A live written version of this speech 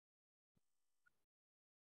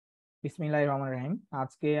বিসমিল্লাহির রহমানির রহিম।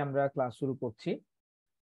 আজকে আমরা ক্লাস শুরু করছি।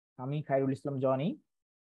 আমি Khairul Islam Johnny,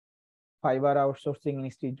 fibre outsourcing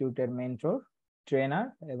ইনস্টিটিউটের মেন্টর, ট্রেনার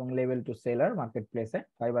এবং লেভেল 2 সেলার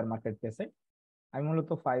ফাইবার মার্কেট প্লেসে। আমি মূলত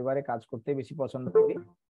ফাইবারে কাজ করতে বেশি পছন্দ করি।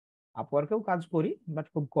 আপওয়ার্কেও কাজ করি, বাট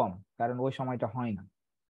খুব কম, কারণ ওই সময়টা হয় না।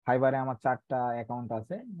 ফাইবারে আমার 4টা অ্যাকাউন্ট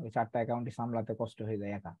আছে, ওই 4টা অ্যাকাউন্টই সামলাতে কষ্ট হয়ে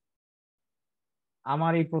যায় একা।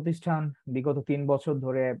 আমার এই প্রতিষ্ঠান বিগত 3 বছর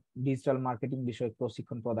ধরে ডিজিটাল মার্কেটিং বিষয়ক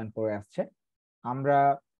প্রশিক্ষণ প্রদান করে আসছে। আমরা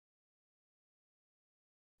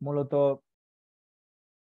মূলত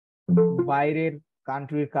বাইরের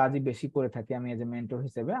কান্ট্রির কাজই বেশি করে থাকি। আমি এজ এ মেন্টর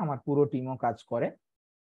হিসেবে, আমার পুরো টিমও কাজ করে।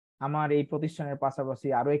 আমার এই প্রতিষ্ঠানের পাশাপাশি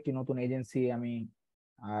আরো একটি নতুন এজেন্সি আমি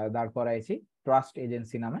দাঁড় করাইছি, ট্রাস্ট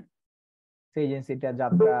এজেন্সি নামে। সেই এজেন্সিটা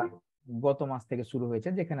যাত্রা গত মাস থেকে শুরু হয়েছে,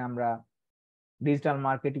 যেখানে আমরা ডিজিটাল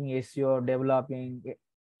মার্কেটিং, এসইও, ডেভেলপিং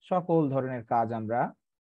সকল ধরনের কাজ আমরা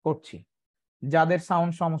করছি। যাদের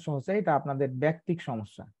সাউন্ড সমস্যা হচ্ছে, এটা আপনাদের ব্যক্তিক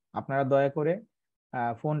সমস্যা। আপনারা দয়া করে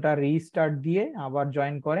ফোনটা রিস্টার্ট দিয়ে আবার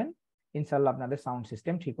জয়েন করেন, ইনশাল্লাহ আপনাদের সাউন্ড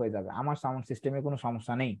সিস্টেম ঠিক হয়ে যাবে। আমার সাউন্ড সিস্টেমে কোনো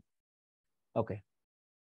সমস্যা নেই। ওকে,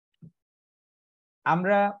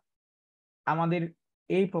 আমরা আমাদের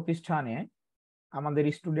এই প্রতিষ্ঠানে আমাদের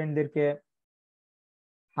স্টুডেন্টদেরকে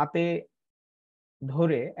হাতে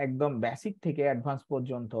ধরে একদম বেসিক থেকে অ্যাডভান্স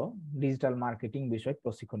পর্যন্ত ডিজিটাল মার্কেটিং বিষয়ক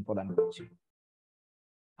প্রশিক্ষণ প্রদান করছি।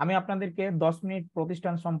 আমি আপনাদেরকে 10 মিনিট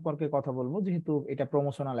প্রতিষ্ঠান সম্পর্কে কথা বলবো, যেহেতু এটা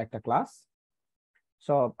প্রমোশনাল একটা ক্লাস।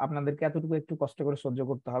 সব আপনাদেরকে এতটুকু একটু কষ্ট করে সহ্য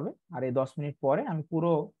করতে হবে। আর এই 10 মিনিট পরে আমি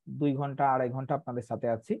পুরো 2 ঘন্টা 2.5 ঘন্টা আপনাদের সাথে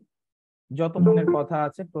আছি। যত মনের কথা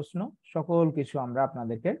আছে, প্রশ্ন, সকল কিছু আমরা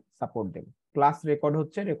আপনাদেরকে সাপোর্ট দেব। ক্লাস রেকর্ড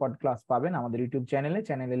হচ্ছে, রেকর্ড ক্লাস পাবেন আমাদের ইউটিউব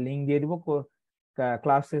চ্যানেলের লিঙ্ক দিয়ে দিব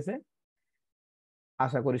ক্লাস শেষে।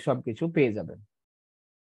 আশা করি সবকিছু পেয়ে যাবেন।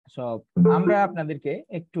 সব আমরা আপনাদেরকে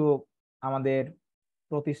একটু আমাদের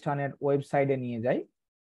প্রতিষ্ঠানের ওয়েবসাইটে নিয়ে যাই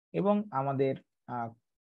এবং আমাদের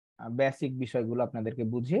বেসিক বিষয়গুলো আপনাদেরকে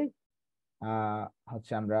বুঝিয়ে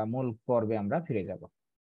আমরা মূল পর্বে আমরা ফিরে যাব।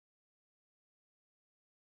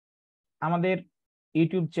 আমাদের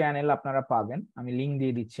ইউটিউব চ্যানেল আপনারা পাবেন, আমি লিংক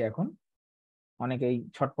দিয়ে দিচ্ছি এখন। অনেকেই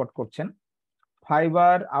ছটপট করছেন।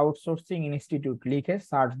 ফাইবার আউটসোর্সিং ইনস্টিটিউট লিখে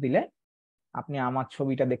সার্চ দিলে আপনি আমার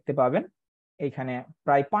ছবিটা দেখতে পাবেন। এইখানে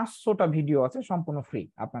প্রায় 500টা ভিডিও আছে, সম্পূর্ণ ফ্রি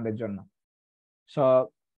আপনাদের জন্য। সো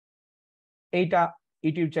এইটা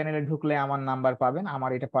ইউটিউব চ্যানেলে ঢুকলে আমার নাম্বার পাবেন,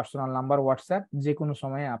 আমার এটা পার্সোনাল নাম্বার, হোয়াটসঅ্যাপ, যে কোনো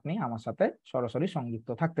সময়ে আপনি আমার সাথে সরাসরি সংযুক্ত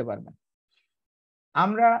থাকতে পারবেন।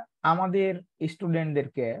 আমরা আমাদের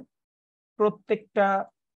স্টুডেন্টদেরকে প্রত্যেকটা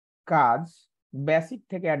কাজ বেসিক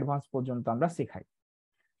থেকে অ্যাডভান্স পর্যন্ত আমরা শেখাই।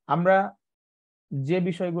 আমরা যে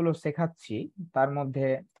বিষয়গুলো শেখাচ্ছি তার মধ্যে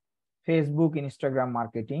Facebook, Instagram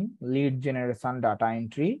marketing, lead generation, data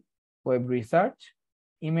entry, web research,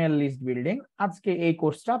 email list building. আজকে এই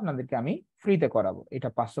কোর্সটা আপনাদেরকে আমি ফ্রিতে করাবো। এটা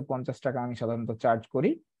 550 টাকা আমি সাধারণত চার্জ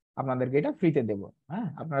করি, আপনাদেরকে এটা ফ্রিতে দেবো। হ্যাঁ,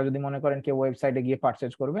 আপনারা যদি মনে করেন কেউ ওয়েবসাইটে গিয়ে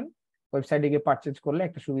পারচেজ করবেন, ওয়েবসাইটে গিয়ে পারচেজ করলে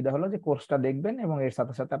একটা সুবিধা হলো যে কোর্সটা দেখবেন এবং এর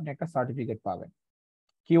সাথে সাথে আপনি একটা সার্টিফিকেট পাবেন।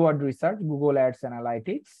 Keyword research, Google ads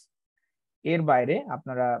analytics, এর বাইরে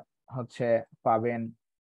আপনারা পাবেন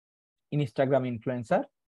Instagram influencer,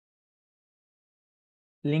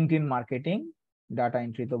 LinkedIn marketing, data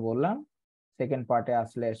entry তো বললাম। সেকেন্ড পার্টে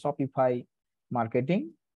আসলে Shopify marketing,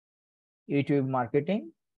 YouTube marketing,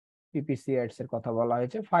 PPC ads এর কথা বলা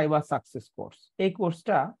হয়েছে, ফাইবার সাকসেস কোর্স। এই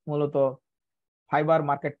কোর্সটা মূলত ফাইবার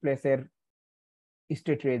মার্কেট প্লেসের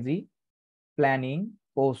স্ট্র্যাটেজি, প্ল্যানিং,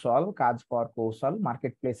 কৌশল, কাজ পাওয়ার কৌশল,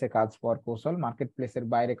 মার্কেট প্লেসে কাজ পাওয়ার কৌশল, মার্কেট প্লেসের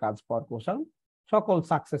বাইরে কাজ পাওয়ার কৌশল, সকল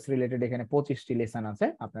সাকসেস রিলেটেড এখানে 25টি লেসন আছে,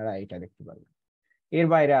 আপনারা এটা দেখতে পারবেন। এর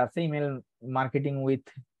বাইরে আছে ইমেল মার্কেটিং উইথ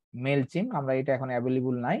মেলচিম, আমরা এটা এখন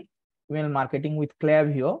অ্যাভেলেবল নাই। Email marketing with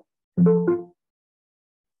ক্ল্যাভিও,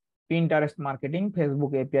 Pinterest marketing,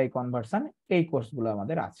 Facebook API conversion, এই কোর্সগুলো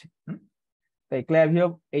আমাদের আছে। তাই ক্ল্যাভিও,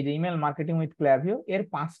 এই যে ইমেল মার্কেটিং উইথ ক্ল্যাভিও, এর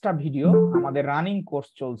 5টা ভিডিও আমাদের রানিং কোর্স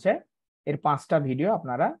চলছে। এর 5টা ভিডিও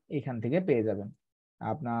আপনারা এখান থেকে পেয়ে যাবেন।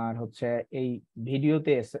 আপনার এই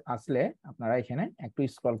ভিডিওতে আসলে আপনারা এখানে একটু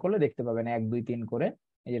স্ক্রল করলে দেখতে পাবেন 1, 2, 3 করে,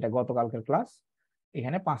 এই যেটা গতকালকের ক্লাস,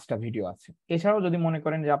 এখানে 5টা ভিডিও আছে। এছাড়াও যদি মনে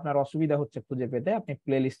করেন যে আপনার অসুবিধা হচ্ছে খুঁজে পেতে, আপনি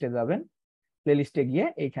প্লে লিস্টে যাবেন, প্লে লিস্টে গিয়ে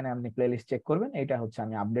এইখানে আপনি প্লে লিস্ট চেক করবেন। এটা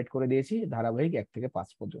আমি আপডেট করে দিয়েছি ধারাবাহিক 1 থেকে 5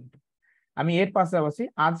 পর্যন্ত। আমি এর পাশাপাশি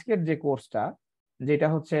আজকের যে কোর্সটা, যেটা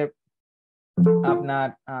আপনার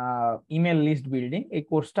ইমেল লিস্ট বিল্ডিং, এই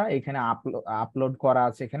কোর্সটা এখানে আপলোড করা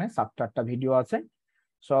আছে। এখানে 7টা ভিডিও আছে।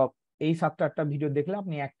 সব এই 7টা ভিডিও দেখলে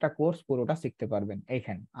আপনি একটা কোর্স পুরোটা শিখতে পারবেন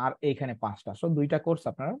এইখানে। আর এইখানে 5টা, সো 2টা কোর্স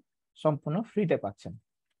আপনারা সম্পূর্ণ ফ্রিতে পাচ্ছেন।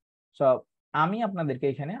 সব আমি আপনাদেরকে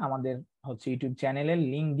এখানে আমাদের ইউটিউব চ্যানেলের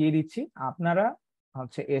লিংক দিয়ে দিচ্ছি, আপনারা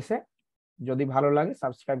এসে যদি ভালো লাগে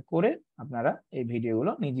সাবস্ক্রাইব করে আপনারা এই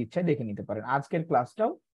ভিডিওগুলো নিজ ইচ্ছায় দেখে নিতে পারেন। আজকের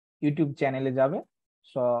ক্লাসটাও ইউটিউব চ্যানেলে যাবে,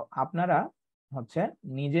 সো আপনারা হচ্ছে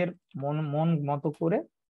নিজের মন মতো করে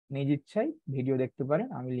নিজ ইচ্ছায় ভিডিও দেখতে পারেন।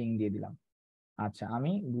 আমি লিঙ্ক দিয়ে দিলাম। আচ্ছা,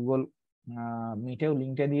 আমি গুগল মিটেও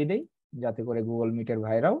লিঙ্কটা দিয়ে দেই, যাতে করে গুগল মিটের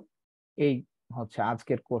ভাইরাও এই হচ্ছে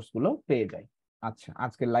আজকের কোর্সগুলো পেয়ে যায়। আচ্ছা,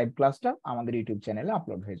 আজকের লাইভ ক্লাসটা আমাদের ইউটিউব চ্যানেলে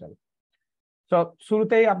আপলোড হয়ে যাবে। তো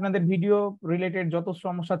শুরুতেই আপনাদের ভিডিও রিলেটেড যত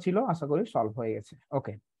সমস্যা ছিল আশা করি সলভ হয়ে গেছে।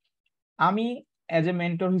 ওকে, আমি অ্যাজ এ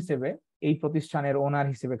মেন্টর হিসেবে এই প্রতিষ্ঠানের ওনার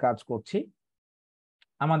হিসেবে কাজ করছি।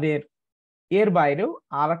 আমাদের এর বাইরেও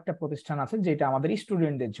আর একটা প্রতিষ্ঠান আছে যেটা আমাদের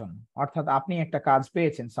স্টুডেন্টদের জন্য, অর্থাৎ আপনি একটা কাজ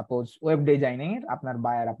পেয়েছেন, সাপোজ ওয়েব ডিজাইনিং এর আপনার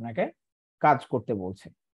বায়ার আপনাকে কাজ করতে বলছে,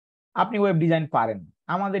 আপনি ওয়েব ডিজাইন পারেন,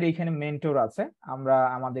 আমাদের এইখানে মেন্টর আছে, আমরা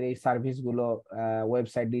আমাদের এই সার্ভিস গুলো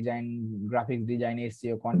website design, graphics design,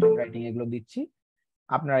 SEO, content writing এগুলো দিচ্ছি।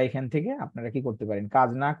 আপনারা এখান থেকে আপনারা কি করতে পারেন, কাজ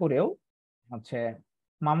না করেও হচ্ছে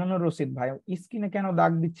মামুনুর রশিদ ভাই স্ক্রিনে কেন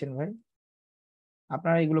দাগ দিচ্ছেন ভাই,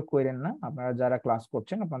 আপনারা এগুলো করেন না। আপনারা যারা ক্লাস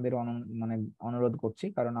করছেন আপনাদের মানে অনুরোধ করছি,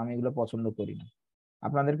 কারণ আমি এগুলো পছন্দ করি না।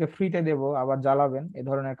 আপনাদেরকে ফ্রিতে দেব আবার জ্বালাবেন, এ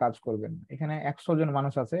ধরনের কাজ করবেন। এখানে 100 জন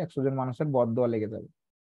মানুষ আছে, 100 জন মানুষের বদদোয়া লেগে যাবে।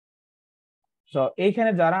 তো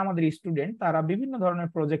এইখানে যারা আমাদের স্টুডেন্ট তারা বিভিন্ন ধরনের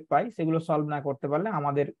প্রজেক্ট পায়, সেগুলো সলভ না করতে পারলে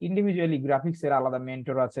আমাদের ইন্ডিভিজুয়ালি গ্রাফিক্স এর আলাদা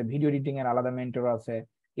মেন্টর আছে, ভিডিও এডিটিং এর আলাদা মেন্টর আছে,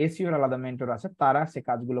 এসইও এর আলাদা মেন্টর আছে, তারা সে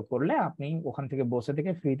কাজগুলো করলে আপনি ওখান থেকে বসে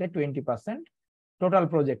থেকে ফ্রিতে 20% টোটাল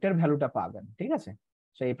প্রজেক্টের ভ্যালুটা পাবেন। ঠিক আছে,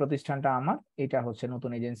 তো এই প্রতিষ্ঠানটা আমার, এটা হচ্ছে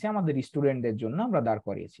নতুন এজেন্সি, আমাদের স্টুডেন্টদের জন্য আমরা দাঁড়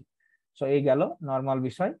করিয়েছি। তো এই গেল নর্মাল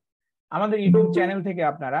বিষয়। আমাদের ইউটিউব চ্যানেল থেকে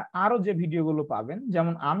আপনারা আরো যে ভিডিওগুলো পাবেন,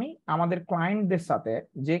 যেমন আমি আমাদের ক্লায়েন্টদের সাথে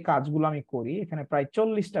যে কাজগুলো আমি করি, এখানে প্রায়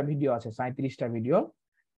 40টা ভিডিও আছে, 37টা ভিডিও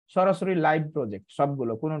সরাসরি লাইভ প্রজেক্ট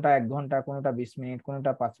সবগুলো, কোনোটা 1 ঘন্টা, কোনোটা 20 মিনিট,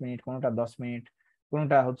 কোনোটা 5 মিনিট, কোনোটা 10 মিনিট,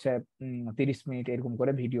 কোনোটা হচ্ছে 30 মিনিট, এরকম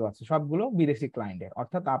করে ভিডিও আছে, সবগুলো বিদেশি ক্লায়েন্টের।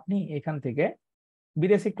 অর্থাৎ আপনি এখান থেকে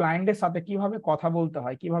বিদেশি ক্লায়েন্টের সাথে কিভাবে কথা বলতে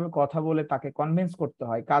হয়, কিভাবে কথা বলে তাকে কনভিন্স করতে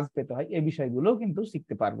হয়, কাজ পেতে হয়, এই বিষয়গুলো কিন্তু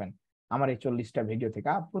শিখতে পারবেন আমার এই 40টা ভিডিও থেকে।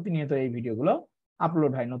 প্রতিনিয়ত এই ভিডিওগুলো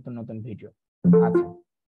আপলোড হয়, নতুন নতুন ভিডিও। আচ্ছা,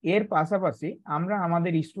 এর পাশাপাশি আমরা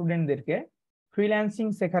আমাদের স্টুডেন্টদেরকে ফ্রিল্যান্সিং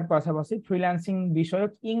শেখার পাশাপাশি ফ্রিল্যান্সিং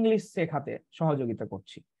বিষয়ক ইংলিশ শেখাতে সহযোগিতা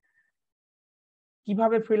করছি।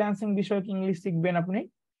 কিভাবে ফ্রিল্যান্সিং বিষয়ক ইংলিশ শিখবেন আপনি,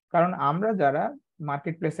 কারণ আমরা যারা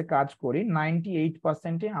মার্কেট প্লেসে কাজ করি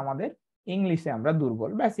 98% আমাদের ইংলিশে আমরা দুর্বল,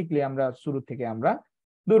 বেসিকলি আমরা শুরু থেকে আমরা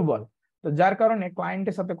দুর্বল। তো যার কারণে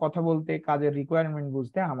ক্লায়েন্টের সাথে কথা বলতে, কাজের রিকোয়ারমেন্ট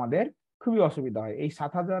বুঝতে আমাদের খুবই অসুবিধা হয়। এই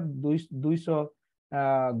 7200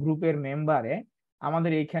 গ্রুপের মেম্বারে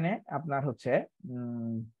আমাদের এইখানে আপনার হচ্ছে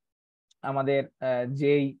আমাদের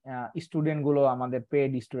যেই স্টুডেন্ট গুলো আমাদের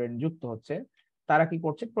পেড স্টুডেন্ট যুক্ত হচ্ছে, তারা কি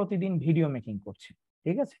করছে, প্রতিদিন ভিডিও মেকিং করছে।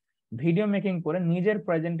 ঠিক আছে, ভিডিও মেকিং করে নিজের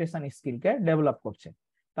প্রেজেন্টেশন স্কিলকে ডেভেলপ করছে।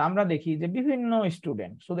 তা আমরা দেখি যে বিভিন্ন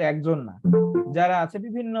স্টুডেন্ট, শুধু একজন না, যারা আছে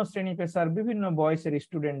বিভিন্ন শ্রেণী পেশার বিভিন্ন বয়সের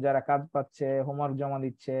স্টুডেন্ট যারা কাজ পাচ্ছে, হোমওয়ার্ক জমা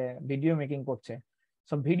দিচ্ছে, ভিডিও মেকিং করছে।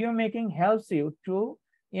 So video making helps you to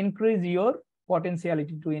increase your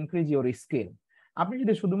potentiality, to increase your skill. আপনি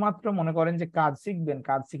যদি শুধুমাত্র মনে করেন যে কাজ শিখবেন,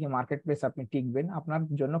 কাজ শিখে মার্কেট প্লেস আপনি টিকবেন, আপনার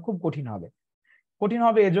জন্য খুব কঠিন হবে। কঠিন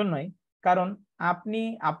হবে এজন্যই কারণ আপনি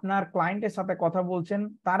আপনার ক্লায়েন্টের সাথে কথা বলছেন,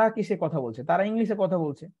 তারা কিসে কথা বলছে, তারা ইংলিশে কথা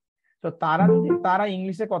বলছে। তো তারা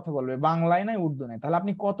ইংলিশে কথা বলবে, বাংলায় নয়, উর্দু নয়, তাহলে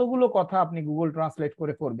আপনি কতগুলো কথা আপনি গুগল ট্রান্সলেট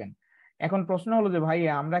করে করবেন। এখন প্রশ্ন হলো যে ভাই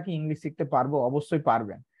আমরা কি ইংলিশ শিখতে পারবো? অবশ্যই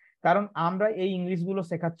পারবেন, কারণ আমরা এই ইংলিশ গুলো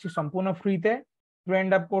শেখাচ্ছি সম্পূর্ণ ফ্রিতে,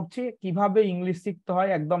 ট্রেন্ড আপ করছি কিভাবে ইংলিশ শিখতে হয়,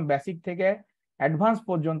 একদম বেসিক থেকে অ্যাডভান্স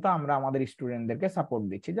পর্যন্ত আমরা আমাদের স্টুডেন্টদেরকে সাপোর্ট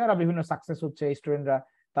দিচ্ছি। যারা বিভিন্ন সাকসেস হচ্ছে স্টুডেন্টরা,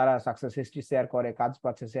 তারা সাকসেস হিস্ট্রি শেয়ার করে, কাজ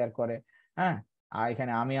পাচ্ছে শেয়ার করে। হ্যাঁ, আর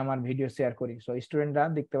এখানে আমি আমার ভিডিও শেয়ার করি। সো স্টুডেন্টরা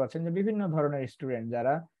দেখতে পাচ্ছেন যে বিভিন্ন ধরনের স্টুডেন্ট,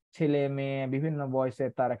 যারা ছেলে মেয়ে বিভিন্ন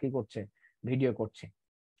বয়সের, তারা কি করছে, ভিডিও করছে।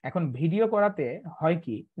 এখন ভিডিও করাতে হয়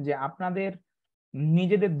কি যে আপনাদের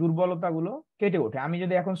নিজেদের দুর্বলতাগুলো কেটে ওঠে। আমি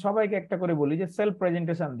যদি এখন সবাইকে একটা করে বলি যে সেলফ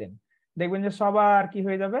প্রেজেন্টেশন দেন, দেখবেন যে সবার কি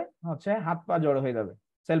হয়ে যাবে, হচ্ছে হাত পা জড়ো হয়ে যাবে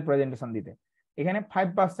সেলফ প্রেজেন্টেশন দিতে। এখানে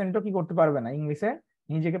 5%ও কি করতে পারবে না, ইংলিশে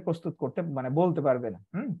নিজেকে প্রস্তুত করতে মানে বলতে পারবে না।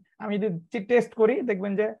 আমি যদি টেস্ট করি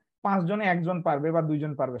দেখবেন যে 5 জনে 1 জন পারবে বা 2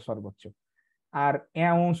 জন পারবে সর্বোচ্চ, আর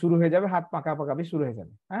শুরু হয়ে যাবে, হাত পাকাপাকি শুরু হয়ে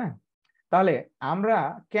যাবে। হ্যাঁ, তাহলে আমরা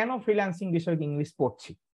কেন ফ্রিল্যান্সিং বিষয়ক ইংলিশ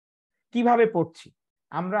পড়ছি, কিভাবে পড়ছি?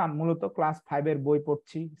 আমরা মূলত ক্লাস 5 এর বই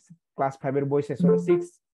পড়ছি, ক্লাস 5 এর বই শেষ হলে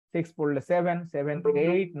 6 পড়লে 7, 7 থেকে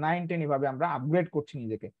 8, 9, 10 এভাবে আমরা আপগ্রেড করছি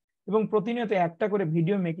নিজেকে, এবং প্রতিনিয়ত একটা করে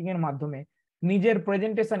ভিডিও মেকিং এর মাধ্যমে নিজের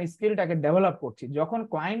প্রেজেন্টেশন স্কিলটাকে ডেভেলপ করছি। যখন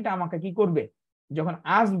ক্লায়েন্ট আমাকে কি করবে, যখন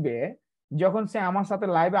আসবে, যখন সে আমার সাথে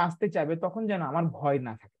লাইভে আসতে চাইবে, তখন যেন আমার ভয়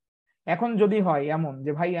না থাকে। এখন যদি হয় এমন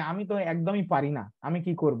যে ভাই আমি তো একদমই পারি না, আমি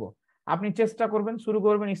কি করব, আপনি চেষ্টা করবেন, শুরু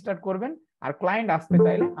করবেন, স্টার্ট করবেন, আর ক্লায়েন্ট আসতে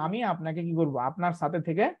চাইলে আমি আপনাকে কি করব, আপনার সাথে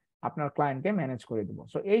থেকে আপনার ক্লায়েন্টকে ম্যানেজ করে দেবো।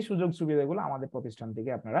 সো এই সুযোগ সুবিধাগুলো আমাদের প্রতিষ্ঠান থেকে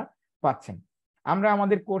আপনারা পাচ্ছেন। আমরা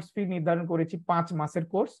আমাদের কোর্স ফি নির্ধারণ করেছি 5 মাসের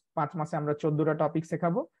কোর্স। 5 মাসে আমরা 14টা টপিক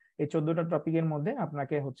শেখাবো। এই 14টা টপিকের মধ্যে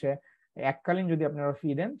আপনাকে হচ্ছে এককালীন যদি আপনারা ফি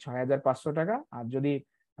দেন 6,500 টাকা, আর যদি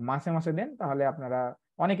মাসে মাসে দেন তাহলে আপনারা,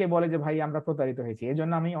 অনেকে বলে যে ভাই আমরা প্রতারিত হয়েছি, এই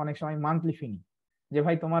জন্য আমি অনেক সময় মান্থলি ফি নিই, যে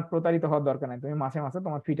ভাই তোমার প্রতারিত হওয়ার দরকার নাই, তুমি মাসে মাসে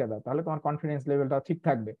তোমার ফিটা দাও, তাহলে তোমার কনফিডেন্স লেভেলটা ঠিক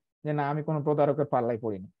থাকবে যে না আমি কোনো প্রতারকের পাল্লায়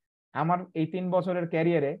পড়িনি। আমার এই 3 বছরের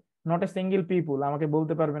ক্যারিয়ারে নট এ সিঙ্গেল পিপুল আমাকে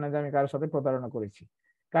বলতে পারবে না যে আমি কারোর সাথে প্রতারণা করেছি।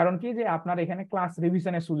 কারণ কি, যে আপনার এখানে ক্লাস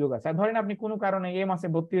রিভিশনের সুযোগ আছে। ধরেন আপনি কোনো কারণে এই মাসে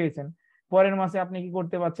ভর্তি হয়েছেন, পরের মাসে আপনি কি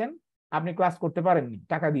করতে পারছেন, আপনি ক্লাস করতে পারেননি,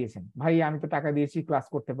 টাকা দিয়েছেন, ভাই আমি তো টাকা দিয়েছি ক্লাস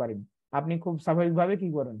করতে পারিনি, আপনি খুব স্বাভাবিকভাবে কি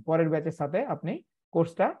করেন, পরের ব্যাচের সাথে আপনি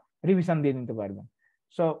কোর্সটা রিভিশন দিয়ে নিতে পারবেন।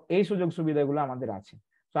 সো এই সুযোগ সুবিধাগুলো আমাদের আছে।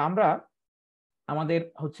 তো আমরা আমাদের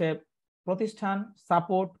হচ্ছে প্রতিষ্ঠান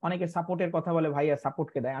সাপোর্ট, অনেকে সাপোর্টের কথা বলে, ভাইয়া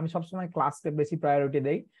সাপোর্টকে দেয়, আমি সবসময় ক্লাসকে বেশি প্রায়োরিটি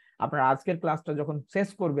দেই। আপনারা আজকের ক্লাসটা যখন শেষ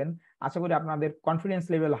করবেন, আশা করি আপনাদের কনফিডেন্স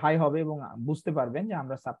লেভেল হাই হবে এবং বুঝতে পারবেন যে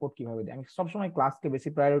আমরা সাপোর্ট কিভাবে দিই। আমি সবসময় ক্লাসকে বেশি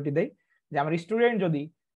প্রায়োরিটি দেই, যে আমার স্টুডেন্ট যদি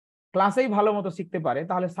ক্লাসেই ভালো মতো শিখতে পারে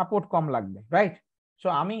তাহলে সাপোর্ট কম লাগবে, রাইট? সো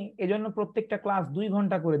আমি এজন্য প্রত্যেকটা ক্লাস 2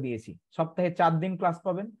 ঘন্টা করে দিয়েছি। সপ্তাহে 4 দিন ক্লাস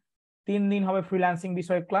পাবেন, 3 দিন হবে ফ্রিল্যান্সিং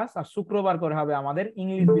বিষয়ক ক্লাস, আর শুক্রবার করে হবে আমাদের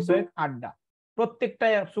ইংলিশ বিষয়ক আড্ডা। প্রত্যেকটা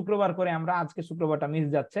শুক্রবার করে আমরা, আজকে শুক্রবারটা মিস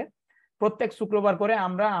যাচ্ছে, প্রত্যেক শুক্রবার করে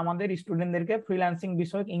আমরা আমাদের স্টুডেন্টদেরকে ফ্রিল্যান্সিং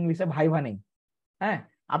বিষয়ক ইংলিশে ভাইভা নেই। হ্যাঁ,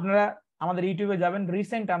 আপনারা আমাদের ইউটিউবে যাবেন,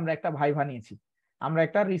 রিসেন্ট আমরা একটা ভাইভা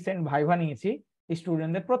নিয়েছি,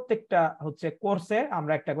 স্টুডেন্টদের প্রত্যেকটা হচ্ছে কোর্সে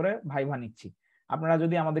আমরা একটা করে ভাইভা নিচ্ছি। আপনারা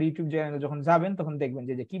যদি আমাদের ইউটিউব চ্যানেলে যখন যাবেন তখন দেখবেন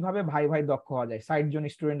যে কিভাবে ভাই দক্ষ হওয়া যায়। 60 জন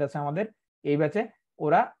স্টুডেন্ট আছে আমাদের এই ব্যাচে,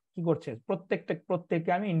 ওরা কি করছে,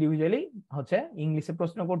 প্রত্যেককে আমি ইন্ডিভিজুয়ালি হচ্ছে ইংলিশে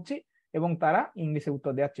প্রশ্ন করছি এবং তারা ইংলিশে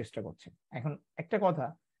উত্তর দেওয়ার চেষ্টা করছে। এখন একটা কথা,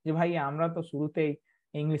 যে ভাই আমরা তো শুরুতেই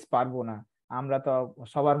ইংলিশ পারবো না, আমরা তো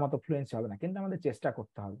সবার মতো ফ্লুয়েন্সি হবে না, কিন্তু আমাদের চেষ্টা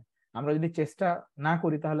করতে হবে। আমরা যদি চেষ্টা না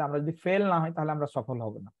করি, তাহলে আমরা যদি ফেল না হয় তাহলে আমরা সফল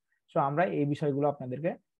হব না। সো আমরা এই বিষয়গুলো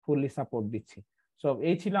আপনাদেরকে ফুললি সাপোর্ট দিচ্ছি। সো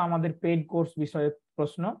এই ছিল আমাদের পেইড কোর্স বিষয়ে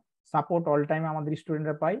প্রশ্ন। সাপোর্ট অল টাইম আমাদের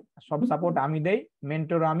স্টুডেন্টরা পাই, সব সাপোর্ট আমি দেই,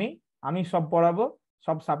 মেন্টর আমি সব পড়াবো,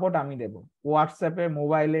 সব সাপোর্ট আমি দেবো, হোয়াটসঅ্যাপে,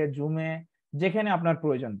 মোবাইলে, জুমে, যেখানে আপনার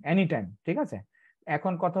প্রয়োজন, এনি টাইম, ঠিক আছে?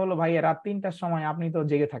 এখন কথা হলো, ভাই রাত 3টার সময় আপনি তো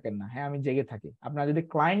জেগে থাকেন না? হ্যাঁ আমি জেগে থাকি। আপনার যদি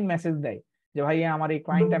ক্লায়েন্ট মেসেজ দেয় যে ভাই আমার এই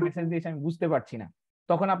ক্লায়েন্টটা মেসেজ দিয়েছে আমি বুঝতে পারছি না,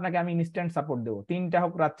 তখন আপনাকে আমি ইনস্ট্যান্ট সাপোর্ট দেবো, 3টা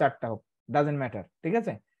হোক রাত 4টা হোক, ডাজেন্ট ম্যাটার, ঠিক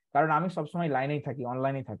আছে? কারণ আমি সবসময় লাইনেই থাকি,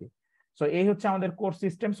 অনলাইনেই থাকি। সো এই হচ্ছে আমাদের কোর্স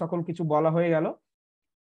সিস্টেম। সকল কিছু বলা হয়ে গেল।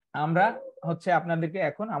 আমরা হচ্ছে আপনাদেরকে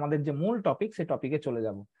এখন আমাদের যে মূল টপিক, সেই টপিকে চলে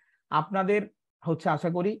যাব। আপনাদের হচ্ছে আশা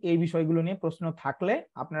করি এই বিষয়গুলো নিয়ে প্রশ্ন থাকলে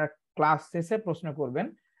আপনারা ক্লাস শেষে প্রশ্ন করবেন,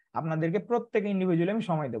 আপনাদেরকে প্রত্যেকে ইন্ডিভিজুয়ালি আমি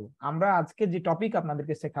সময় দেবো। আমরা আজকে যে টপিক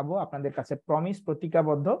আপনাদেরকে শেখাবো, আপনাদের কাছে প্রমিস,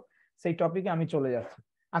 প্রতিজ্ঞাবদ্ধ, সেই টপিকে আমি চলে যাচ্ছি।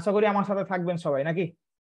 আশা করি আমার সাথে থাকবেন সবাই, নাকি?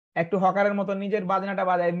 একটু হকারের মতো নিজের বাজনাটা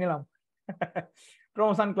বাজাই নিলাম।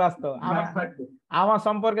 প্রমোশন ক্লাস তো আমার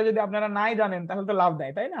সম্পর্কে যদি আপনারা নাই জানেন তাহলে তো লাভ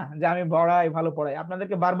নাই, তাই না? যে আমি পড়াই, ভালো পড়াই।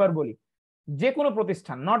 আপনাদেরকে বারবার বলি, যে কোনো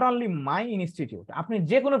প্রতিষ্ঠান, নট অনলি মাই ইনস্টিটিউট, আপনি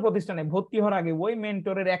যে কোনো প্রতিষ্ঠানে ভর্তি হওয়ার আগে ওই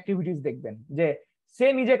মেন্টরের অ্যাক্টিভিটিস দেখবেন যে সে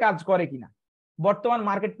নিজে কাজ করে কিনা। বর্তমান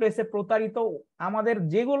মার্কেট প্লেসে প্রতারিত আমাদের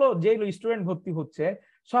যে স্টুডেন্ট ভর্তি হচ্ছে,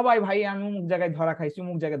 সবাই ভাই আমি অমুক জায়গায় ধরা খাইছি,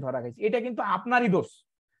 অমুক জায়গায় ধরা খাইছি। এটা কিন্তু আপনারই দোষ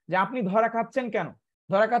যে আপনি ধরা খাচ্ছেন। কেন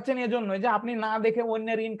ধরা খাচ্ছেন? এজন্য যে আপনি না দেখে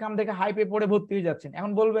অন্যের ইনকাম দেখে হাইপে পড়ে ভর্তি হয়ে যাচ্ছেন।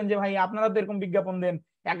 এখন বলবেন যে ভাই আপনারা তো এরকম বিজ্ঞাপন দেন,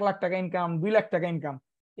 1 লাখ টাকা ইনকাম, 2 লাখ টাকা ইনকাম,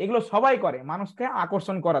 এগুলো সবাই করে মানুষকে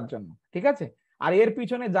আকর্ষণ করার জন্য, ঠিক আছে? আর এর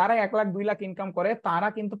পিছনে যারা 1 লাখ 2 লাখ ইনকাম করে, তারা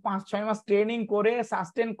কিন্তু 5-6 মাস ট্রেনিং করে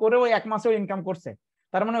সাস্টেন করে ওই 1 মাসেও ইনকাম করছে।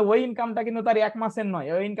 তার মানে ওই ইনকামটা কিন্তু তার 1 মাসের নয়,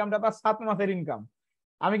 ওই ইনকামটা তার 7 মাসের ইনকাম।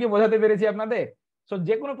 আমি কি বোঝাতে পেরেছি আপনাদের? সো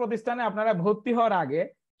যে কোনো প্রতিষ্ঠানে আপনারা ভর্তি হওয়ার আগে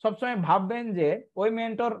সবসময় ভাববেন যে ওই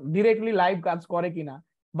মেন্টর ডিরেক্টলি লাইভ কাজ করে কিনা,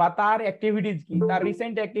 বা তার অ্যাক্টিভিটিস কি, তার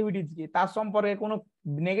রিসেন্ট অ্যাক্টিভিটিস কি, তার সম্পর্কে কোনো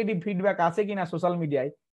নেগেটিভ ফিডব্যাক আছে কিনা সোশ্যাল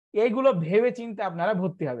মিডিয়ায়। এইগুলো ভেবে চিন্তে আপনারা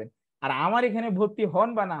ভর্তি হবেন। আর আমার এখানে ভর্তি হন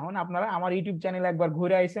বা না হন, আপনারা আমার ইউটিউব চ্যানেলে একবার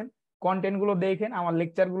ঘুরে আইসেন, কন্টেন্ট গুলো দেখেন, আমার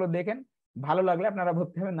লেকচার গুলো দেখেন, ভালো লাগলে আপনারা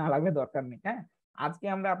ভর্তি হবেন, না লাগলে দরকার নেই। হ্যাঁ, আজকে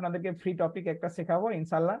আমরা আপনাদেরকে ফ্রি টপিক একটা শেখাবো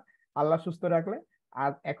ইনশাল্লাহ, আল্লাহ সুস্থ রাখলে।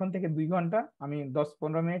 আর এখন থেকে 2 ঘন্টা, আমি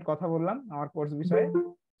 10-15 মিনিট কথা বললাম আমার কোর্স বিষয়ে,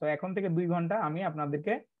 তো এখন থেকে 2 ঘন্টা আমি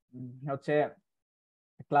আপনাদেরকে হচ্ছে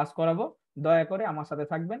ক্লাস করাবো। দয়া করে আমার সাথে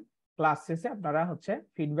থাকবেন। ক্লাস শেষে আপনারা হচ্ছে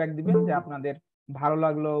ফিডব্যাক দিবেন যে আপনাদের ভালো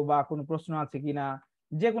লাগলো বা কোনো প্রশ্ন আছে কিনা।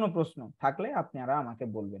 যে কোনো প্রশ্ন থাকলে আপনারা আমাকে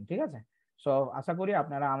বলবেন, ঠিক আছে? সো আশা করি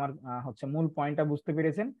আপনারা আমার হচ্ছে মূল পয়েন্টটা বুঝতে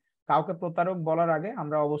পেরেছেন। কাউকে প্রতারক বলার আগে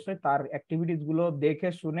আমরা অবশ্যই তার অ্যাক্টিভিটিস গুলো দেখে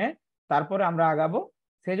শুনে তারপরে আমরা আগাবো।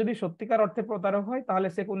 সে যদি সত্যিকার অর্থে প্রতারক হয় তাহলে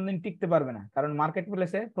সে কোনদিন টিকতে পারবে না, কারণ মার্কেট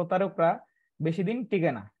প্লেসে প্রতারকরা বেশি দিন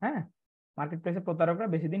টিকে না। হ্যাঁ, মার্কেট প্লেসে প্রতারকরা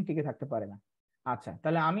বেশি দিন টিকে থাকতে পারে না। আচ্ছা,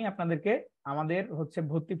 তাহলে আমি আপনাদেরকে আমাদের হচ্ছে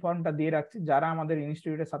ভর্তি ফর্মটা দিয়ে রাখছি। যারা আমাদের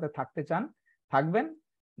ইনস্টিটিউটের সাথে থাকতে চান থাকবেন,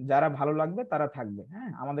 যারা ভালো লাগবে তারা থাকবে।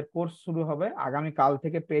 হ্যাঁ, আমাদের কোর্স শুরু হবে আগামী কাল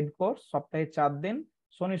থেকে। পেড কোর্স, সপ্তাহে 4 দিন,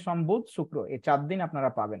 শনি সোম বুধ শুক্র, এই 4 দিন আপনারা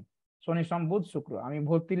পাবেন। শনি সোম বুধ শুক্র। আমি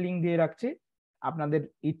ভর্তির লিঙ্ক দিয়ে রাখছি, আপনাদের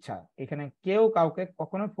ইচ্ছা। এখানে কেউ কাউকে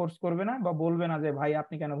কখনো ফোর্স করবে না বা বলবে না যে ভাই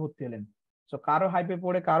আপনি কেন ভর্তি হলেন। তো কারো হাইপে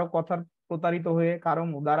পড়ে, কারো কথার প্রতারিত হয়ে, কারো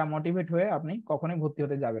দ্বারা মোটিভেট হয়ে আপনি কখনোই ভর্তি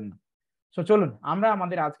হতে যাবেন না। তো চলুন আমরা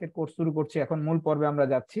আমাদের আজকের কোর্স শুরু করছি। এখন মূল পর্বে আমরা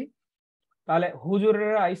যাচ্ছি। তাহলে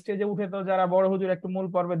হুজুরেরা স্টেজে উঠে তো যারা বড় হুজুর একটু মূল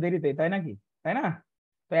পর্বে দেরিতে, তাই নাকি? তাই না?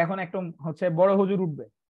 তো এখন একটু হচ্ছে বড় হুজুর উঠবে।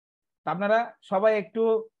 আপনারা সবাই একটু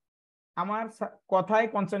আমার কথায়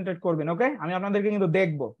কনসেন্ট্রেট করবেন। ওকে, আমি আপনাদেরকে কিন্তু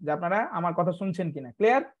দেখবো যে আপনারা আমার কথা শুনছেন কিনা।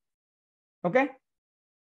 Clear? Okay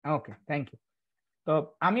okay, thank you. তো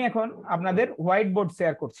আমি এখন আপনাদের হোয়াইট বোর্ড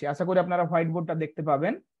শেয়ার করছি। আশা করি আপনারা হোয়াইট বোর্ডটা দেখতে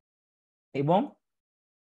পাবেন, এবং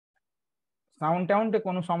সাউন্ড টাউন্ডে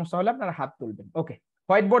কোনো সমস্যা হলে আপনারা হাত তুলবেন। ওকে,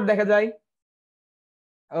 হোয়াইট বোর্ড দেখা যায়?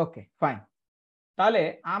 ওকে, ফাইন। তাহলে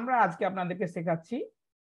আমরা আজকে আপনাদেরকে শেখাচ্ছি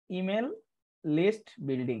email list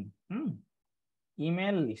building.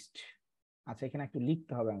 Email list. আচ্ছা, এখানে একটু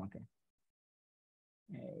লিখতে হবে আমাকে।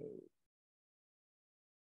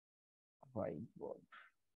 হোয়াইট বোর্ড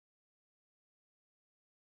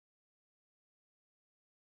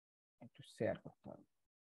একটু শেয়ার করতে হবে।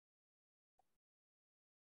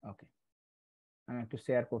 ওকে, আমি একটু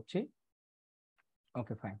শেয়ার করছি।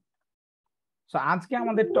 ওকে, ফাইন। সো আজকে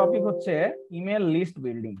আমাদের টপিক হচ্ছে email list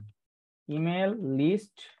building. Email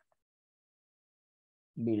list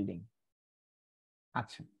building.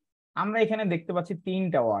 আচ্ছা, আমরা এখানে দেখতে পাচ্ছি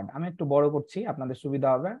 3টা ওয়ার্ড। আমি একটু বড় করছি, আপনাদের সুবিধা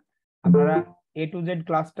হবে। আপনারা A to Z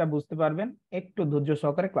ক্লাসটা বুঝতে পারবেন, একটু ধৈর্য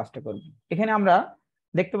সহকারে ক্লাসটা করবেন। এখানে আমরা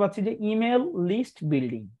দেখতে পাচ্ছি যে ইমেল লিস্ট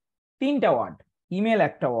বিল্ডিং, 3টা ওয়ার্ড। ইমেল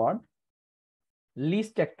একটা ওয়ার্ড,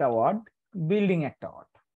 লিস্ট একটা ওয়ার্ড, বিল্ডিং একটা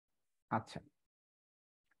ওয়ার্ড। আচ্ছা,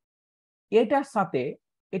 এটার সাথে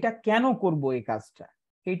এটা কেন করব, এই কাজটা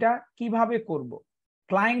এটা কিভাবে করব,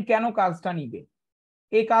 ক্লায়েন্ট কেন কাজটা নিবে,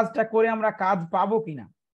 এই কাজটা করে আমরা কাজ পাবো কিনা,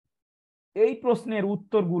 এই প্রশ্নের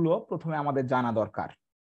উত্তরগুলো প্রথমে আমাদের জানা দরকার।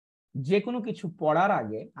 যে কোনো কিছু পড়ার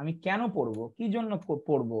আগে আমি কেন পড়বো, কি জন্য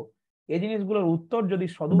পড়বো, এই জিনিসগুলোর উত্তর যদি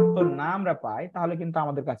সদুত্তর না আমরা পাই, তাহলে কিন্তু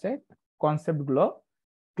আমাদের কাছে কনসেপ্ট গুলো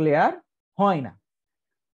ক্লিয়ার হয় না।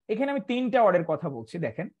 এখানে আমি 3টা ওয়ার্ডের কথা বলছি।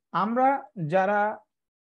 দেখেন, আমরা যারা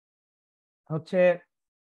হচ্ছে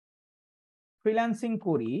ফ্রিল্যান্সিং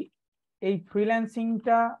করি, এই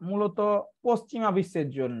ফ্রিল্যান্সিংটা মূলত পশ্চিমা বিশ্বের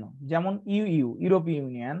জন্য, যেমন ইউরোপীয়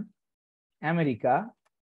ইউনিয়ন, আমেরিকা,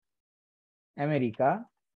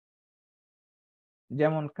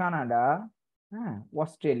 যেমন কানাডা, হ্যাঁ,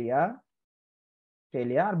 অস্ট্রেলিয়া,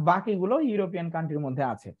 আর বাকিগুলো ইউরোপিয়ান কান্ট্রির মধ্যে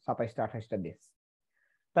আছে, 27টা 28টা দেশ।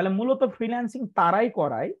 তাহলে মূলত ফ্রিল্যান্সিং তারাই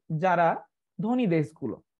করায় যারা ধনী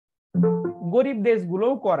দেশগুলো, গরিব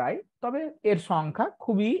দেশগুলোও করায়, তবে এর সংখ্যা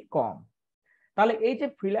খুবই কম। তাহলে এই যে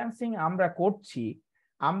ফ্রিল্যান্সিং আমরা করছি,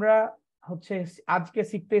 আমরা হচ্ছে আজকে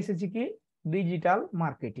শিখতে এসেছি কি ডিজিটাল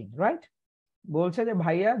মার্কেটিং, রাইট? বলছে যে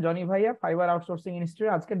ভাইয়া, জনি ভাইয়া, ফাইবার আউটসোর্সিং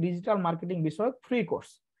ইনস্টিটিউট আজকে ডিজিটাল মার্কেটিং বিষয়ক ফ্রি কোর্স।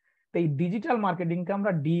 তো এই ডিজিটাল মার্কেটিংকে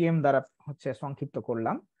আমরা ডিএম দ্বারা হচ্ছে সংক্ষিপ্ত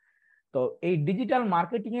করলাম। তো এই ডিজিটাল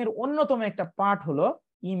মার্কেটিং এর অন্যতম একটা পার্ট হলো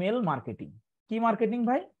ইমেল মার্কেটিং। কি মার্কেটিং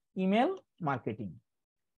ভাই? Email marketing.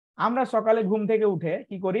 আমরা সকালে ঘুম থেকে উঠে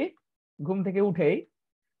কি করি? ঘুম থেকে উঠেই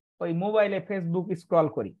ওই মোবাইলে ফেসবুক স্ক্রল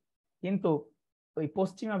করি, কিন্তু ওই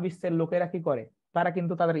পশ্চিমা বিশ্বের লোকেরা কি করে? তারা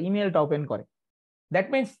কিন্তু তাদের ইমেলটা ওপেন করে। দ্যাট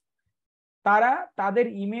মিনস তারা তাদের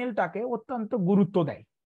ইমেলটাকে অত্যন্ত গুরুত্ব দেয়।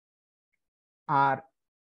 আর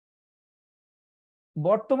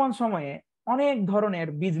বর্তমান সময়ে অনেক ধরনের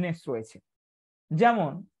বিজনেস রয়েছে।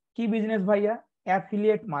 যেমন কি বিজনেস ভাইয়া?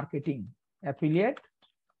 অ্যাফিলিয়েট মার্কেটিং, অ্যাফিলিয়েট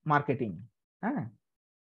মার্কেটিং, হ্যাঁ,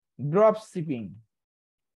 ড্রপ শিপিং,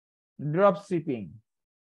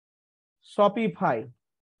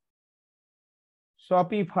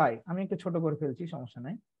 শপিফাই, আমি একটু ছোট করে ফেলছি, সমস্যা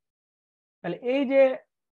নাই। তাহলে এই যে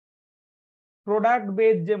প্রোডাক্ট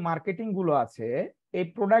বেজ যে মার্কেটিং গুলো আছে, এই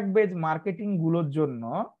প্রোডাক্ট বেজ মার্কেটিং গুলোর জন্য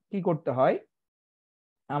কি করতে হয়?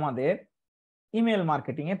 আমাদের ইমেল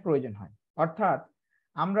মার্কেটিং এর প্রয়োজন হয়। অর্থাৎ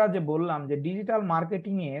আমরা যে বললাম যে ডিজিটাল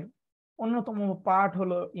মার্কেটিং এর অন্যতম পার্ট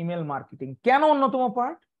হলো ইমেল মার্কেটিং। কেন অন্যতম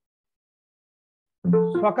পার্ট?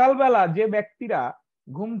 সকালবেলা যে ব্যক্তিরা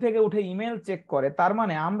ঘুম থেকে উঠে ইমেল চেক করে, তার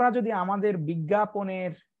মানে আমরা যদি আমাদের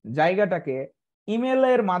বিজ্ঞাপনের জায়গাটাকে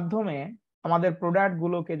ইমেলের মাধ্যমে আমাদের প্রোডাক্ট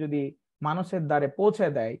গুলোকে যদি মানুষের দ্বারে পৌঁছে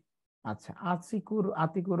দেয়। আচ্ছা,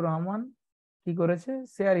 আতিকুর রহমান কি করেছে?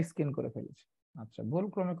 শেয়ার স্ক্রিন করে ফেলেছে। আচ্ছা, ভুল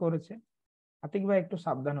ক্রমে করেছে। আতিক ভাই একটু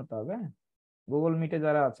সাবধান হতে হবে। গুগল মিটে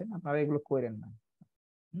যারা আছেন আপনারা এগুলো করেন না।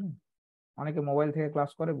 অনেকে মোবাইল থেকে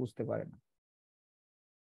ক্লাস করে, বুঝতে পারে না।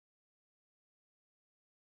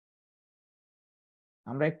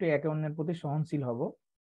 আমরা একটু একে অন্যের প্রতি সহনশীল হব,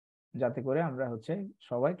 যাতে করে আমরা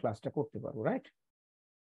সবাই ক্লাসটা করতে পারবো, রাইট?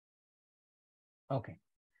 ওকে,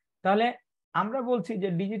 তাহলে আমরা বলছি যে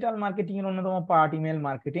ডিজিটাল মার্কেটিং এর অন্যতম পার্ট ইমেল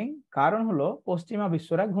মার্কেটিং। কারণ হলো পশ্চিমা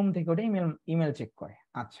বিশ্বরা ঘুম থেকে উঠে ইমেল চেক করে।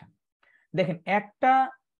 আচ্ছা, দেখেন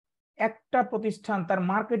একটা প্রতিষ্ঠান তার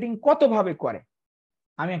মার্কেটিং কত ভাবে করে,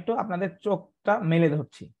 আমি একটু আপনাদের চোখটা মেলে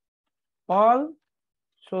ধরছি। All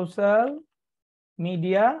social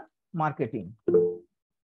media marketing,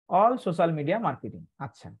 all social media marketing.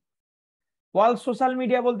 আচ্ছা, অল সোশ্যাল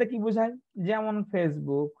মিডিয়া বলতে কি বোঝায়? যেমন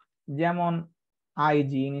ফেসবুক, যেমন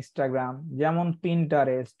আইজি, ইনস্টাগ্রাম, যেমন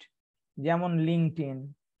পিন্টারেস্ট, যেমন লিঙ্কডইন,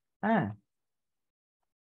 হ্যাঁ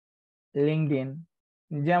লিঙ্কডইন,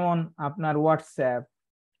 যেমন আপনার হোয়াটসঅ্যাপ,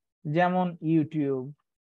 যেমন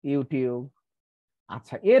ইউটিউব।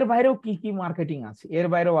 আচ্ছা, এর বাইরেও কি কি মার্কেটিং আছে? এর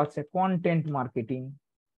বাইরেও আছে কন্টেন্ট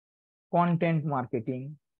মার্কেটিং।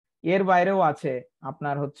 এর বাইরেও আছে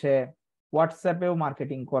আপনার হোয়াটসঅ্যাপেও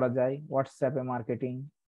মার্কেটিং করা যায়, হোয়াটসঅ্যাপে মার্কেটিং।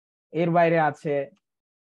 এর বাইরে আছে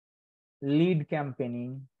লিড ক্যাম্পেনিং,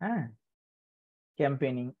 হ্যাঁ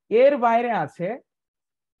ক্যাম্পেনিং। এর বাইরে আছে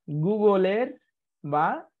গুগলের বা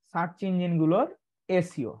সার্চ ইঞ্জিন গুলোর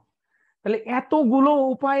এসইও। তাহলে এতগুলো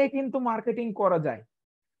উপায়ে কিন্তু মার্কেটিং করা যায়।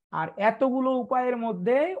 আর এতগুলো উপায়ের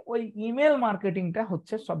মধ্যে ওই ইমেল মার্কেটিংটা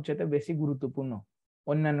সবচেয়ে বেশি গুরুত্বপূর্ণ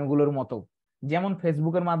অন্যান্য গুলোর মতো। যেমন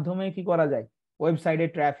ফেসবুকের মাধ্যমে কি করা যায়, ওয়েবসাইটে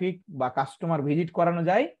ট্রাফিক বা কাস্টমার ভিজিট করানো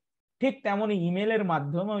যায়, ঠিক তেমনি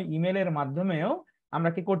ইমেলের মাধ্যমেও আমরা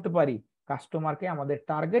কি করতে পারি, কাস্টমারকে, আমাদের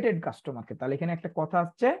টার্গেটেড কাস্টমারকে। তাহলে এখানে একটা কথা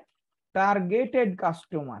আসছে, টার্গেটেড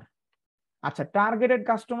কাস্টমার। আচ্ছা, টার্গেটেড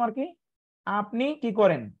কাস্টমার কি? আপনি কি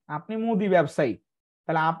করেন? আপনি মুদি ব্যবসায়ী,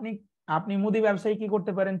 তাহলে আপনি মুদি ব্যবসায়ী কি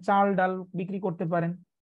করতে পারেন? চাল ডাল বিক্রি করতে পারেন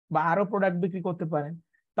বা আরো প্রোডাক্ট বিক্রি করতে পারেন।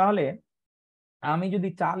 তাহলে আমি যদি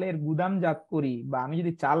চালের গুদামজাত করি বা আমি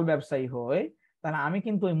যদি চাল ব্যবসায়ী হই, তাহলে আমি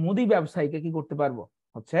কিন্তু ওই মুদি ব্যবসায়ীকে কি করতে পারবো,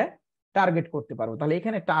 টার্গেট করতে পারবো। তাহলে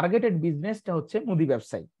এখানে টার্গেটেড বিজনেসটা মুদি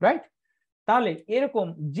ব্যবসায়ী, রাইট? তাহলে এরকম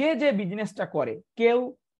যে যে বিজনেসটা করে, কেউ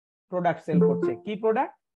প্রোডাক্ট সেল করছে, কি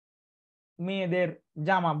প্রোডাক্ট? মেয়েদের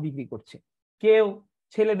জামা বিক্রি করছে, কেউ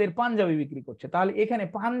ছেলেদের পাঞ্জাবি বিক্রি করছে। তাহলে এখানে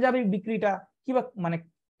পাঞ্জাবি বিক্রিটা কি মানে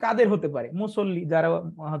কাদের হতে পারে? মুসল্লি, যারা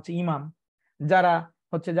ইমাম, যারা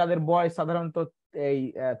যাদের বয়স সাধারণত এই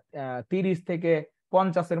 30 থেকে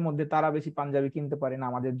 50-এর মধ্যে, তারা বেশি পাঞ্জাবি কিনতে পারে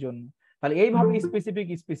নামাজের জন্য। তাহলে এইভাবে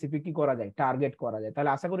স্পেসিফিক কি করা যায়, টার্গেট করা যায়। তাহলে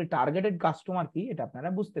আশা করি টার্গেটেড কাস্টমার কি এটা আপনারা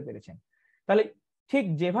বুঝতে পেরেছেন। তাহলে ঠিক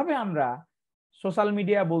যেভাবে আমরা সোশ্যাল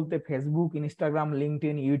মিডিয়া বলতে ফেসবুক, ইনস্টাগ্রাম,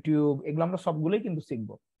 লিঙ্কডইন, ইউটিউব, এগুলো আমরা সবগুলোই কিন্তু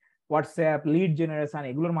শিখবো। হোয়াটসঅ্যাপ, লিড জেনারেশন,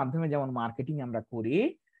 এগুলোর মাধ্যমে যেমন মার্কেটিং আমরা করি,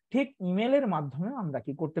 ঠিক ইমেলের মাধ্যমে আমরা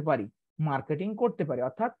কি করতে পারি, মার্কেটিং করতে পারি।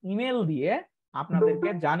 অর্থাৎ ইমেল দিয়ে আপনাদেরকে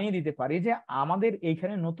জানিয়ে দিতে পারি যে আমাদের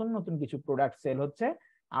এইখানে নতুন নতুন কিছু প্রোডাক্ট সেল হচ্ছে,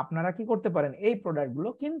 আপনারা কি করতে পারেন, এই প্রোডাক্ট গুলো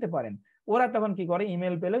কিনতে পারেন। ওরা তখন কি করে,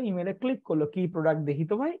 ইমেল পেলো, ইমেলে ক্লিক করলো, কি প্রোডাক্ট দেখি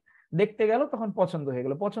তো ভাই, দেখতে গেল, তখন পছন্দ হয়ে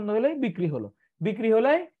গেল, পছন্দ হলেই বিক্রি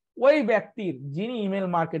হলে ওই ব্যক্তির যিনি ইমেল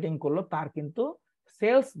মার্কেটিং করলো তার কিন্তু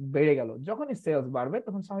সেলস বেড়ে গেল। যখনই সেলস বাড়বে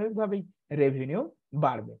তখন স্বাভাবিকভাবেই রেভিনিউ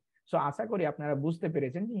বাড়বে। সো আশা করি আপনারা বুঝতে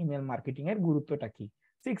পেরেছেন যে ইমেল মার্কেটিং এর গুরুত্বটা কি।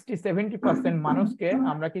 60-70% মানুষকে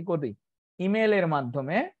আমরা কি করি, ইমেলের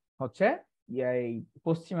মাধ্যমে এই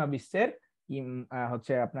পশ্চিমা বিশ্বের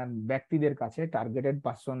আপনার ব্যক্তিদের কাছে, টার্গেটেড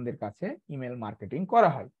পার্সনদের কাছে ইমেল মার্কেটিং করা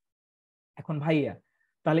হয়। এখন ভাইয়া,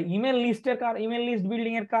 তাহলে ইমেল লিস্ট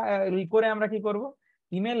বিল্ডিং এর করে আমরা কি করব?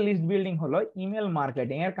 ইমেল লিস্ট বিল্ডিং হলো ইমেল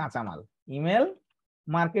মার্কেটিং এর কাঁচামাল। ইমেল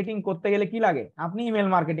মার্কেটিং করতে গেলে কি লাগে? আপনি ইমেল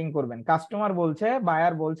মার্কেটিং করবেন, কাস্টমার বলছে,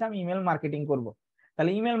 বায়ার বলছে আমি ইমেল মার্কেটিং করব,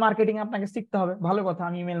 তাহলে ইমেল মার্কেটিং আপনাকে শিখতে হবে। ভালো কথা,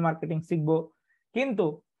 আমি ইমেল মার্কেটিং শিখবো। কিন্তু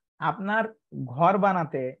আপনার ঘর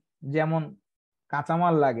বানাতে যেমন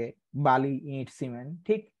কাঁচামাল লাগে, বালি, ইট, সিমেন্ট,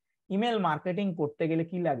 ঠিক ইমেল মার্কেটিং করতে গেলে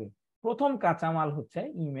কি লাগে? প্রথম কাঁচামাল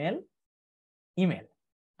ইমেল।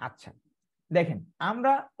 আচ্ছা, দেখেন,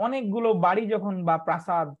 আমরা অনেকগুলো বাড়ি যখন বা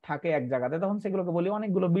প্রাসাদ থাকে এক জায়গাতে, তখন সেগুলোকে বলি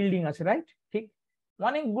অনেকগুলো বিল্ডিং আছে, রাইট? ঠিক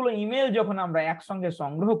অনেকগুলো ইমেল যখন আমরা একসঙ্গে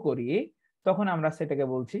সংগ্রহ করি, তখন আমরা সেটাকে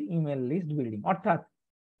বলছি ইমেল লিস্ট বিল্ডিং। অর্থাৎ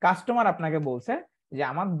কাস্টমার আপনাকে বলছে যে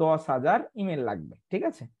আমার 10,000 ইমেল লাগবে, ঠিক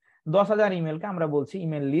আছে? 10,000 ইমেলকে আমরা বলছি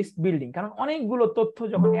ইমেল লিস্ট বিল্ডিং। কারণ অনেকগুলো তথ্য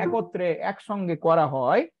যখন একত্রে একসঙ্গে করা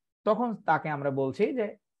হয়, তখন তাকে আমরা বলছি যে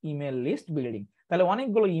ইমেল লিস্ট বিল্ডিং। তাহলে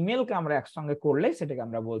অনেকগুলো ইমেলকে আমরা একসঙ্গে করলে সেটাকে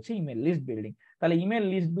আমরা বলছি ইমেল লিস্ট বিল্ডিং। তাহলে ইমেল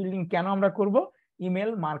লিস্ট বিল্ডিং কেন আমরা করব?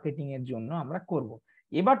 ইমেল মার্কেটিং এর জন্য আমরা করব।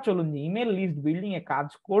 এবার চলুন যে ইমেল লিস্ট বিল্ডিং এ কাজ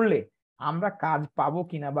করলে আমরা কাজ পাবো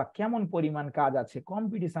কিনা, বা কেমন পরিমাণ কাজ আছে,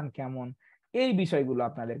 কম্পিটিশন কেমন, এই বিষয়গুলো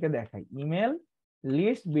আপনাদেরকে দেখাই। ইমেল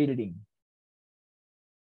লিস্ট বিল্ডিং,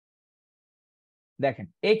 দেখেন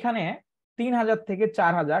এইখানে 3000 থেকে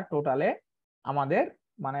 4000 টোটালে আমাদের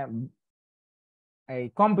মানে এই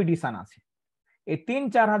কম্পিটিশন আছে। এই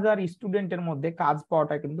 3-4000 স্টুডেন্টের মধ্যে কাজ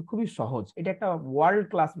পাওয়াটা কিন্তু খুবই সহজ। এটা একটা ওয়ার্ল্ড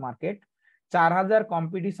ক্লাস মার্কেট। 4000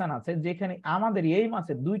 কম্পিটিশন আছে, যেখানে আমাদের এই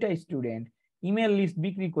মাসে 2টা স্টুডেন্ট ইমেল লিস্ট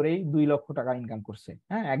বিক্রি করেই 2 লক্ষ টাকা ইনকাম করছে।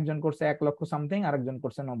 হ্যাঁ, একজন করছে 1 লক্ষ সামথিং, আরেকজন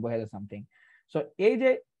করছে 90,000 সামথিং। সো এই যে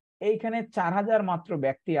এইখানে 4000 মাত্র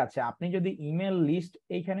ব্যক্তি আছে, আপনি যদি ইমেল লিস্ট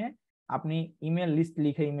এইখানে আপনি ইমেল লিস্ট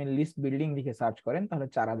লিখে ইমেল লিস্ট বিল্ডিং লিখে সার্চ করেন তাহলে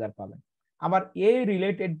 4000 পাবেন। আবার এই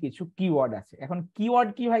রিলেটেড কিছু কিওয়ার্ড আছে। এখন কিওয়ার্ড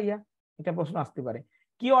কি ভাইয়া, এটা প্রশ্ন আসতে পারে।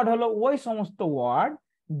 কিওয়ার্ড হলো ওই সমস্ত ওয়ার্ড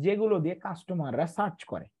যেগুলো দিয়ে কাস্টমাররা সার্চ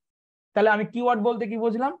করে। তাহলে আমি কিওয়ার্ড বলতে কি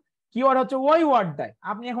বুঝলাম, কিওয়ার্ড হচ্ছে ওই ওয়ার্ডটাই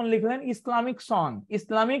আপনি এখন লিখলেন Islamic song,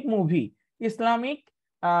 Islamic movie, Islamic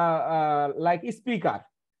like speaker,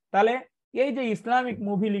 তাহলে এই যে ইসলামিক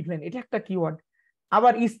মুভি লিখলেন এটা একটা কিওয়ার্ড,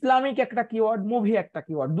 আবার ইসলামিক একটা কিওয়ার্ড, মুভি একটা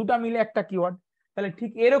কিওয়ার্ড, দুটা মিলে একটা কিওয়ার্ড। তাহলে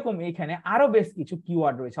ঠিক এরকম এখানে আরো বেশ কিছু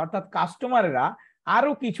কিওয়ার্ড রয়েছে, অর্থাৎ কাস্টমাররা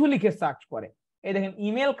আরো কিছু লিখে সার্চ করে। এই দেখেন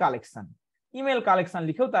ইমেল কালেকশন, ইমেল কালেকশন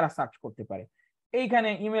লিখেও তারা সার্চ করতে পারে। এইখানে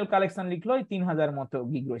ইমেল কালেকশন লিখলো 3000 মতো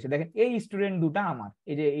গিগ রয়েছে। দেখেন এই স্টুডেন্ট দুটা আমার,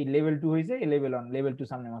 এই যে এই লেভেল 2 হয়েছে, এই লেভেল 1, লেভেল 2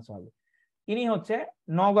 সামনে মাসে হবে। ইনি হচ্ছে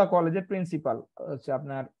নওগাঁ কলেজের প্রিন্সিপাল, হচ্ছে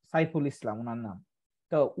আপনার সাইফুল ইসলাম ওনার নাম।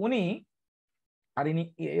 তো উনি আর ইনি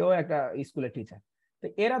এও একটা স্কুলের টিচার। তো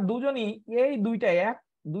এরা দুজনই এই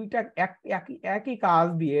একই কাজ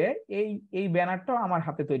দিয়ে এই এই ব্যানারটাও আমার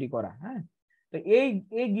হাতে তৈরি করা। হ্যাঁ, তো এই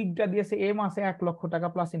এই গিগটা দিয়েছে, এই মাসে 1 লক্ষ টাকা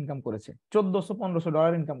প্লাস ইনকাম করেছে,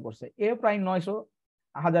 $1400-1500 ইনকাম করছে, এ প্রায়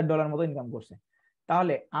 $900,000 মতো ইনকাম করছে।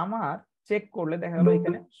 তাহলে আমার চেক করলে দেখা গেল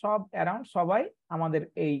এখানে সব অ্যারাউন্ড সবাই আমাদের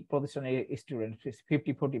এই প্রতিষ্ঠানের স্টুডেন্ট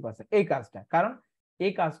 50-40% এই কাজটা। কারণ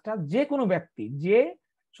এই কাজটা যে কোনো ব্যক্তি যে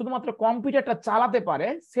শুধুমাত্র কম্পিউটারটা চালাতে পারে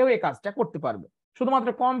সেও এই কাজটা করতে পারবে। শুধুমাত্র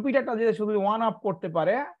কম্পিউটারটা যে শুধু ওয়ান আপ করতে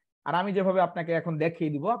পারে, আর আমি যেভাবে আপনাকে এখন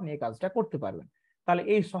দেখিয়ে দিব আপনি এই কাজটা করতে পারবেন। তাহলে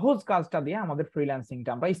এই সহজ কাজটা দিয়ে আমাদের ফ্রিল্যান্সিংটা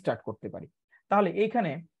আমরা স্টার্ট করতে পারি। তাহলে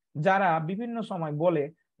এইখানে যারা বিভিন্ন সময় বলে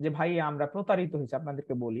যে ভাই আমরা প্রতারিত হয়েছে,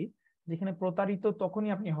 আপনাদেরকে বলি যেখানে প্রতারিত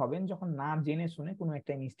তখনই আপনি হবেন যখন না জেনে শুনে কোনো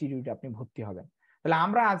একটা ইনস্টিটিউটে আপনি ভর্তি হবেন। তাহলে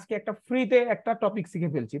আমরা আজকে একটা ফ্রিতে একটা টপিক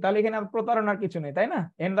শিখে ফেলছি, তাহলে এখানে আর প্রতারণার কিছু নেই, তাই না?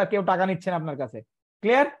 এখানে কেউ টাকা নিচ্ছেন আপনার কাছে।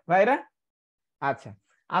 ক্লিয়ার ভাইরা? আচ্ছা,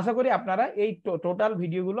 আশা করি আপনারা এই টোটাল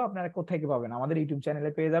ভিডিওগুলো আপনারা কোথায় পাবেন, আমাদের ইউটিউব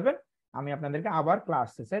চ্যানেলে পেয়ে যাবেন। আমি আপনাদেরকে আবার ক্লাস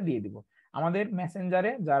শেষে দিয়ে দিব। আমাদের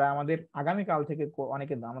মেসেঞ্জারে যারা আমাদের আগামীকাল থেকে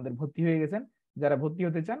অনেকে আমাদের ভর্তি হয়ে গেছেন, যারা ভর্তি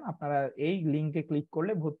হতে চান আপনারা এই লিঙ্কে ক্লিক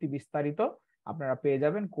করলে ভর্তি বিস্তারিত আপনারা পেয়ে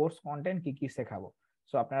যাবেন, কোর্স কন্টেন্ট কি কি শেখাবো।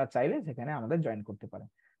 সো আপনারা চাইলে সেখানে আমাদের জয়েন করতে পারেন।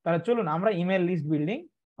 তাহলে চলুন আমরা ইমেল লিস্ট বিল্ডিং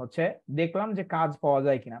হচ্ছে দেখলাম যে কাজ পাওয়া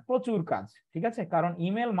যায় কিনা। প্রচুর কাজ, ঠিক আছে, কারণ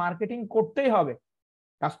ইমেল মার্কেটিং করতেই হবে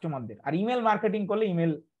কাস্টমারদের, আর ইমেল মার্কেটিং করলে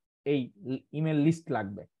ইমেল লিস্ট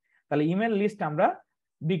লাগবে। তাহলে ইমেল লিস্ট আমরা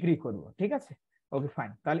বিক্রি করব, ঠিক আছে, ওকে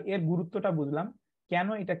ফাইন। তাহলে এর গুরুত্বটা বুঝলাম, কেন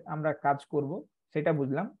এটা আমরা কাজ করব সেটা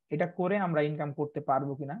বুঝলাম, এটা করে আমরা ইনকাম করতে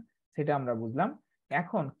পারবো কিনা সেটা আমরা বুঝলাম।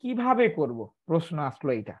 এখন কিভাবে করব প্রশ্ন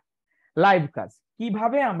আসলো, এটা লাইভ কাজ,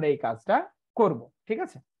 কিভাবে আমরা এই কাজটা করব, ঠিক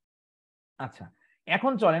আছে। আচ্ছা,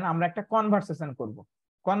 এখন চলেন আমরা একটা কনভারসেশন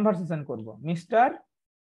করব। মিস্টার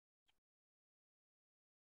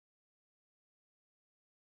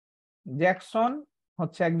জ্যাকসন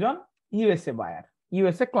হচ্ছে একজন ইউএসএ বায়ার,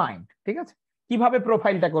 ইউএসএ ক্লায়েন্ট, ঠিক আছে। কিভাবে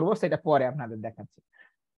প্রোফাইলটা করব সেটা পরে আপনাদের দেখাচ্ছি।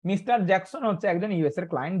 মিস্টার জ্যাকসন হচ্ছে একজন ইউএসএ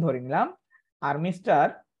ক্লায়েন্ট ধরে নিলাম, আর মিস্টার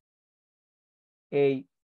এই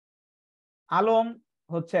আলম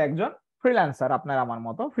হচ্ছে একজন ফ্রিল্যান্সার, আপনার আমার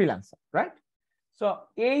মতো ফ্রিল্যান্সার, রাইট? সো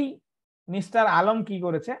এই মিস্টার আলম কি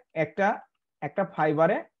করেছে, একটা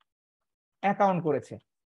ফাইবারে অ্যাকাউন্ট করেছে,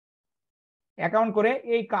 অ্যাকাউন্ট করে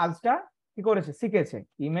এই কাজটা কি করেছে, শিখেছে,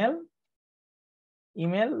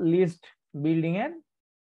 ইমেল লিস্ট বিল্ডিং এর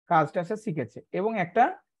কাজটা সে শিখেছে এবং একটা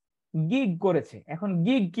গিগ করেছে। এখন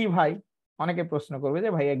গিগ কি ভাই, অনেকে প্রশ্ন করবে যে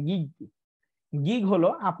ভাইয়া গিগ কি। গিগ হলো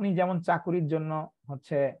আপনি যেমন চাকরির জন্য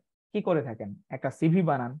হচ্ছে কি করে থাকেন, একটা সিভি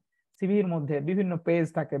বানান, সিভির মধ্যে বিভিন্ন পেজ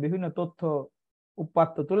থাকে, বিভিন্ন তথ্য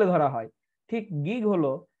উপাত্ত তুলে ধরা হয়। ঠিক গিগ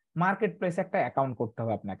হলো মার্কেট প্লেসে একটা অ্যাকাউন্ট করতে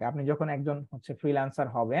হবে আপনাকে। আপনি যখন একজন হচ্ছে ফ্রিল্যান্সার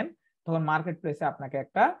হবেন তখন মার্কেট প্লেসে আপনাকে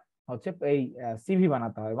একটা হচ্ছে এই সিভি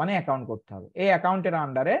বানাতে হবে, মানে অ্যাকাউন্ট করতে হবে। এই অ্যাকাউন্টের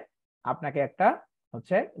আন্ডারে আপনাকে একটা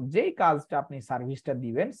হচ্ছে যেই কাজটা আপনি সার্ভিসটা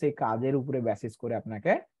দিবেন সেই কাজের উপরে বেসিস করে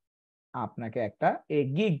আপনাকে একটা এই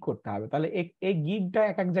গিগ করতে হবে। তাহলে এই গিগটা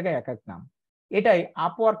এক এক জায়গায় এক এক নাম। এটাই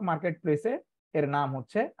আপওয়ার্ক মার্কেট প্লেসে এর নাম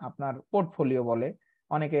হচ্ছে আপনার পোর্টফোলিও বলে,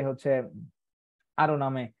 অনেকে হচ্ছে আরো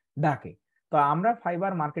নামে ডাকে। তো আমরা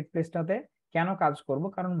ফাইবার মার্কেট প্লেসটাতে কেন কাজ করব,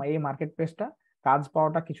 কারণ এই মার্কেট প্লেসটা কাজ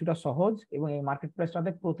পাওয়াটা কিছুটা সহজ, এবং এই মার্কেট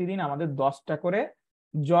প্লেসটাতে প্রতিদিন আমাদের 10টা করে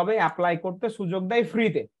জবে অ্যাপ্লাই করতে সুযোগ দেয়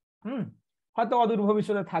ফ্রিতে। হয়তো অদূর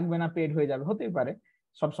ভবিষ্যতে থাকবে না, পেড হয়ে যাবে, হতেই পারে,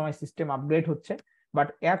 সবসময় সিস্টেম আপগ্রেড হচ্ছে, বাট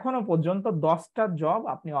এখনো পর্যন্ত 10টা জব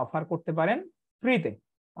আপনি অফার করতে পারেন ফ্রিতে।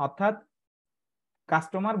 অর্থাৎ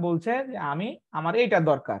কাস্টমার বলছে যে আমার এইটা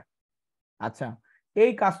দরকার, আচ্ছা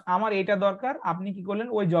এই কাজ আমার এইটা দরকার, আপনি কি করলেন,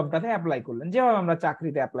 ওই জবটাতে অ্যাপ্লাই করলেন। যেভাবে আমরা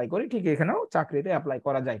চাকরিতে অ্যাপ্লাই করি ঠিক এখানেও চাকরিতে অ্যাপ্লাই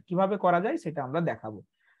করা যায়। কিভাবে করা যায় সেটা আমরা দেখাবো।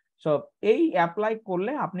 সো এই অ্যাপ্লাই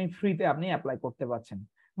করলে আপনি ফ্রিতে আপনি অ্যাপ্লাই করতে পারছেন।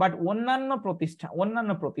 বাট অন্যান্য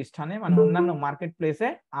প্রতিষ্ঠানে মানে অন্যান্য মার্কেট প্লেসে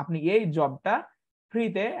আপনি এই জবটা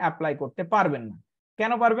ফ্রিতে অ্যাপ্লাই করতে পারবেন না।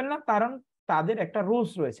 কেন পারবেন না? কারণ তাদের একটা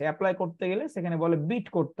রুলস রয়েছে, অ্যাপ্লাই করতে গেলে সেখানে বলে বিট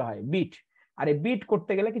করতে হয়, বিট। আর এই বিট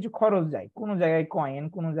করতে গেলে কিছু খরচ যায়, কোনো জায়গায় কয়েন,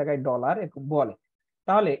 কোনো জায়গায় ডলার, এরকম বলে।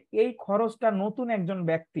 তাহলে এই খরচটা নতুন একজন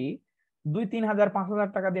ব্যক্তি 2-3 হাজার 5,000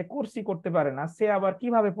 টাকা দিয়ে কোর্সই করতে পারে না, সে আবার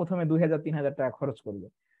কিভাবে প্রথমে 2,000-3,000 টাকা খরচ করবে?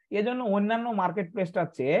 এজন্য অন্যান্য মার্কেট প্লেসটার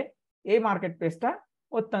চেয়ে এই মার্কেট প্লেসটা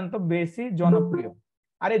অত্যন্ত বেশি জনপ্রিয়।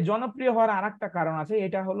 আর এই জনপ্রিয় হওয়ার আরেকটা কারণ আছে,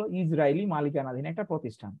 এটা হলো ইসরায়েলি মালিকানাধীন একটা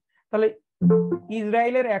প্রতিষ্ঠান। তাহলে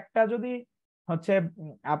ইসরায়েলের একটা যদি হচ্ছে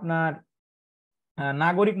আপনার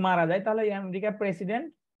নাগরিক মারা যায়, তাহলে আমেরিকার প্রেসিডেন্ট,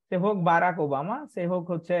 সে হোক বারাক ওবামা, সে হোক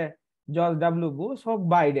হচ্ছে জর্জ ডাব্লিউ বুশ, হোক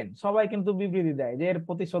বাইডেন, সবাই কিন্তু বিবৃতি দেয় যে এর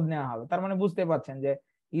প্রতিশোধ নেওয়া হবে। তার মানে বুঝতে পারছেন যে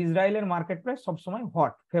ইসরায়েলের মার্কেট প্লেস সবসময়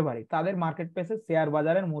হট ফেভারিট, তাদের মার্কেট প্লেসে শেয়ার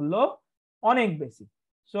বাজারের মূল্য অনেক বেশি।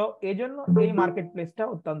 সো এই জন্য এই মার্কেট প্লেসটা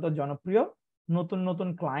অত্যন্ত জনপ্রিয়, নতুন নতুন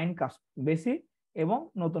ক্লায়েন্ট বেশি, এবং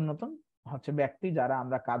নতুন নতুন হচ্ছে ব্যক্তি যারা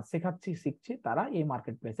আমরা কাজ শিখছি তারা এই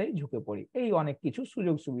মার্কেট প্লেসেই ঝুঁকে পড়ি, এই অনেক কিছু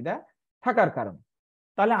সুযোগ সুবিধা থাকার কারণে।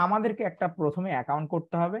 তাহলে আমাদেরকে একটা প্রথমে অ্যাকাউন্ট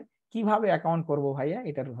করতে হবে। কিভাবে অ্যাকাউন্ট করব ভাইয়া,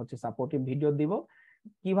 এটার হচ্ছে সাপোর্টিভ ভিডিও দিব।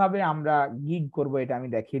 কিভাবে আমরা গিগ করব এটা আমি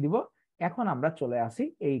দেখিয়ে দিব। এখন আমরা চলে আসি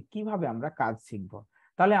এই কিভাবে আমরা কাজ শিখবো।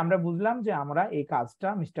 তাহলে আমরা বুঝলাম যে আমরা এই কাজটা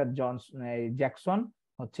মিস্টার জ্যাকসন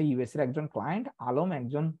হচ্ছে ইউএস এর একজন ক্লায়েন্ট, আলম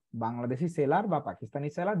একজন বাংলাদেশি সেলার বা পাকিস্তানি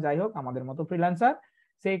সেলার, যাই হোক আমাদের মতো ফ্রিল্যান্সার,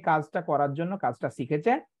 সেই কাজটা করার জন্য কাজটা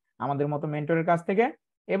শিখেছে আমাদের মতো মেন্টরের কাছ থেকে।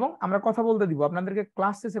 এবং আমরা কথা বলতে দিব, আপনাদেরকে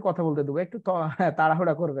ক্লাস শেষে কথা বলতে দেবো, একটু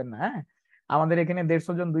তাড়াহুড়া করবেন না। হ্যাঁ, আমাদের এখানে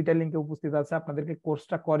 150 জন 2টা লিঙ্কে উপস্থিত আছে, আপনাদেরকে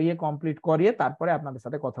কোর্সটা কমপ্লিট করিয়ে তারপরে আপনাদের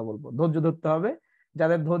সাথে কথা বলবো। ধৈর্য ধরতে হবে,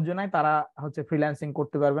 যাদের ধৈর্য নাই তারা হচ্ছে ফ্রিল্যান্সিং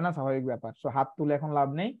করতে পারবে না, স্বাভাবিক ব্যাপার। সো হাত তুলে এখন লাভ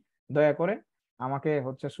নেই, দয়া করে আমাকে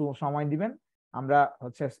হচ্ছে সময় দিবেন। আমরা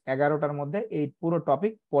হচ্ছে 11টার মধ্যে এই পুরো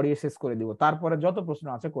টপিক পড়িয়ে শেষ করে দিব, তারপরে যত প্রশ্ন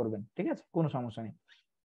আছে করবেন, ঠিক আছে, কোনো সমস্যা নেই।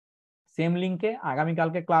 সেম লিঙ্কে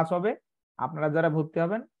আগামীকালকে ক্লাস হবে, আপনারা যারা ভর্তি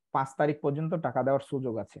হবেন 5 তারিখ পর্যন্ত টাকা দেওয়ার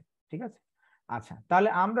সুযোগ আছে, ঠিক আছে। আচ্ছা, তাহলে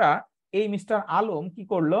আমরা এই মিস্টার আলম কি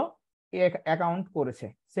করলো, অ্যাকাউন্ট করেছে,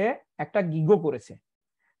 সে একটা গিগও করেছে।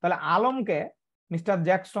 তাহলে আলমকে মিস্টার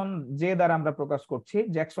জ্যাকসন যে দ্বারা আমরা প্রকাশ করছি,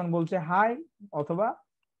 জ্যাকসন বলছে হাই, অথবা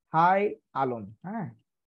হাই আলম, হ্যাঁ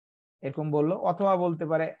এরকম বললো, অথবা বলতে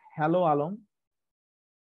পারে হ্যালো আলম,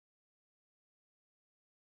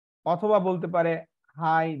 অথবা বলতে পারে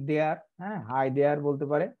হাই দেয়ার, হ্যাঁ হাই দেয়ার বলতে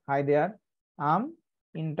পারে, hi there um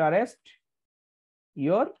interest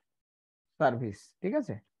your service, ঠিক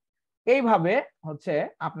আছে। এইভাবে হচ্ছে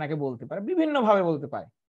আপনাকে বলতে পারে, বিভিন্ন ভাবে বলতে পারে,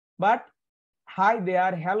 but hi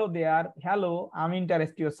there, hello there, hello um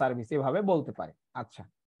interest your service, এভাবে বলতে পারে। আচ্ছা,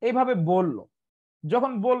 এইভাবে বললো,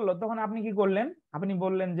 যখন বললো তখন আপনি কি করলেন, আপনি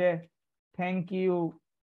বললেন যে থ্যাংক ইউ,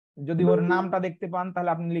 যদি ওর নামটা দেখতে পান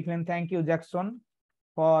তাহলে আপনি লিখলেন thank you Jackson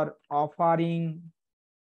for offering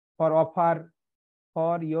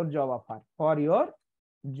for your job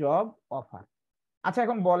offer. আচ্ছা,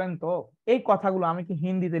 এখন বলেন তো এই কথাগুলো আমি কি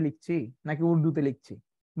হিন্দিতে লিখছি নাকি উর্দুতে লিখছি,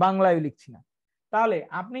 বাংলায় লিখছি না? তাহলে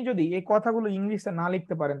আপনি যদি এই কথাগুলো ইংলিশে না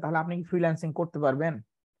লিখতে পারেন তাহলে আপনি কি ফ্রিল্যান্সিং করতে পারবেন?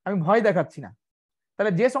 আমি ভয় দেখাচ্ছি না।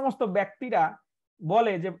 তাহলে যে সমস্ত ব্যক্তিরা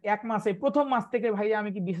বলে যে 1 মাসে প্রথম মাস থেকে ভাই আমি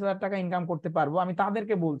কি 20,000 টাকা ইনকাম করতে পারবো, আমি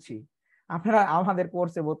তাদেরকে বলছি আপনারা আমাদের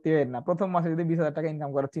কোর্সে ভর্তি হবেন না। প্রথম মাসে যদি 20,000 টাকা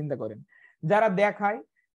ইনকাম করার চিন্তা করেন, যারা দেখায়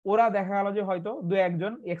ওরা দেখা গেল যে হয়তো 2-1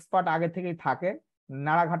 জন এক্সপার্ট আগে থেকেই থাকে,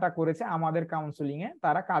 নাড়াঘাটা করেছে, আমাদের কাউন্সিলিং এ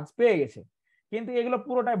তারা কাজ পেয়ে গেছে। কিন্তু এগুলো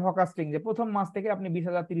পুরোটাই ভকাস্টিং, যে প্রথম মাস থেকে আপনি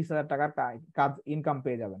 20,000-30,000 টাকার কাজ ইনকাম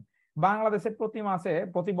পেয়ে যাবেন। বাংলাদেশে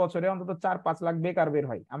প্রতি বছরে অন্তত 4-5 লাখ বেকার বের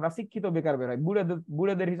হয়, আমরা শিক্ষিত বেকার বের হয়,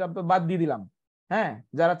 বুড়েদের হিসাব তো বাদ দিয়ে দিলাম, হ্যাঁ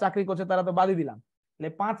যারা চাকরি করছে তারা তো বাদই দিলাম।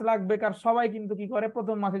 5 লাখ বেকার সবাই কিন্তু কি করে,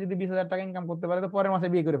 প্রথম মাসে যদি 20,000 টাকা ইনকাম করতে পারে তো পরের মাসে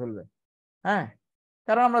বিয়ে করে ফেলবে, হ্যাঁ,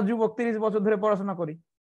 কারণ আমরা যুবক, 30 বছর ধরে পড়াশোনা করি।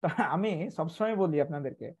 তো আমি সবসময় বলি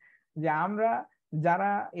আপনাদেরকে যে আমরা যারা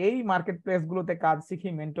এই মার্কেট প্লেস গুলোতে কাজ শিখি,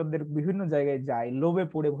 মেন্টরদের বিভিন্ন জায়গায় যায়, লোভে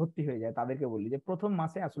পড়ে ভর্তি হয়ে যায়, তাদেরকে বলি যে প্রথম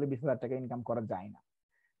মাসে আসলে 20,000 টাকা ইনকাম করা যায় না।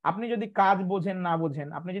 আপনি যদি কাজ বোঝেন না বোঝেন,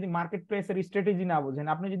 আপনি যদি মার্কেট প্লেসের স্ট্র্যাটেজি না বোঝেন,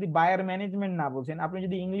 আপনি যদি বায়ার ম্যানেজমেন্ট না বোঝেন, আপনি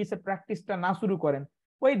যদি ইংলিশে প্র্যাকটিসটা না শুরু করেন,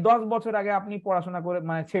 ওই 10 বছর আগে আপনি পড়াশোনা করে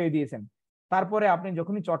মানে ছেড়ে দিয়েছেন, তারপরে আপনি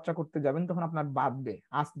যখনই চর্চা করতে যাবেন তখন আপনার বাদবে,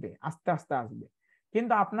 আসবে, আস্তে আস্তে আসবে।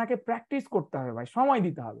 কিন্তু আপনাকে প্র্যাকটিস করতে হবে ভাই, সময়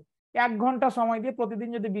দিতে হবে। 1 ঘন্টা সময় দিয়ে প্রতিদিন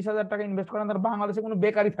যদি 20,000 টাকা ইনভেস্ট করেন, তাহলে বাংলাদেশে কোনো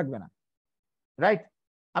বেকারই থাকবে না, রাইট?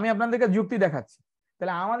 আমি আপনাদেরকে যুক্তি দেখাচ্ছি।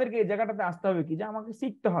 তাহলে আমাদেরকে এই জায়গাটাতে আসতে হবে কি, যে আমাকে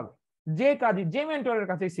শিখতে হবে। যে কাজই, যে মেন্টরের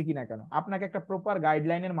কাছেই শিখি না কেন, আপনাকে একটা প্রপার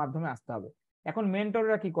গাইডলাইনের মাধ্যমে আসতে হবে। এখন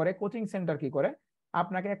মেন্টররা কি করে, কোচিং সেন্টার কি করে,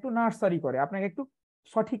 আপনাকে একটু নার্সারি করে, আপনাকে একটু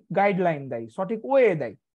সঠিক গাইডলাইন দেয়, সঠিক ওয়ে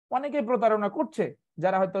দেয়। অনেকে প্রতারণা করছে,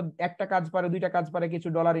 যারা হয়তো একটা কাজ পারে, 2টা কাজ পারে, কিছু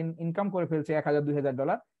ডলার ইনকাম করে ফেলছে, 1,000 2,000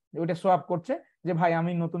 ডলার, ওইটা শো আপ করছে যে ভাই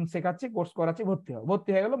আমি নতুন শেখাচ্ছি, কোর্স করাচ্ছি, ভর্তি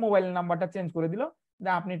হয়ে গেল, মোবাইল নাম্বারটা চেঞ্জ করে দিল, যে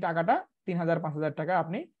আপনি টাকাটা 3,000 5,000 টাকা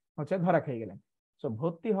আপনি হচ্ছে ধরা খেয়ে গেলেন। তো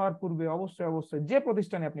ভর্তি হওয়ার পূর্বে অবশ্যই যে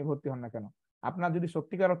প্রতিষ্ঠানে আপনি ভর্তি হন না কেন, আপনার যদি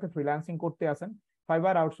সত্যিকার অর্থে ফ্রিল্যান্সিং করতে আসেন,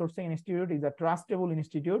 Fiverr Outsourcing Institute is a trustable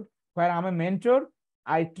institute where I'm a mentor.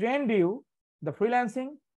 I trained you the freelancing,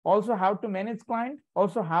 also how to manage client,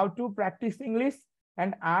 also how to practice English,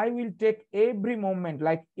 and I will take every moment,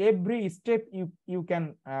 like every step you can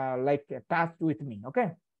like touch with me. Okay,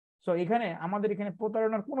 so এখানে আমাদের এখানে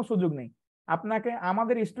প্রতারণার কোনো সুযোগ নেই। আপনাকে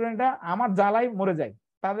আমাদের স্টুডেন্টরা আমার জ্বালায় মরে যায়,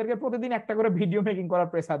 তাদেরকে প্রতিদিন একটা করে ভিডিও মেকিং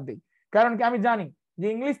করার প্রেসার দিই। কারণ কি, আমি জানি যে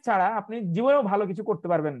ইংলিশ ছাড়া আপনি জীবনেও ভালো কিছু করতে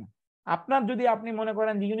পারবেন না। আপনার যদি আপনি মনে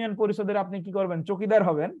করেন যে ইউনিয়ন পরিষদের আপনি কি করবেন, চকিদার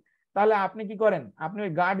হবেন, তাহলে আপনি কি করেন, আপনি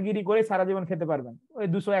ওই গার্ডগিরি করে সারা জীবন খেতে পারবেন, ওই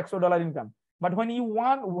 200-100 dollar income. But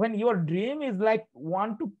when your dream is like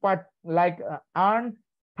want to earn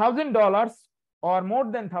 $1,000 or more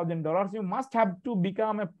than $1,000, you must have to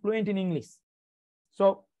become a fluent in English. So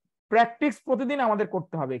practice প্রতিদিন আমাদের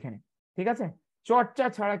করতে হবে এখানে, ঠিক আছে? চর্চা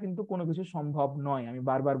ছাড়া কিন্তু কোনো কিছু সম্ভব নয়, আমি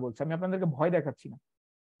বারবার বলছি, আমি আপনাদেরকে ভয় দেখাচ্ছি না।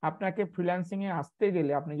 আপনাকে ফ্রিল্যান্সিং এ আসতে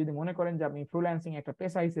গেলে, আপনি যদি মনে করেন যে আপনি ফ্রিল্যান্সিং একটা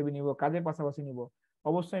পেশা হিসেবে নিব, কাজের পাশাপাশি নিব,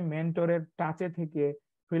 অবশ্যই মেন্টরের টাচে থেকে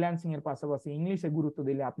ফ্রিল্যান্সিং এর পাশাপাশি ইংলিশে গুরুত্ব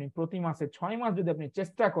দিলে, আপনি প্রতি মাসে 6 মাস যদি আপনি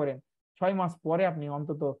চেষ্টা করেন, 6 মাস পরে আপনি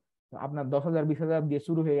অন্তত আপনার 10,000 20,000 দিয়ে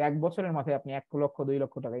শুরু হয়ে 1 বছরের মাথায় আপনি 1 লক্ষ 2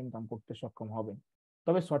 লক্ষ টাকা ইনকাম করতে সক্ষম হবেন।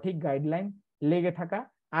 তবে সঠিক গাইডলাইন, লেগে থাকা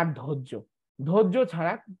আর ধৈর্য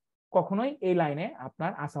ছাড়া কখনোই এই লাইনে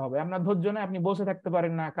আপনার আসা হবে। আপনার ধৈর্য নেই, আপনি বসে থাকতে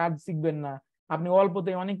পারেন না, কাজ শিখবেন না, আপনি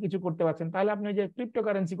অল্পতেই অনেক কিছু করতে পারছেন, তাহলে আপনি যে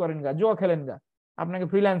ক্রিপ্টোকারেন্সি করেন গা, জুয়া খেলেন গা, আপনাকে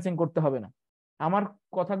ফ্রিল্যান্সিং করতে হবে না। আমার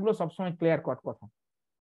কথাগুলো সবসময় ক্লিয়ার কাট কথা।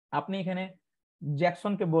 আপনি এখানে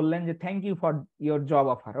জ্যাকসনকে বললেন যে thank you for your job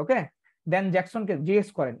offer, ওকে, দেন জ্যাকসনকে জিজ্ঞেস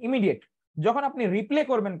করেন ইমিডিয়েট, যখন আপনি রিপ্লে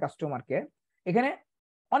করবেন কাস্টমারকে, এখানে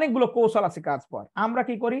অনেকগুলো কৌশল আছে কাজ পাওয়ার। আমরা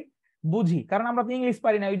কি করি, বুঝি, কারণ আমরা তো ইংলিশ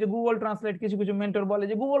পারি না, ওই যে গুগল ট্রান্সলেট, কিছু মেন্টর বলে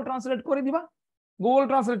যে গুগল ট্রান্সলেট করে দিবা, গুগল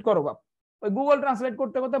ট্রান্সলেট করো বাপ, ওই গুগল ট্রান্সলেট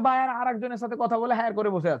করতে করতে বায়ার আরেকজনের সাথে কথা বলে হায়ার করে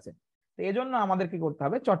বসে আছে। তো এই জন্য আমাদের কি করতে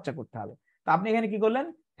হবে, চর্চা করতে হবে। তো আপনি এখানে কি করলেন,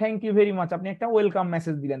 থ্যাংক ইউ ভেরি মাচ, আপনি একটা ওয়েলকাম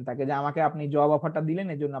মেসেজ দিলেন তাকে, যে আমাকে আপনি জব অফারটা দিলেন,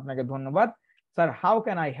 এর জন্য আপনাকে ধন্যবাদ। Sir, how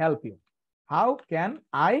can I help you, how can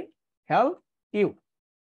I help you.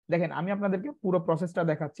 দেখেন, আমি আপনাদেরকে পুরো প্রসেসটা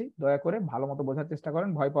দেখাচ্ছি, দয়া করে ভালো মতো বোঝার চেষ্টা করেন,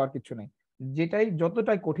 ভয় পাওয়ার কিছু নেই। যেটাই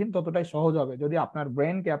যতটাই কঠিন ততটাই সহজ হবে যদি আপনার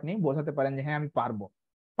ব্রেনকে আপনি বোঝাতে পারেন যে হ্যাঁ আমি পারবো।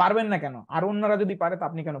 পারবেন না কেন, আর অন্যরা যদি পারে তো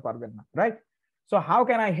আপনি কেন পারবেন না, right? So how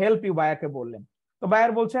can I help you, বায়ারকে বললেন। তো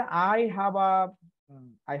বায়ার বলছে I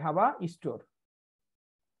have a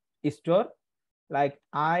store, like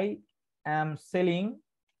I am selling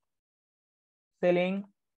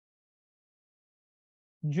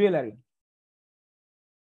jewellery,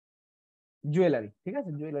 ঠিক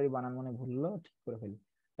আছে, জুয়েলারি বানান মনে ভুললো, ঠিক করে ফেলি।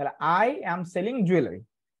 তাহলে আই এম সেলিং জুয়েলারি,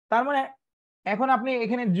 তার মানে এখন আপনি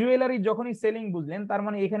এখানে জুয়েলারি যখনই সেলিং বুঝলেন, তার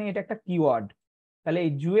মানে এখানে এটা একটা কিওয়ার্ড। তাহলে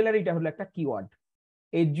এই জুয়েলারিটা হলো একটা কিওয়ার্ড,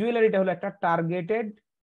 এই জুয়েলারিটা হলো একটা টার্গেটেড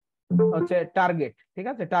হচ্ছে টার্গেট, ঠিক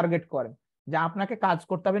আছে, টার্গেট করেন যে আপনাকে কাজ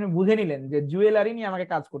করতে হবে, বুঝে নিলেন যে জুয়েলারি নিয়ে আমাকে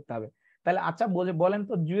কাজ করতে হবে। তাহলে আচ্ছা বলেন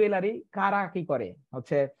তো, জুয়েলারি কারা কি করে,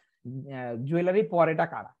 হচ্ছে জুয়েলারি পরেটা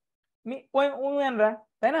কারা, উমেনরা,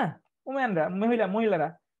 তাই না, উমেনরা, মহিলারা।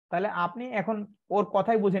 তাহলে আপনি এখন ওর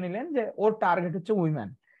কথাই বুঝে নিলেন যে ওর টার্গেট হচ্ছে উইমেন।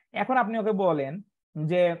 এখন আপনি ওকে বলেন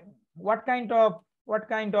যে what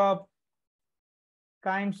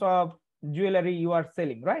kind of jewellery you R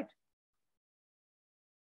selling, right?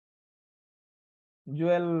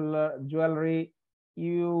 jewelry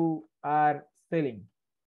you are selling,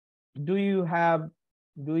 do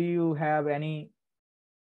you have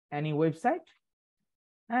any website?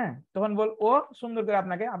 হ্যাঁ, তখন ও সুন্দর করে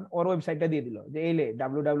আপনাকে ওর ওয়েবসাইটটা দিয়ে দিল, যে এলে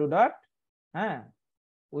www. হ্যাঁ,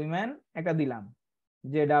 উইমেন একটা দিলাম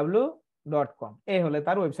jw.com, এই হলে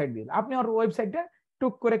তার ওয়েবসাইট দিল। আপনি ওর ওয়েবসাইটটা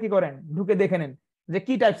টুক করে কি করেন, ঢুকে দেখে নেন যে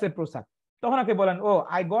কি টাইপসের পোশাক। তখন ওকে বলেন, ও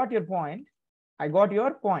আই গট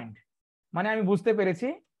ইউর পয়েন্ট, মানে আমি বুঝতে পেরেছি,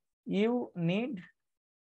 you need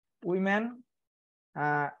women,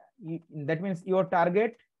 that means your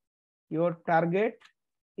target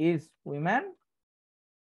is women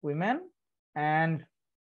and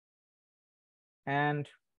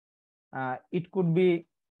it could be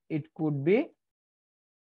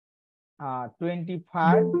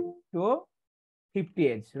 25 to 50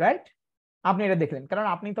 age, right? আপনি এটা দেখলেন, কারণ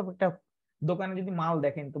আপনি তো একটা দোকানে যদি মাল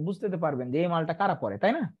দেখেন তো বুঝতে তো পারবেন যে এই মালটা কারা পরে,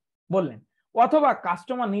 তাই না? বললেন। অথবা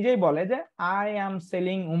কাস্টমার নিজেই বলে যে আই এম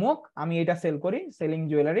সেলিং উমুক, আমি এটা সেল করি, selling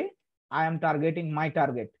jewellery, I am targeting my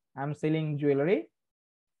target, I am selling jewellery,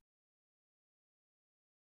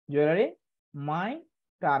 my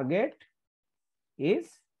target is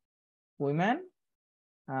women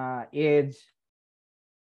age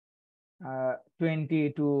 20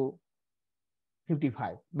 to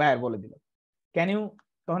 55, buyer বলে দিল। ক্যান ইউ,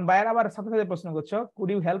 তখন বায়ার আবার সাথে সাথে প্রশ্ন করছো কুড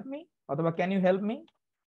ইউ হেল্প মি, অথবা can you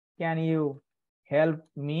help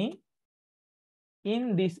me in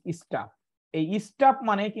this staff. এই স্টাফ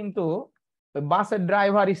মানে কিন্তু বাসের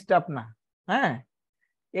ড্রাইভার স্টাফ না, হ্যাঁ,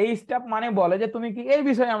 এই স্টাফ মানে বলে যে তুমি কি এই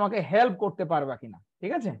বিষয়ে আমাকে হেল্প করতে পারবা কিনা,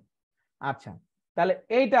 ঠিক আছে? আচ্ছা, তাহলে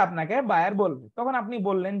এইটা আপনাকে বায়ার বলবে। তখন আপনি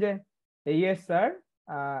বললেন যে yes sir,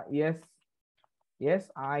 yes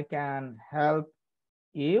I can help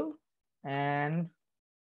you and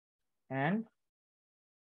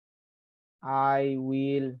I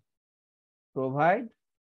will provide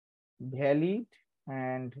valid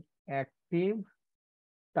and active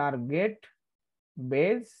target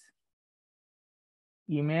based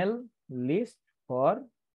email list for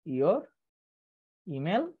your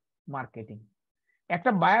email marketing।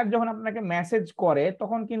 একটা বায়ার যখন আপনাকে মেসেজ করে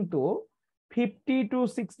তখন কিন্তু 50 to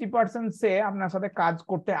 60% সে আপনার সাথে কাজ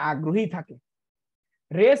করতে আগ্রহী থাকে,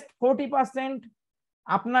 রেস্ট 40%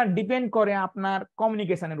 আপনার ডিপেন্ড করে আপনার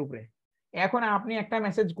কমিউনিকেশনের উপরে। এখন আপনি একটা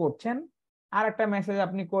মেসেজ করছেন, আর একটা মেসেজ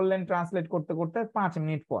আপনি করলেন ট্রান্সলেট করতে করতে 5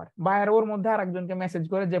 মিনিট পর বায়ার ওর মধ্যে আরেকজনকে মেসেজ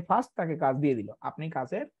করে যে ফার্স্ট তাকে কাজ দিয়ে দিল, আপনি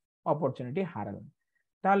কাজের অপরচুনিটি হারালেন।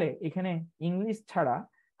 তাহলে এখানে ইংলিশ ছাড়া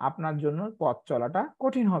আপনার জন্য পথ চলাটা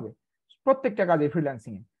কঠিন হবে প্রত্যেকটা কাজে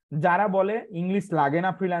ফ্রিল্যান্সিং এ। যারা বলে ইংলিশ লাগে না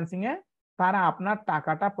ফ্রিল্যান্সিং এ, তারা আপনার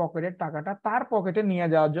টাকাটা, পকেটের টাকাটা তার পকেটে নিয়ে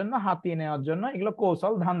যাওয়ার জন্য, হাতিয়ে নেওয়ার জন্য এগুলো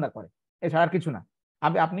কৌশল ধান্দা করে, এছাড়া কিছু না।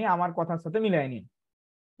 আপনি আমার কথার সাথে মিলাই নিন,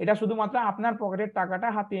 এটা শুধুমাত্র আপনার পকেটের টাকাটা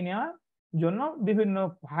হাতিয়ে নেওয়ার জন্য বিভিন্ন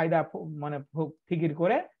ফায়দা মানে ফিকির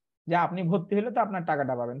করে যে আপনি ভর্তি হলে তো আপনার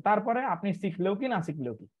টাকাটা পাবেন, তারপরে আপনি শিখলেও কি না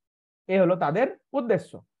শিখলেও কি, এ হলো তাদের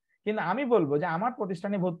উদ্দেশ্য। কিন্তু আমি বলবো যে আমার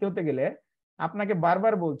প্রতিষ্ঠানে ভর্তি হতে গেলে আপনাকে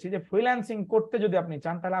বারবার বলছি যে ফ্রিল্যান্সিং করতে যদি আপনি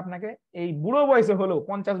চান তাহলে আপনাকে এই বুড়ো বয়সে হলেও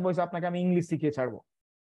 50 বয়সে আপনাকে আমি ইংলিশ শিখিয়ে ছাড়বো,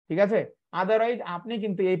 ঠিক আছে? আদারওয়াইজ আপনি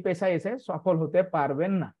কিন্তু এই পেশায় এসে সফল হতে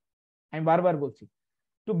পারবেন না। আমি বারবার বলছি,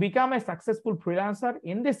 to become a successful freelancer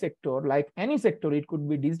in this sector, like any sector, it could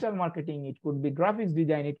be digital marketing, it could be graphics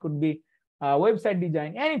design, it could be website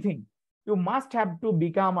design, anything, you must have to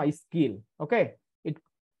become a skill. Okay,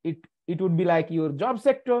 it would be like your job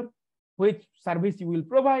sector, which service you will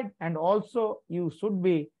provide, and also you should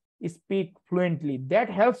be speak fluently, that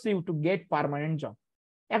helps you to get permanent job.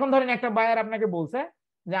 এখন ধরেন একটা buyer আপনাকে বলছে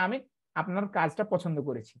যে আমি আপনার কাজটা পছন্দ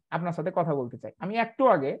করেছি, আপনার সাথে কথা বলতে চাই। আমি একটু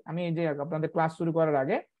আগে, আমি এই যে আপনাদের ক্লাস শুরু করার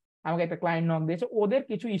আগে আমাকে একটা ক্লায়েন্ট নক দিয়েছে, ওদের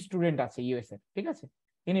কিছু স্টুডেন্ট আছে ইউএসএ, ঠিক আছে,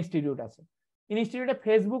 ইনস্টিটিউট আছে, ইনস্টিটিউটে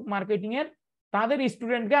ফেসবুক মার্কেটিং এর তাদের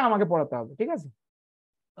স্টুডেন্টকে আমাকে পড়াতে হবে, ঠিক আছে,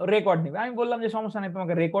 রেকর্ড নেবে। আমি বললাম যে সমস্যা নেই,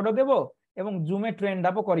 তোমাকে রেকর্ডও দেবো এবং জুমে ট্রেন্ড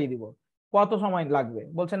আপও করিয়ে দিব, কত সময় লাগবে?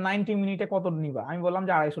 বলছে 90 মিনিটে কত নিবা? আমি বললাম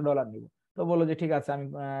যে $250 নিব। তো বললো যে ঠিক আছে আমি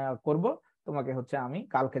করব, তোমাকে হচ্ছে আমি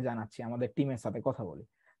কালকে জানাচ্ছি, আমাদের টিমের সাথে কথা বলি।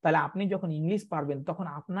 তাহলে আপনি যখন ইংলিশ পারবেন তখন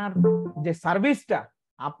আপনার যে সার্ভিসটা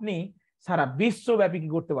আপনি সারা বিশ্বব্যাপী কি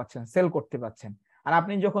করতে পারছেন, সেল করতে পারছেন। আর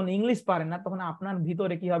আপনি যখন ইংলিশ পারেন না তখন আপনার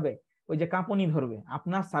ভিতরে কি হবে, ওই যে কাঁপুনি ধরবে,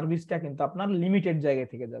 আপনার সার্ভিসটা কিন্তু আপনার লিমিটেড জায়গায়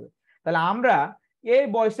থেকে যাবে। তাহলে আমরা এই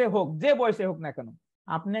বয়সে হোক, যে বয়সে হোক না কেন,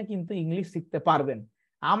 আপনি কিন্তু ইংলিশ শিখতে পারবেন।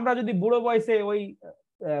 আমরা যদি বুড়ো বয়সে ওই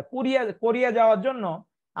কোরিয়া যাওয়ার জন্য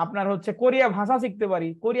আপনার হচ্ছে কোরিয়া ভাষা শিখতে পারি,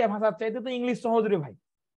 কোরিয়া ভাষার চাইতে তো ইংলিশ সহজ রে ভাই,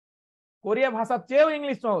 কোরিয়া ভাষার চেয়েও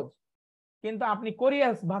ইংলিশ সহজ। কিন্তু আপনি কোরিয়া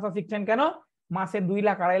ভাষা শিখছেন কেন? মাসে 2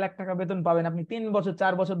 লাখ 2.5 লাখ টাকা বেতন পাবেন, আপনি 3 বছর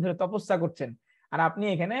 4 বছর ধরে তপস্যা করছেন, আর আপনি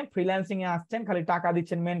এখানে ফ্রিল্যান্সিং এ আসছেন, খালি টাকা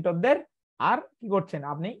দিচ্ছেন মেন্টরদের, আর কি করছেন?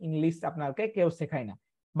 আপনি ইংলিশ আপনাকে কেউ শেখায় না।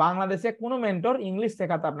 বাংলাদেশে কোনো মেন্টর ইংলিশ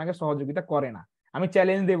শেখাতে আপনাকে সহযোগিতা করে না। আমি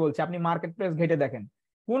চ্যালেঞ্জ দিয়ে বলছি, আপনি মার্কেট প্লেস ঘেটে দেখেন,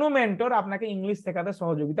 কোনো মেন্টর আপনাকে ইংলিশ শেখাতে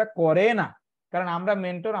সহযোগিতা করে না, কারণ আমরা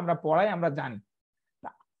মেন্টর, আমরা পড়াই, আমরা জানি।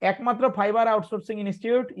 একমাত্র ফাইবার আউটসোর্সিং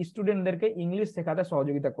ইনস্টিটিউট স্টুডেন্টদেরকে ইংলিশ শেখাতে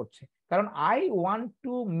সহযোগিতা করছে, কারণ I want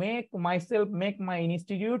to make my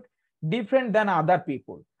institute different than other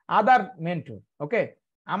people, other mentor. ওকে,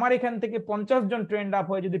 আমার এখান থেকে 50 জন ট্রেন্ড আপ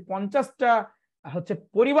হয়ে যদি 50টা হচ্ছে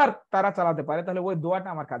পরিবার তারা চালাতে পারে, তাহলে ওই দোয়াটা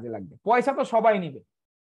আমার কাজে লাগবে। পয়সা তো সবাই নিবে,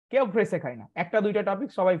 কেউ ফ্রি শেখায় না, 1-2টা টপিক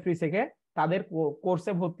সবাই ফ্রি শেখে, তাদের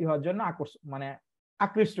কোর্সে ভর্তি হওয়ার জন্য মানে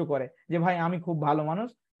আকৃষ্ট করে যে ভাই আমি খুব ভালো মানুষ,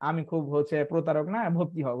 আমি খুব হচ্ছে প্রতারক না,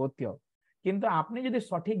 ভর্তি হও ভর্তি হও। কিন্তু আপনি যদি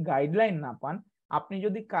সঠিক গাইডলাইন না পান, আপনি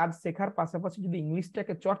যদি কাজ শেখার পাশাপাশি যদি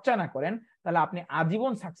ইংলিশটাকে চর্চা না করেন, তাহলে আপনি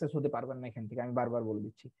আজীবন সাকসেস হতে পারবেন না এখান থেকে, আমি বারবার বলে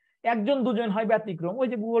দিচ্ছি। একজন দুজন হয় ব্যতিক্রম, ওই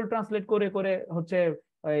যে গুগল ট্রান্সলেট করে করে হচ্ছে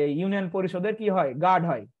ইউনিয়ন পরিষদের কি হয়, গার্ড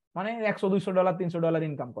হয়, মানে $100, $200, $300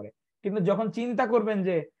 ইনকাম করে। কিন্তু যখন চিন্তা করবেন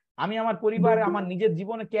যে আমি আমার পরিবারে আমার নিজের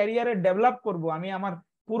জীবনে ক্যারিয়ারে ডেভেলপ করব, আমি আমার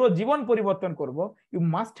পুরো জীবন পরিবর্তন করব, you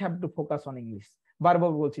must have to focus on English.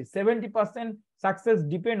 বারবার বলছি 70% success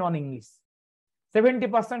depend on English.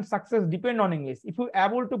 70% success depend on English. If you are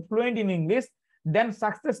able to fluent in English, then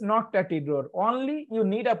success not at your door. Only you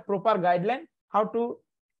need a proper guideline how to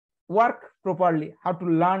work properly, how to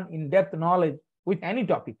learn in depth knowledge with any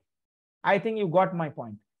topic. I think you got my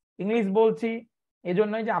point. English বলছি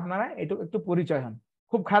এজন্যই যে আপনারা একটু পরিচয় হন।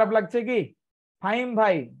 খুব খারাপ লাগছে কি ফাহিম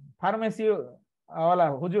ভাই, ফার্মেসি ওয়ালা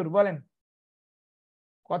হুজুর, বলেন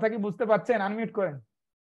কথা কি বুঝতে পারছেন? আনমিউট করেন।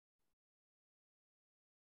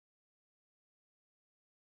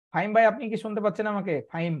 ফাহিম ভাই আপনি কি শুনতে পাচ্ছেন আমাকে?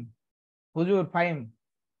 ফাহিম হুজুর, ফাহিম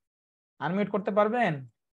আনমিউট করতে পারবেন?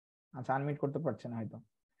 আচ্ছা, আনমিউট করতে পারছেন হয়তো।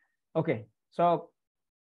 ওকে, সো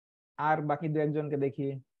আর বাকি দু একজনকে দেখি।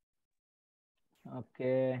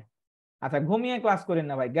 ওকে, আচ্ছা, ঘুমিয়ে ক্লাস করেন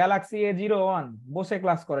না ভাই, গ্যালাক্সি A01 বসে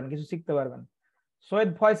ক্লাস করেন, কিছু শিখতে পারবেন।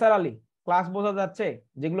 সৈয়দ ফয়সাল আলী, ক্লাস বোঝা যাচ্ছে?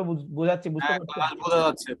 যেগুলো বোঝাচ্ছি বুঝতে পারছেন? বোঝা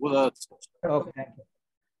যাচ্ছে, বোঝা যাচ্ছে। ওকে, thank you.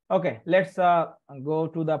 Okay, let's go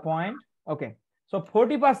to the point. Okay, so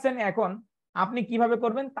 40% এখন আপনি কিভাবে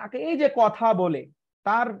করবেন, তাকে এই যে কথা বলে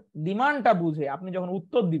তার ডিমান্ডটা বুঝে আপনি যখন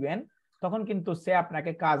উত্তর দিবেন, তখন কিন্তু সে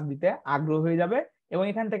আপনাকে কাজ দিতে আগ্রহ হয়ে যাবে, এবং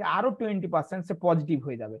এখান থেকে আরো 20% সে পজিটিভ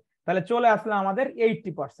হয়ে যাবে। তাহলে চলে আসলে আমাদের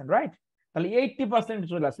 80%, রাইট? তাহলে 80%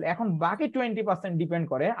 চলে আসলে, এখন বাকি 20% ডিপেন্ড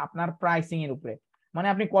করে আপনার প্রাইসিং এর উপরে, মানে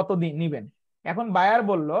আপনি কত দিন নিবেন। এখন বায়ার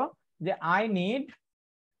বলল যে I need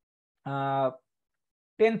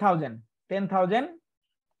 10,000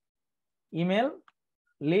 email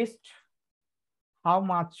list, how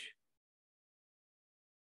much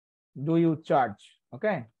do you charge?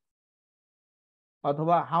 Okay,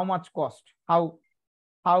 অথবা how much cost,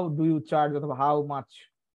 how do you charge, অথবা how much,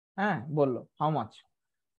 হ্যাঁ বললো how much,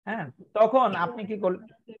 হ্যাঁ। তখন আপনি কি করলেন,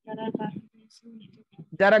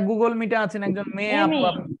 যারা গুগল মিটে আছেন একজন মেয়ে আপু,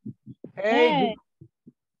 এই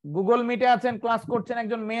গুগল মিটে আছেন ক্লাস করছেন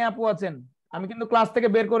একজন মেয়ে আপু আছেন, আমি কিন্তু ক্লাস থেকে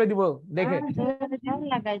বের করে দিব দেখে।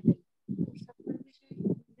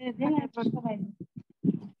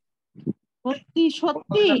 সত্যি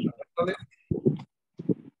সত্যি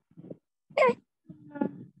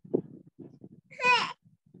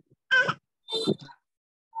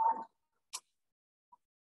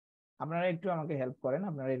আপনারা একটু আমাকে হেল্প করেন,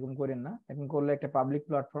 আপনারা এরকম করেন না, এরকম করলে একটা পাবলিক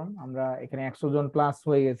প্ল্যাটফর্ম, আমরা এখানে 100 জন প্লাস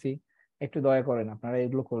হয়ে গেছি, একটু দয়া করেন, আপনারা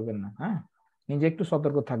এগুলো করবেন না, হ্যাঁ। নিজে একটু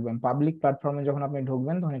সতর্ক থাকবেন, পাবলিক প্ল্যাটফর্মে যখন আপনি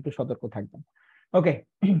ঢুকবেন তখন একটু সতর্ক থাকবেন। ওকে,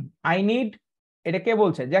 আই নিড, এটা কে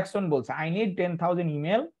বলছে? জ্যাকসন বলছে I need 10,000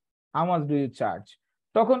 email, how much do you charge.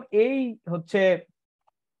 তখন এই হচ্ছে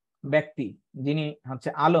ব্যক্তি যিনি হচ্ছে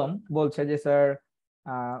আলম বলছে যে স্যার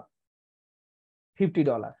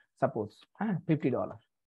 $50 সাপোজ, হ্যাঁ $50।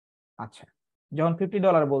 আচ্ছা, যখন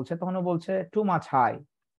 $50 বলছে তখন ও বলছে too much high,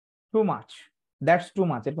 too much, that's too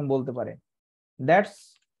much, এরকম বলতে পারে, that's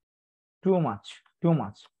too much, too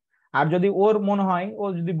much. আর যদি ওর মনে হয়, ও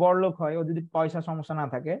যদি বড়লোক হয়, ও যদি পয়সা সমস্যা না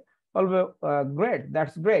থাকে, বলবে great,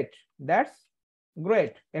 that's great, that's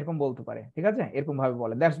great, এরকম বলতে পারে, ঠিক আছে? এরকম ভাবে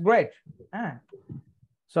বলে দ্যাটস গ্রেট, হ্যাঁ।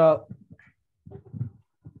 সো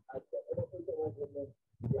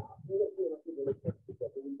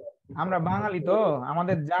আমরা বাঙালি তো,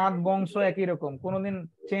 আমাদের জাত বংশ একই রকম, কোনোদিন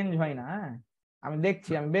চেঞ্জ হয় না, হ্যাঁ। আমি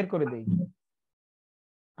দেখছি, আমি বের করে দেই,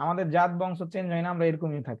 আমাদের জাত বংশ চেঞ্জ হয় না, আমরা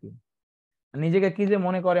এরকমই থাকি। নিজেকে কি যে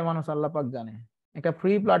মনে করে মানুষ আল্লাহ পাক জানে। একটা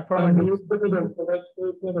ফ্রি প্ল্যাটফর্মে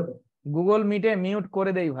গুগল মিটে মিউট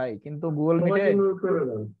করে দেই ভাই, কিন্তু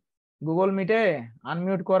গুগল মিটে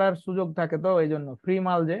আনমিউট করার সুযোগ থাকে, তো এই জন্য ফ্রি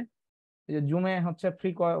মাল যে, এই যে জুমে হচ্ছে ফ্রি,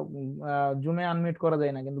 জুমে আনমিউট করা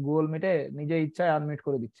যায় না, কিন্তু গুগল মিটে নিজে ইচ্ছায় আনমিউট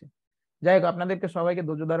করে দিচ্ছে। যাই হোক, আপনাদেরকে সবাইকে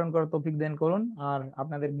ধৈর্য ধারণ করার তৌফিক দান করুন, আর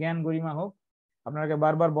আপনাদের জ্ঞান গরিমা হোক। আপনাকে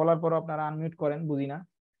বারবার বলার পর আপনারা আনমিউট করেন, বুঝি না।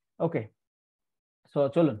 ওকে, সো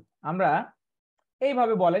চলুন আমরা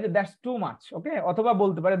এইভাবে বলে যে দ্যাটস টু মাচ, ওকে, অথবা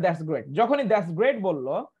বলতে পারে দ্যাটস গ্রেট। যখনই দ্যাটস গ্রেট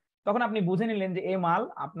বললো, তখন আপনি বুঝে নিলেন যে এই মাল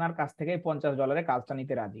আপনার কাছ থেকে $50 কাজটা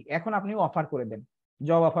নিতে রাজি। এখন আপনি অফার করে দেন,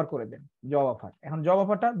 জব অফার করে দেন, জব অফার। এখন জব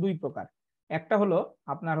অফারটা দুই প্রকার, একটা হলো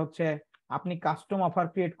আপনার হচ্ছে আপনি কাস্টম অফার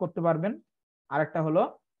ক্রিয়েট করতে পারবেন, আর একটা হলো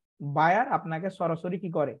বায়ার আপনাকে সরাসরি কি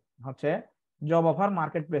করে, হচ্ছে জব অফার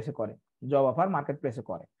মার্কেট প্লেসে করে, জব অফার মার্কেট প্লেসে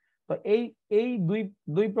করে। তো এই এই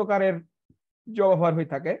দুই প্রকারের জব অফার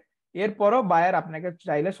হয়ে থাকে, এরপরও বায়ার আপনাকে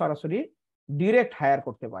চাইলে সরাসরি ডিরেক্ট হায়ার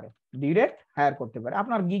করতে পারে, ডিরেক্ট হায়ার করতে পারে।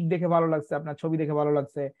 আপনার গিগ দেখে ভালো লাগছে, আপনার ছবি দেখে ভালো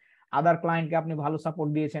লাগছে, আদার ক্লায়েন্টকে আপনি ভালো সাপোর্ট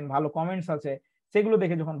দিয়েছেন, ভালো কমেন্টস আছে, সেগুলো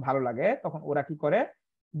দেখে যখন ভালো লাগে তখন ওরা কি করে,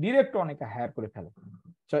 ডিরেক্ট অনেকে হায়ার করে ফেলে।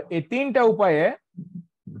 তো এই তিনটা উপায়ে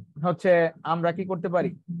হচ্ছে আমরা কি করতে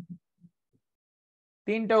পারি,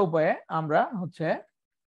 তিনটা উপায়ে আমরা হচ্ছে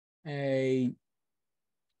এই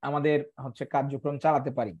আমাদের হচ্ছে কার্যক্রম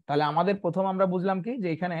চালাতে পারি। তাহলে আমাদের প্রথম আমরা বুঝলাম কি, যে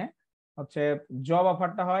এখানে হচ্ছে জব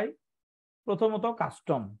অফারটা হয় প্রথমত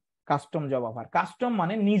custom, custom job offer. Custom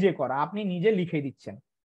মানে নিজে করা, আপনি নিজে লিখে দিচ্ছেন।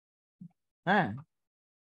 হ্যাঁ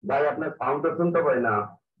ভাই আপনার সাউন্ডটা শুনতে পাই না।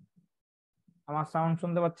 আমার সাউন্ড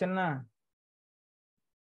শুনতে পাচ্ছেন না?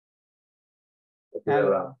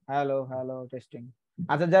 Hello hello hello testing.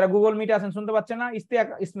 আচ্ছা, যারা গুগল মিটে আছেন শুনতে পাচ্ছেন না? ইস্তিয়াক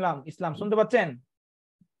ইসলাম, ইসলাম শুনতে পাচ্ছেন?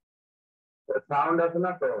 সাউন্ড আছে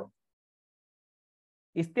না তো?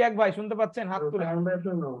 ইস্তিয়াক ভাই শুনতে পাচ্ছেন? হাত তুলে।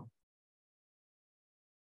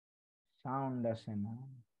 সাউন্ড আসে না,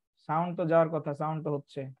 সাউন্ড তো যাওয়ার কথা, সাউন্ড তো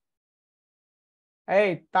হচ্ছে। এই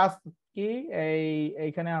তাস কি এই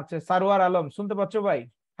এইখানে আছে সারোয়ার আলম, শুনতে পাচ্ছো ভাই?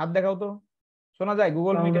 হাত দেখাও তো, শোনা যায়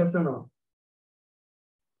গুগল মিটে?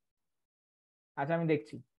 আচ্ছা আমি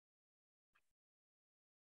দেখছি।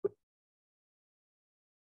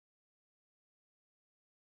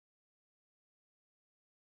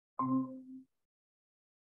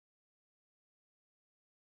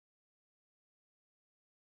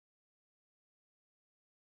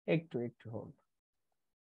 একটু একটু হোল্ড।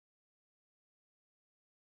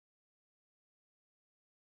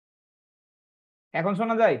 এখন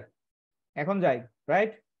শোনা যায়? এখন যায়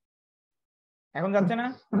রাইট? এখন যাচ্ছে না?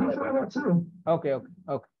 ওকে ওকে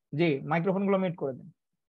ওকে, জি মাইক্রোফোন গুলো মিউট করে দিন।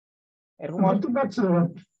 এরকম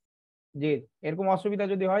জি এরকম অসুবিধা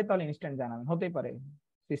যদি হয় তাহলে ইনস্ট্যান্ট জানাবেন, হতেই পারে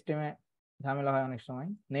সিস্টেমে ঝামেলা হয়, অনেক সময়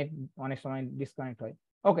নেট অনেক সময় ডিসকানেক্ট হয়।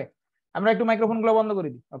 ওকে, আমরা একটু মাইক্রোফোন গুলো বন্ধ করে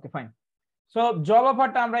দিই। Okay fine. সো জব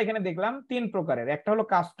অফারটা আমরা এখানে দেখলাম তিন প্রকারের, একটা হলো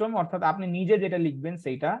কাস্টম অর্থাৎ আপনি নিজে যেটা লিখবেন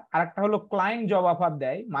সেইটা, আর একটা হলো ক্লায়েন্ট জব অফার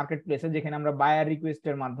দেয় মার্কেট প্লেসে, যেখানে আমরা বায়ার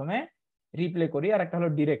রিকোয়েস্টের মাধ্যমে রিপ্লে করি, আর একটা হলো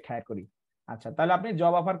ডিরেক্ট হায়ার করি। আচ্ছা, তাহলে আপনি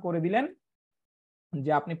জব অফার করে দিলেন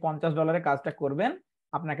যে আপনি $50 কাজটা করবেন,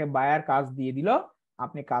 আপনাকে বায়ার কাজ দিয়ে দিল,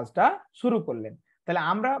 আপনি কাজটা শুরু করলেন। তাহলে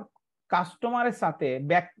আমরা কাস্টমারের সাথে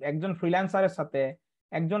একজন ফ্রিল্যান্সারের সাথে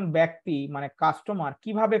একজন ব্যক্তি মানে কাস্টমার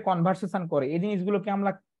কিভাবে কনভারসেশন করে, এই জিনিসগুলোকে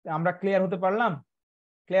আমরা আমরা ক্লিয়ার হতে পারলাম,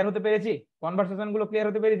 ক্লিয়ার হতে পেরেছি, কনভারসেশন গুলো ক্লিয়ার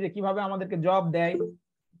হতে পেরেছি, কিভাবে আমাদেরকে জব দেয়।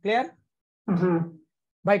 ক্লিয়ার?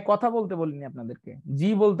 ভাই কথা বলতে বলিনি আপনাদেরকে, জি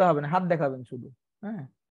বলতে হবে না, হাত দেখাবেন শুধু। হ্যাঁ,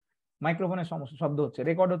 মাইক্রোফোনের সমস্যা, শব্দ হচ্ছে,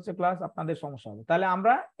 রেকর্ড হচ্ছে ক্লাস, আপনাদের সমস্যা হবে। তাহলে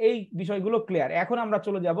আমরা এই বিষয়গুলো ক্লিয়ার। এখন আমরা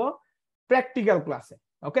চলে যাব প্র্যাকটিক্যাল ক্লাসে।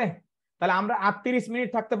 ওকে, তাহলে আমরা 38 মিনিট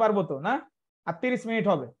থাকতে পারবো তো না? 38 মিনিট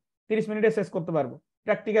হবে, 30 মিনিটে শেষ করতে পারবো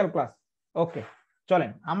প্র্যাকটিক্যাল ক্লাস। ওকে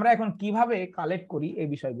চলেন আমরা এখন কিভাবে কালেক্ট করি এই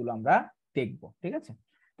বিষয়গুলো আমরা দেখবো, ঠিক আছে?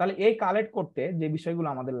 তাহলে এই কালেক্ট করতে যে বিষয়গুলো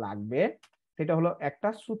আমাদের লাগবে সেটা হলো একটা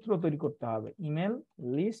সূত্র তৈরি করতে হবে, ইমেল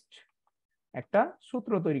লিস্ট, একটা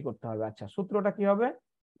সূত্র তৈরি করতে হবে। আচ্ছা, সূত্রটা কি হবে?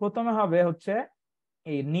 প্রথমে হবে হচ্ছে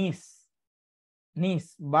এই নিস, নিস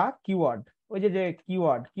বা কিওয়ার্ড। ওই যে যে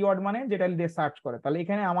কিওয়ার্ড, কিওয়ার্ড মানে যেটা দিয়ে সার্চ করে। তাহলে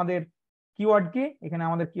এখানে আমাদের কিওয়ার্ড কি? এখানে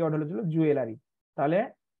আমাদের কিওয়ার্ড হলো জুয়েলারি। তাহলে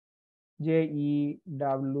J E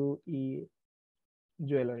W E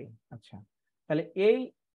jewellery. আচ্ছা, তাহলে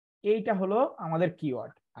এইটা হলো আমাদের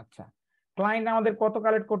কিওয়ার্ড। আচ্ছা, ক্লায়েন্ট আমাদের কত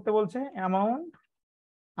কালেক্ট করতে বলছে? অ্যামাউন্ট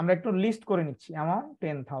আমরা একটু লিস্ট করে নিচ্ছি, অ্যামাউন্ট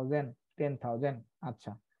 10,000, 10,000।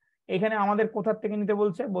 আচ্ছা, এখানে আমাদের কোথা থেকে নিতে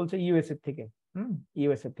বলছে? বলছে ইউএসএ থেকে।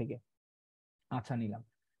 ইউএসএ থেকে। আচ্ছা নিলাম।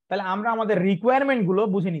 তাহলে আমরা আমাদের রিকোয়ারমেন্ট গুলো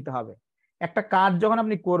বুঝে নিতে হবে। একটা কাজ যখন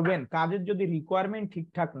আপনি করবেন, কাজের যদি রিকোয়ারমেন্ট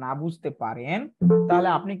ঠিকঠাক না বুঝতে পারেন তাহলে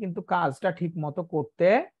আপনি কিন্তু কাজটা ঠিক মতো করতে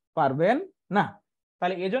পারবেন না।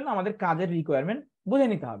 তাহলে এজন্য আমাদের কাজের রিকোয়ারমেন্ট বুঝে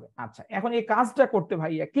নিতে হবে। আচ্ছা, এখন এই কাজটা করতে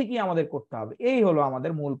ভাইয়া কি কি আমাদের করতে হবে, এই হলো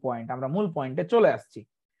আমাদের মূল পয়েন্ট। আমরা মূল পয়েন্টে চলে আসছি,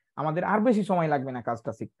 আমাদের আর বেশি সময় লাগবে না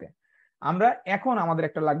কাজটা শিখতে। আমরা এখন আমাদের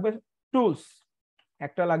একটা লাগবে টুলস,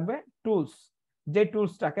 একটা লাগবে টুলস, যে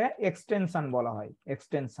টুলসটাকে এক্সটেনশন বলা হয়।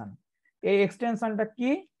 এক্সটেনশন, এই এক্সটেনশনটা কি?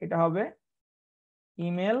 এটা হবে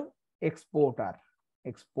ইমেল এক্সপোর্টার,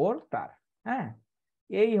 এক্সপোর্টার। হ্যাঁ,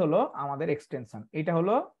 এই হলো আমাদের এক্সটেনশন। এটা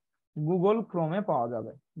হলো গুগল ক্রোমে পাওয়া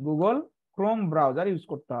যাবে, গুগল ক্রোম ব্রাউজার ইউজ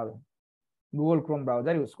করতে হবে, গুগল ক্রোম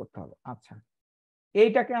ব্রাউজার ইউজ করতে হবে। আচ্ছা,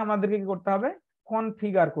 এইটাকে আমাদেরকে কি করতে হবে?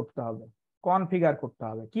 কনফিগার করতে হবে, কনফিগার করতে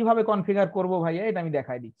হবে। কিভাবে কনফিগার করব ভাইয়া, এটা আমি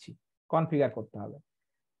দেখাই দিচ্ছি। কনফিগার করতে হবে।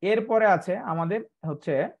 এরপরে আছে আমাদের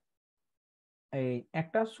হচ্ছে এই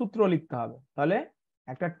একটা সূত্র লিখতে হবে। তাহলে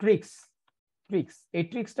একটা ট্রিক্স, ট্রিক্স, এই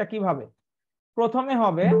ট্রিক্সটা কিভাবে? প্রথমে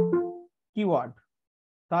হবে কিওয়ার্ড।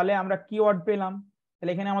 তাহলে আমরা কিওয়ার্ড পেলাম,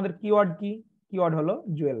 তাহলে এখানে আমাদের কিওয়ার্ড কি? কিওয়ার্ড হলো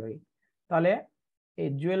জুয়েলারি। তাহলে এই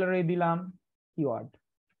জুয়েলারি দিলাম কিওয়ার্ড।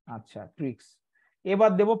 আচ্ছা ট্রিক্স, এবার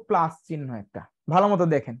দেব প্লাস চিহ্ন একটা, ভালো মতো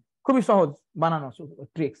দেখেন, খুবই সহজ বানানো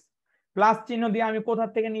ট্রিক্স। প্লাস চিহ্ন দিয়ে আমি কোথা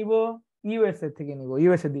থেকে নিব, ইউএসএ থেকে নিব,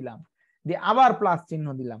 ইউএসএ দিলাম, দিয়ে আবার প্লাস চিহ্ন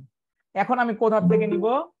দিলাম। এখন আমি কোথা থেকে নিব,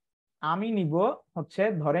 আমি নিব হচ্ছে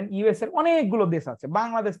ধরেন ইউএস এর অনেকগুলো দেশ আছে,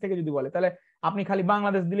 বাংলাদেশ থেকে যদি বলে তাহলে আপনি খালি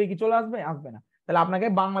বাংলাদেশ দিলেই কি চলে আসবে, আসবে না। তাহলে আপনাকে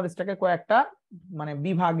বাংলাদেশটাকে কয়েকটা মানে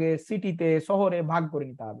বিভাগে, সিটিতে, শহরে ভাগ করে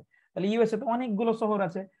নিতে হবে। তাহলে ইউএসএ তো অনেকগুলো শহর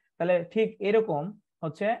আছে, তাহলে ঠিক এরকম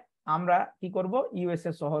হচ্ছে আমরা কি করব,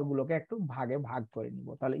 ইউএসএ শহরগুলোকে একটু ভাগে ভাগ করে নিব।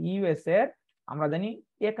 তাহলে ইউএসএ এর আমরা জানি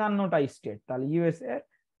 51টা স্টেট, তাহলে ইউএসএ এর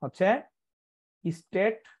হচ্ছে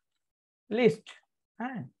স্টেট লিস্ট,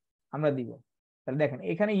 হ্যাঁ আমরা দিব। তাহলে দেখেন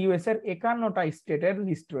এখানে ইউএস এর 51টা স্টেটের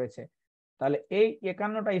লিস্ট রয়েছে। তাহলে এই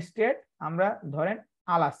 51টা স্টেট আমরা ধরেন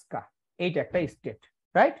আলাস্কা, এইটা একটা স্টেট,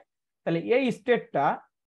 রাইট। তাহলে এই স্টেটটা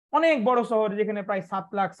অনেক বড় শহর, যেখানে প্রায় 7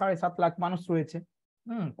 লাখ 7.5 লাখ মানুষ রয়েছে।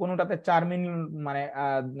 কোনোটাতে 4 মিলিয়ন মানে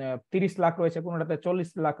 30 লাখ রয়েছে, কোনোটাতে 40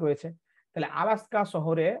 লাখ রয়েছে। তাহলে আলাস্কা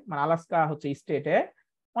শহরে মানে আলাস্কা হচ্ছে স্টেটে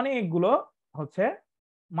অনেকগুলো হচ্ছে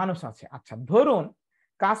মানুষ আছে। আচ্ছা ধরুন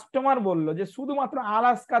কাস্টমার বলল যে শুধুমাত্র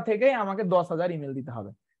আলাস্কা থেকেই আমাকে 10,000 ইমেল দিতে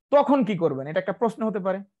হবে, তখন কি করবেন, এটা একটা প্রশ্ন হতে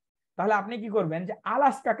পারে। তাহলে আপনি কি করবেন, যে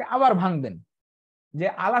আলাস্কাকে আবার ভাঙবেন, যে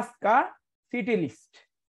আলাস্কা সিটি লিস্ট,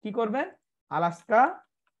 কি করবেন, আলাস্কা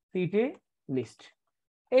সিটি লিস্ট।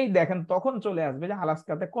 এই দেখেন তখন চলে আসবে যে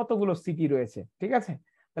আলাস্কাতে কতগুলো সিটি রয়েছে, ঠিক আছে।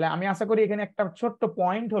 তাহলে আমি আশা করি এখানে একটা ছোট্ট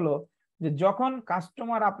পয়েন্ট হলো যে যখন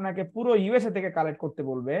কাস্টমার আপনাকে পুরো ইউএসএ থেকে কালেক্ট করতে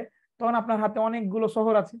বলবে, তখন আপনার হাতে অনেকগুলো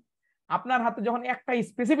শহর আছে। আপনার হাতে যখন একটা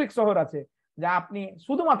স্পেসিফিক শহর আছে যা আপনি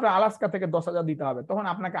শুধুমাত্র আলাস্কা থেকে 10,000 দিতে হবে, তখন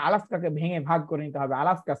আপনাকে আলাস্কাকে ভেঙে ভাগ করে নিতে হবে,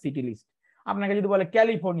 আলাস্কা সিটি লিস্ট। আপনাকে যদি বলে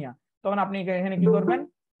ক্যালিফোর্নিয়া, তখন আপনি এখানে কি করবেন,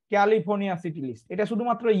 ক্যালিফোর্নিয়া সিটি লিস্ট। এটা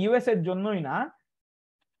শুধুমাত্র ইউএস এর জন্যই না,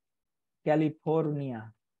 ক্যালিফোর্নিয়া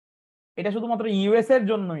এটা শুধুমাত্র ইউএস এর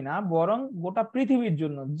জন্যই না, বরং গোটা পৃথিবীর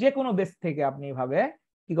জন্য যে কোনো দেশ থেকে আপনি এভাবে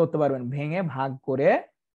কি করতে পারবেন, ভেঙে ভাগ করে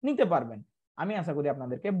নিতে পারবেন। আমি আশা করি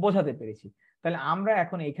আপনাদেরকে বোঝাতে পেরেছি। তাহলে আমরা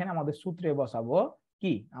এখন এখানে আমাদের সূত্রে বসাবো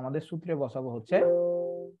কি, আমাদের সূত্রে বসাবো হচ্ছে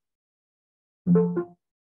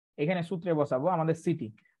এখানে সূত্রে বসাবো আমাদের সিটি।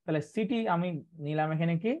 তাহলে সিটি আমি নিলাম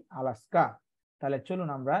এখানে কি, আলাস্কা। তাহলে চলুন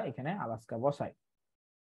আমরা এখানে আলাস্কা বসাই।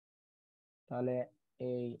 তাহলে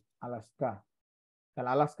এই আলাস্কা, তাহলে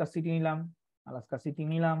আলাস্কা সিটি নিলাম, আলাস্কা সিটি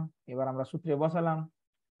নিলাম, এবার আমরা সূত্রে বসালাম।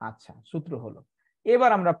 আচ্ছা সূত্র হলো, এবার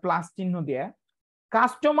আমরা প্লাস চিহ্ন দিয়ে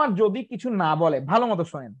কাস্টমার যদি কিছু না বলে, ভালো মতো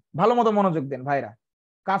শোনেন, ভালো মতো মনোযোগ দেন ভাইরা।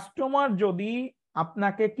 কাস্টমার যদি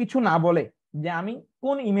আপনাকে কিছু না বলে যে আমি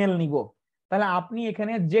কোন ইমেল নিব, তাহলে আপনি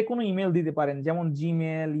এখানে যে কোনো ইমেল দিতে পারেন, যেমন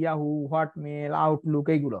জিমেল, ইয়াহু, হটমেল, আউটলুক,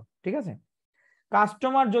 এইগুলো, ঠিক আছে।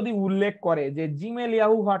 কাস্টমার যদি উল্লেখ করে যে জিমেল,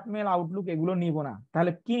 ইয়াহু, হটমেল, আউটলুক এগুলো নিব না,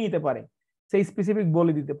 তাহলে কি নিতে পারে, সেই স্পেসিফিক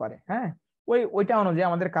বলে দিতে পারে, হ্যাঁ ওইটা অনুযায়ী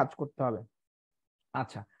আমাদের কাজ করতে হবে।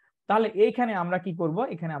 আচ্ছা তাহলে এইখানে আমরা কি করব,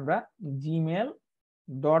 এখানে আমরা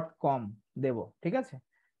gmail.com দেব, ঠিক আছে।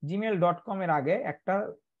 gmail.com এর আগে একটা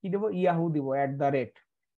কি দেব, ইয়াহু দিব,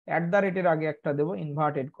 @এর আগে একটা দেব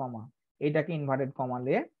ইনভার্টেড কমা, এটাকে ইনভার্টেড কমা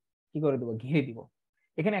দিয়ে কি করে দেব, ঘিরে দিব।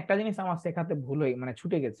 এখানে একটা জিনিস আমার শেখাতে ভুল হয়ে মানে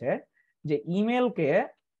ছুটে গেছে, যে ইমেলকে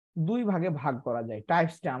 2 ভাগে ভাগ করা যায়।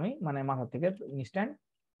 টাইপসটা আমি মানে মাথা থেকে ইনস্ট্যান্ট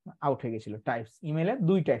আউট হয়ে গেছিল। টাইপস, ইমেলের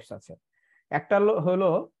 2 টাইপস আছে, একটা হলো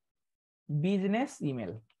বিজনেস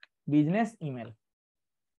ইমেল,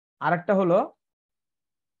 আর একটা হলো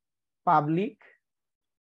পাবলিক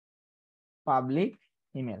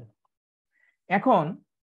ইমেল। এখন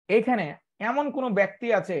এখানে এমন কোন ব্যক্তি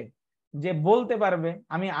আছে যে বলতে পারবে,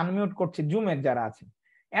 আমি আনমিউট করছি জুমের যারা আছে,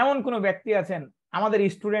 এমন কোন ব্যক্তি আছেন আমাদের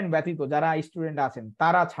স্টুডেন্ট ব্যতীত, যারা স্টুডেন্ট আছেন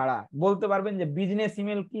তারা ছাড়া বলতে পারবেন যে বিজনেস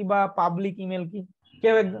ইমেল কি বা পাবলিক ইমেল কি?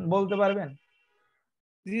 কেউ একজন বলতে পারবেন?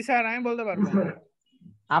 জি স্যার, আমি বলতে পারবো।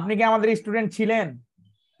 আপনি কি আমাদের স্টুডেন্ট ছিলেন?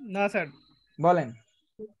 না স্যার। বলেন।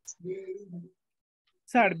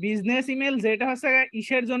 স্যার বিজনেস ইমেল যেটা হচ্ছে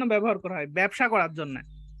ইসের জন্য ব্যবহার করা হয়, ব্যবসা করার জন্য।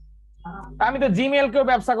 আমি তো জিমেল কেও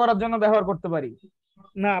ব্যবসা করার জন্য ব্যবহার করতে পারি।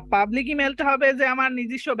 না, পাবলিক ইমেলটা হবে যে আমার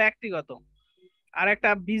নিজস্ব ব্যক্তিগত, আর একটা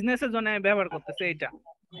বিজনেসের জন্য ব্যবহার করতেছে এটা।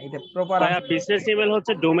 এটা প্রপার বিজনেস ইমেল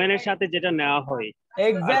হচ্ছে ডোমেনের সাথে যেটা নেওয়া হয়, আর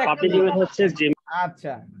এক্স্যাক্টলি। পাবলিক ইমেল হচ্ছে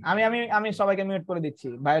আচ্ছা আমি আমি আমি সবাইকে মিউট করে দিচ্ছি,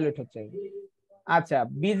 ভায়োলেট হচ্ছে। আচ্ছা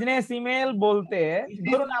বিজনেস ইমেল বলতে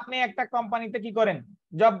ধরুন আপনি একটা কোম্পানিতে কি করেন,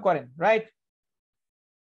 জব করেন, রাইট।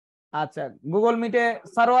 আচ্ছা গুগল মিটে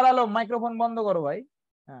সার্ভার আলো মাইক্রোফোন বন্ধ করো ভাই।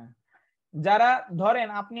 হ্যাঁ, যারা ধরেন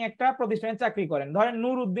আপনি একটা প্রতিষ্ঠানে চাকরি করেন, ধরেন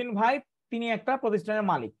নুরউদ্দিন ভাই, তিনি একটা প্রতিষ্ঠানের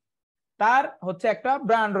মালিক, তার হচ্ছে একটা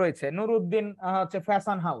ব্র্যান্ড রয়েছে নুরউদ্দিন হচ্ছে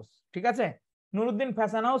ফ্যাশন হাউস, ঠিক আছে। নুরউদ্দিন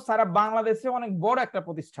ফ্যাশন হাউস সারা বাংলাদেশে অনেক বড় একটা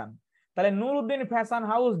প্রতিষ্ঠান। তাহলে নুরউদ্দিন ফ্যাশন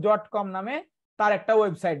হাউস .com নামে তার একটা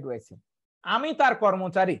ওয়েবসাইট রয়েছে, আমি তার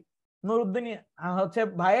কর্মচারী, নুরুদ্দিন হচ্ছে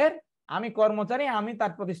ভাইয়ের আমি কর্মচারী, আমি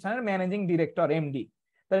তার প্রতিষ্ঠানের ম্যানেজিং ডিরেক্টর এমডি।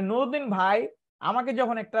 তাহলে নুরুদ্দিন ভাই আমাকে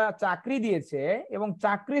যখন একটা চাকরি দিয়েছে এবং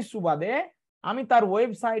চাকরির সুবাদে আমি তার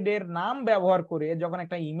ওয়েবসাইটের নাম ব্যবহার করে যখন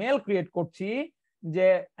একটা ইমেল ক্রিয়েট করছি যে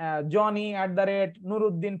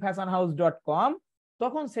johnny@nuruddinfashionhouse.com,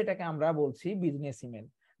 তখন সেটাকে আমরা বলছি business email.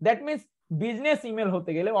 That means business email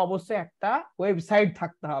হতে গেলে অবশ্যই একটা ওয়েবসাইট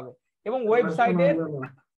থাকতে হবে এবং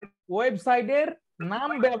ওয়েবসাইটের নাম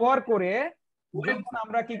ব্যবহার করে যখন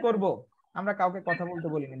আমরা কি করব, আমরা কাউকে কথা বলতে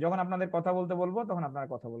বলিনি, যখন আপনাদের কথা বলতে বলবো তখন আপনারা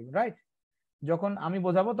কথা বলবেন, রাইট? যখন আমি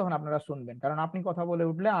বোঝাবো তখন আপনারা শুনবেন, কারণ আপনি কথা বলে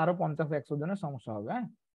উঠলে আরো 50-100 জনের সমস্যা হবে। হ্যাঁ,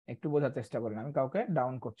 একটু বোঝার চেষ্টা করেন, আমি কাউকে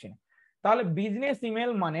ডাউন করছি না। তাহলে বিজনেস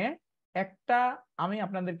ইমেল মানে একটা, আমি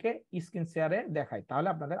আপনাদেরকে স্ক্রিন শেয়ারে দেখাই তাহলে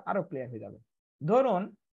আপনাদের আরো ক্লিয়ার হয়ে যাবে। ধরুন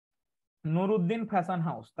নুরুদ্দিন ফ্যাশন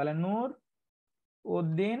হাউস, তাহলে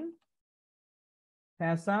নুরউদ্দিন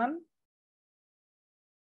ফ্যাশন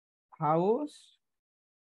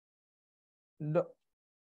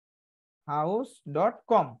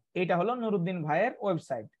হাউস.com, এটা হলো নুরুদ্দিন ভাইয়ের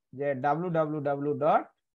ওয়েবসাইট, যে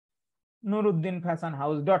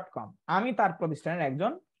www.nuruddinfashionhouse.com। আমি তার প্রতিষ্ঠানের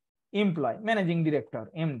একজন এমপ্লয়, ম্যানেজিং ডিরেক্টর,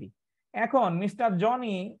 এমডি। এখন মিস্টার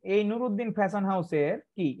জনি এই নুরুদ্দিন ফ্যাশন হাউসের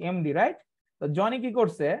কি এমডি, রাইট? তো জনি কি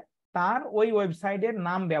করছে, তার ওই ওয়েবসাইটের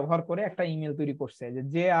নাম ব্যবহার করে একটা ইমেল তৈরি করছে, যে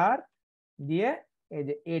JR দিয়ে এই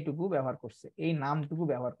যে এটুকু ব্যবহার করছে, এই নামটুকু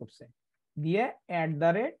ব্যবহার করছে, দিয়ে @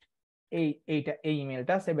 এই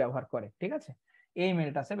ইমেলটা সে ব্যবহার করে, ঠিক আছে? এই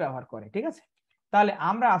ইমেলটা সে ব্যবহার করে, ঠিক আছে? তাহলে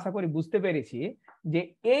আমরা আশা করি বুঝতে পেরেছি যে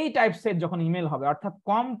এই টাইপসের যখন ইমেল হবে, অর্থাৎ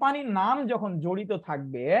কোম্পানির নাম যখন জড়িত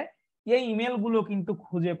থাকবে, এই ইমেল গুলো কিন্তু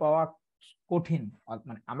খুঁজে পাওয়া কঠিন,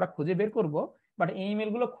 মানে আমরা খুঁজে বের করব, বাট এই ইমেল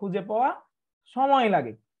গুলো খুঁজে পাওয়া সময়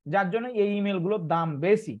লাগে, যার জন্য এই ইমেল গুলোর দাম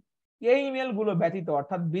বেশি। এই ইমেল গুলো ব্যতীত,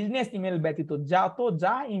 অর্থাৎ বিজনেস ইমেল ব্যতীত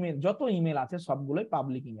যত ইমেল আছে সবগুলোই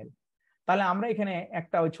পাবলিক ইমেল। তাহলে আমরা এখানে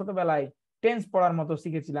একটা ওই ছোটবেলায় টেন্স পড়ার মতো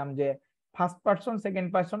শিখেছিলাম যে ফার্স্ট পারসন, সেকেন্ড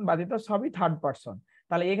পারসন ব্যতীত সবই থার্ড পারসন।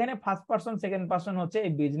 তাহলে এখানে ফার্স্ট পারসন, সেকেন্ড পারসন হচ্ছে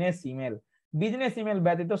এই বিজনেস ইমেল। বিজনেস ইমেল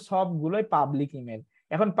ব্যতীত সবগুলোই পাবলিক ইমেল।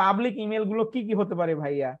 এখন পাবলিক ইমেল গুলো কি কি হতে পারে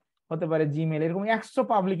ভাইয়া? হতে পারে জিমেল, এরকম 100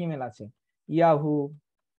 পাবলিক ইমেল আছে, ইয়াহু,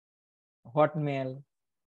 হটমেল,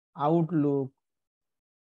 আউটলুক,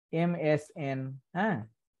 MSN, হ্যাঁ,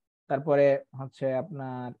 তারপরে হচ্ছে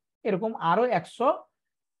আপনার এরকম আরো 100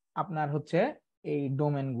 আপনার হচ্ছে এই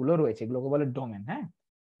ডোমেন গুলো রয়েছে, এগুলোকে বলে ডোমেন। হ্যাঁ,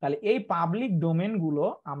 তাহলে এই পাবলিক ডোমেন গুলো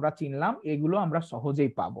আমরা চিনলাম, এগুলো আমরা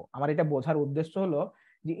সহজেই পাবো। আমার এটা বোঝার উদ্দেশ্য হলো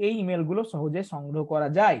যে এই ইমেল গুলো সহজে সংগ্রহ করা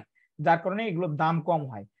যায়, যার কারণে এগুলোর দাম কম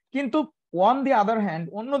হয়। কিন্তু অন দি আদার হ্যান্ড,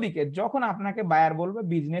 অন্যদিকে যখন আপনাকে বায়ার বলবে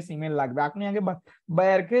বিজনেস ইমেল লাগবে, আপনি আগে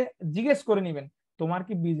বায়ারকে জিজ্ঞেস করে নেবেন, তোমার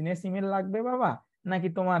কি বিজনেস ইমেল লাগবে বাবা, নাকি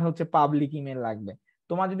তোমার হচ্ছে পাবলিক ইমেল লাগবে?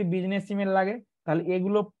 তোমার যদি বিজনেস ইমেল লাগে তাহলে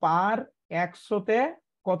এগুলো পার 100-তে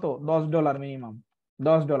কত, $10 মিনিমাম,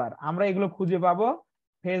 $10। আমরা এগুলো খুঁজে পাবো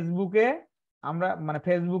ফেসবুকে, আমরা মানে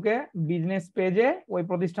ফেসবুকে বিজনেস পেজে ওই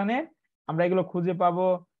প্রতিষ্ঠানে আমরা এগুলো খুঁজে পাবো,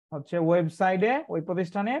 হচ্ছে ওয়েবসাইটে ওই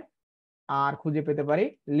প্রতিষ্ঠানের, আর খুঁজে পেতে পারি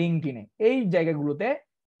লিঙ্কডইনে, এই জায়গাগুলোতে।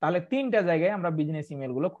 তাহলে 3টা জায়গায় আমরা বিজনেস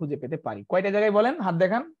ইমেল গুলো খুঁজে পেতে পারি। কয়টা জায়গায় বলেন? হাত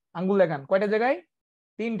দেখান, আঙ্গুল দেখান, কয়টা জায়গায়?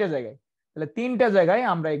 3টা জায়গায়। তাহলে 3টা জায়গায়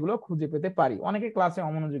আমরা এগুলো খুঁজে পেতে পারি। অনেকে ক্লাসে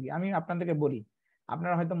অমনোযোগী, আমি আপনাদেরকে বলি,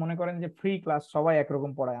 আপনারা হয়তো মনে করেন যে ফ্রি ক্লাস সবাই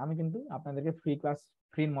একরকম পড়ায়, আমি কিন্তু আপনাদেরকে ফ্রি ক্লাস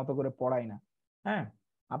ফ্রির মতো করে পড়াই না। হ্যাঁ,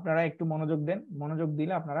 আপনারা একটু মনোযোগ দেন, মনোযোগ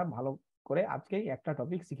দিলে আপনারা ভালো করে আজকেই একটা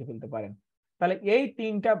টপিক শিখে ফেলতে পারেন। তাহলে এই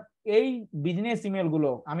 3টা এই বিজনেস ইমেল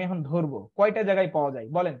গুলো আমি এখন ধরবো, কয়টা জায়গায় পাওয়া যায়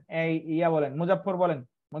বলেন? এই বলেন, মুজাফফর বলেন,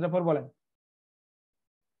 মুজাফফর বলেন,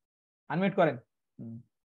 আনমিউট করেন,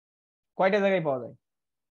 কয়টা জায়গায় পাওয়া যায়?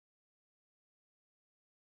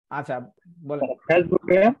 আচ্ছা বলেন।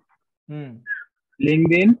 ফেসবুকে,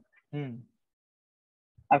 লিংকডইন,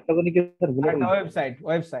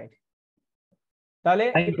 ওয়েবসাইট। তাহলে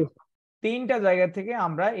 3টা জায়গা থেকে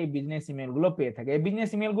আমরা এই বিজনেস ইমেল গুলো পেয়ে থাকি। এই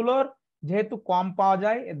বিজনেস ইমেল গুলোর যেহেতু কম পাওয়া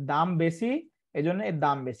যায়, এর দাম বেশি, এজন্য এর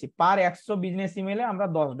দাম বেশি। পার 100 বিজনেস ইমেলে আমরা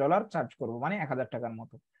 $10 চার্জ করব, মানে 1000 টাকার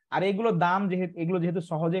মতো। আর এগুলোর দাম যেহেতু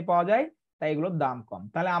সহজেই পাওয়া যায়, তাই এগুলোর দাম কম।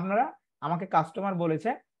 তাহলে আপনারা, আমাকে কাস্টমার বলেছে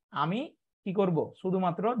আমি কি করব,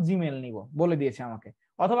 শুধুমাত্র জিমেল নিব, বলে দিয়েছে আমাকে,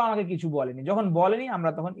 অথবা আমাকে কিছু বলেনি। যখন বলেনি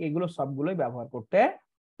আমরা তখন এগুলো সবগুলোই ব্যবহার করতে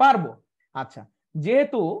পারবো। আচ্ছা,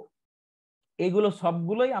 যেহেতু এগুলো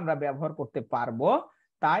সবগুলোই আমরা ব্যবহার করতে পারবো,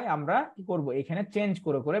 তাই আমরা কি করব, এখানে চেঞ্জ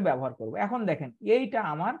করে করে ব্যবহার করব। এখন দেখেন, এইটা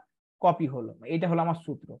আমার কপি হলো, এইটা হলো আমার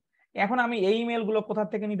সূত্র। এখন আমি এই ইমেল গুলো কোথা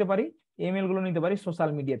থেকে নিতে পারি? ইমেল গুলো নিতে পারি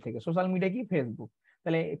সোশ্যাল মিডিয়া থেকে। সোশ্যাল মিডিয়া কি? ফেসবুক।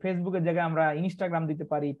 তাহলে ফেসবুকের জায়গায় আমরা ইনস্টাগ্রাম দিতে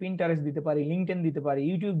পারি, পিন্টারেস্ট দিতে পারি, লিঙ্কডইন দিতে পারি,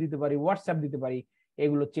 ইউটিউব দিতে পারি, হোয়াটসঅ্যাপ দিতে পারি।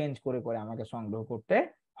 এগুলো চেঞ্জ করে করে আমাকে সংগ্রহ করতে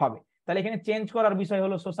হবে। তাহলে এখানে চেঞ্জ করার বিষয়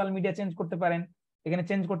হলো সোশ্যাল মিডিয়া চেঞ্জ করতে পারেন, এখানে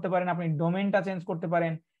চেঞ্জ করতে পারেন, আপনি ডোমেনটা চেঞ্জ করতে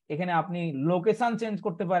পারেন, এখানে আপনি লোকেশন চেঞ্জ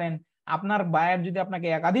করতে পারেন, আপনার বায়ার যদি আপনাকে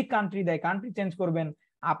একাধিক কান্ট্রি দেয় কান্ট্রি চেঞ্জ করবেন,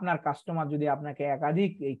 আপনার কাস্টমার যদি আপনাকে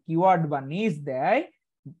একাধিক এই কিওয়ার্ড বা নিশ দেয়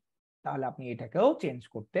তাহলে আপনি এটাকেও চেঞ্জ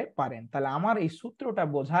করতে পারেন। তাহলে আমার এই সূত্রটা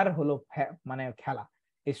বোঝার হলো মানে খেলা,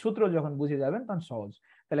 এই সূত্র যখন বুঝে যাবেন তখন সহজ।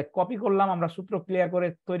 তাহলে কপি করলাম, আমরা সূত্র ক্লিয়ার করে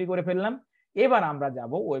তৈরি করে ফেললাম। এবার আমরা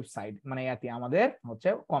যাব ওয়েবসাইট মানে ইয়াতে আমাদের হচ্ছে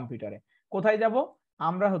কম্পিউটারে। কোথায় যাব?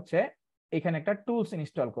 আমরা হচ্ছে এখানে একটা টুলস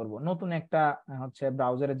ইনস্টল করব, নতুন একটা হচ্ছে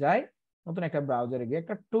ব্রাউজারে যাই, নতুন একটা ব্রাউজারে গিয়ে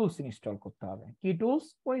একটা টুলস ইনস্টল করতে হবে। কি টুলস?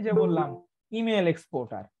 ওই যে বললাম ইমেল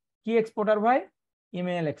এক্সপোর্টার। কি এক্সপোর্টার ভাই?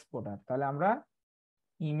 Email exporter. তাহলে আমরা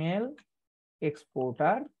ইমেল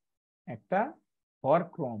এক্সপোর্টার একটা ফর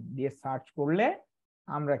ক্রোম দিয়ে সার্চ করলে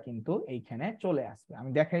আমরা কিন্তু এইখানে চলে আসবে। আমি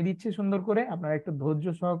দেখাই দিচ্ছি সুন্দর করে, আপনারা একটু ধৈর্য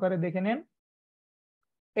সহকারে দেখে নেন।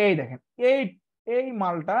 এই দেখেন এই এই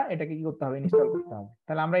মালটা, এটাকে কি করতে হবে? ইনস্টল করতে হবে।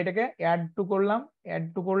 তাহলে আমরা এটাকে অ্যাড টু করলাম,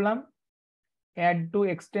 অ্যাড টু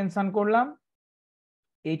এক্সটেনশন করলাম।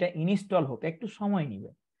 এইটা ইনস্টল হতে একটু সময়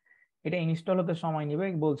নিবে, এটা ইনস্টল হতে সময় নিবে।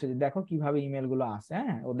 বলছে যে দেখো কিভাবে ইমেল গুলো আসে,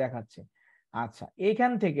 হ্যাঁ ও দেখাচ্ছে। আচ্ছা,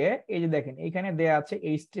 এইখান থেকে এই যে দেখেন এখানে দেয়া আছে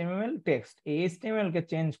এইচটিএমএল টেক্সট, এই এইচটিএমএল কে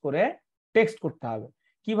চেঞ্জ করে টেক্সট করতে হবে।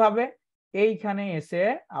 কিভাবে? এইখানে এসে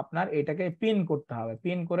আপনার এটাকে পিন করতে হবে,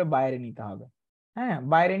 পিন করে বাইরে নিতে হবে। হ্যাঁ,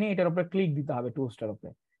 বাইরে নিয়ে এটার উপরে ক্লিক দিতে হবে, টুলসটার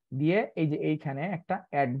উপরে দিয়ে এই যে এইখানে একটা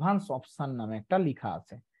অ্যাডভান্স অপশন নামে একটা লেখা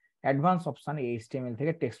আছে, অ্যাডভান্স অপশন এইচটিএমএল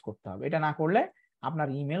থেকে টেক্সট করতে হবে। এটা না করলে আপনার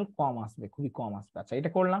ইমেল কম আসবে, খুবই কম আসবে। আচ্ছা,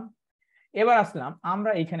 এটা করলাম। এবার আসলাম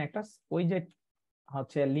আমরা এখানে একটা ওই যে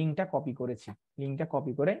হচ্ছে লিঙ্কটা কপি করেছি, লিঙ্কটা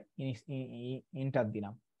কপি করে ইন্টার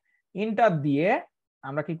দিলাম। ইন্টার দিয়ে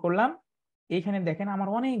আমরা কি করলাম? এইখানে দেখেন আমার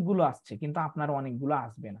অনেকগুলো আসছে, কিন্তু আপনার অনেকগুলো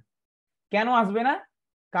আসবে না। কেন আসবে না?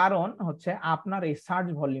 কারণ হচ্ছে আপনার এই সার্চ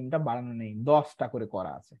ভলিউমটা বাড়ানো নেই, 10টা করে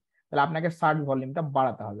করা আছে। তাহলে আপনাকে সার্চ ভলিউমটা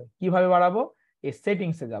বাড়াতে হবে। কিভাবে বাড়াবো? এই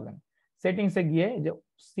সেটিংসে যাবেন, সেটিংসে গিয়ে যে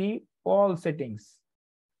সি অল সেটিংস,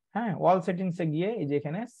 হ্যাঁ অল সেটিংসে গিয়ে এই যে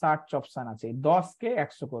এখানে সার্চ অপশন আছে, 10কে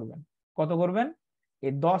 100 করবেন। কত করবেন?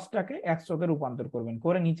 এই 10টাকে 100-তে রূপান্তর করবেন,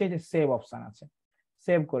 করে নিচে যে সেভ অপশন আছে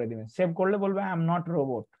সেভ করে দিবেন। সেভ করলে বলবে I am not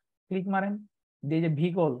robot, click মারেন, দিয়ে যে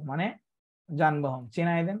ভিকল মানে যানবাহন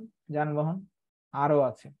চেনাই দেন, যানবাহন আরো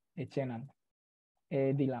আছে এই চেনান,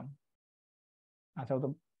 এই দিলাম। আচ্ছা, তো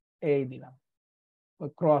এই দিলাম। ওই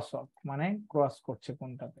ক্রস অফ মানে ক্রস করছে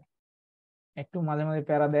কোনটাতে, একটু মাঝে মাঝে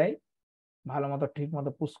প্যারা দেয়, ভালো মতো ঠিক মতো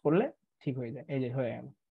পুশ করলে ঠিক হয়ে যায়। এই যে হয়ে গেল।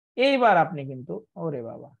 এইবার আপনি কিন্তু ওরে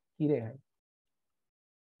বাবা কি রে ভাই,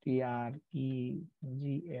 TREGF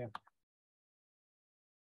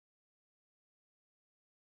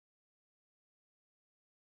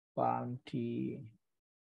পাল্টি।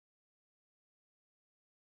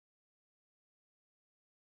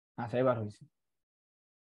 আচ্ছা, এবার হয়েছে।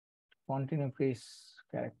 কন্টিনিউ প্রেস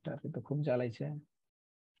ক্যারেক্টার তো খুব জ্বালাইছে।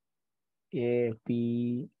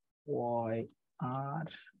 APYRIERS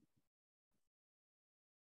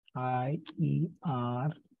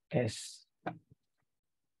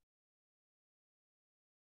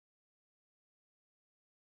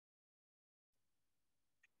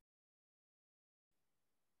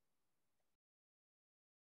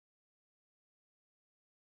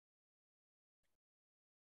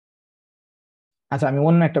আচ্ছা, আমি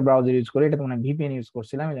অন্য একটা ব্রাউজার ইউজ করি, এটা তো মানে ভিপিএন ইউজ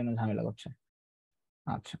করছিলাম, এই জন্য ঝামেলা করছে।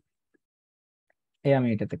 আচ্ছা, এই আমি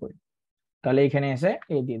এটাতে করি। তাহলে এখানে এসে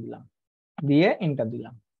এই দিয়ে দিলাম, দিয়ে এন্টার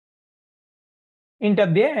দিলাম। এন্টার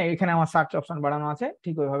দিয়ে এখানে আমার সার্চ অপশন বাড়ানো আছে,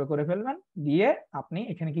 ঠিক ওইভাবে করে ফেলবেন। দিয়ে আপনি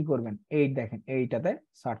এখানে কি করবেন? এই দেখেন এইটাতে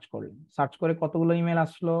সার্চ করলেন, সার্চ করে কতগুলো ইমেল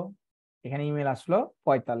আসলো? এখানে ইমেল আসলো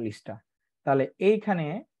 45টা। তাহলে এইখানে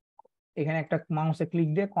এখানে একটা মাউসে ক্লিক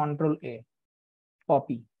দিয়ে কন্ট্রোল-A,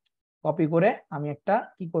 কপি, কপি করে আমি একটা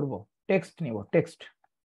কি করব? টেক্সট নেব, টেক্সট।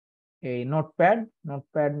 এই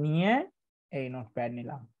নোটপ্যাড নিয়ে এই নোটপ্যাড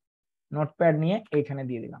নিলাম, নোটপ্যাড নিয়ে এইখানে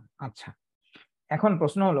দিয়ে দিলাম। আচ্ছা, এখন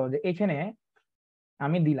প্রশ্ন হলো যে এখানে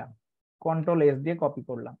আমি দিলাম কন্ট্রোল-S দিয়ে কপি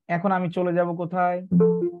করলাম। এখন আমি চলে যাব কোথায়?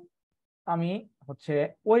 আমি হচ্ছে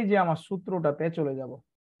ওই যে আমার সূত্রটাতে চলে যাব।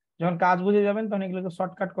 যখন কাজ বুঝে যাবেন তখন এগুলোকে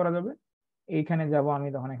শর্টকাট করা যাবে। এইখানে যাব আমি,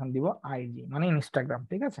 তখন এখন দিব আইজি মানে ইনস্টাগ্রাম,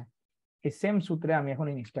 ঠিক আছে? এই সেম সূত্রে আমি এখন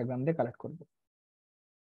ইনস্টাগ্রাম দিয়ে কালেক্ট করব।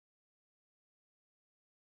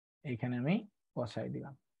 এইখানে আমি বসাই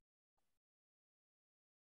দিলাম।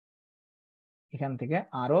 এখান থেকে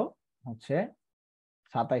আরো হচ্ছে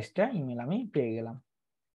 27টা ইমেল আমি পেয়ে গেলাম।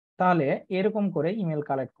 তাহলে এরকম করে ইমেল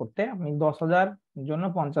কালেক্ট করতে আপনি 10,000 জন্য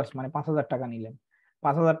 50 মানে 5,000 টাকা নিলেন।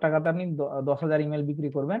 5,000 টাকাতে আপনি 10,000 ইমেল বিক্রি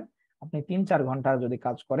করবেন। আপনি 3-4 ঘন্টা যদি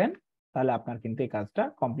কাজ করেন তাহলে আপনার কিন্তু এই কাজটা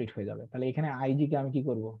কমপ্লিট হয়ে যাবে। তাহলে এখানে আইজি কে আমি কি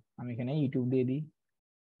করব? আমি এখানে ইউটিউব দিয়ে দিই।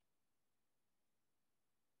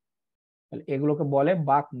 তাহলে এগুলোকে বলে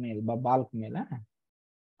বাল্ক মেল বা বাল্ক মেল। হ্যাঁ,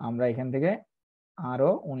 আমরা এখান থেকে আরো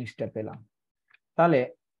 19টা পেলাম। তাহলে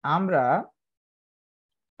আমরা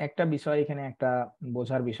একটা বিষয় এখানে একটা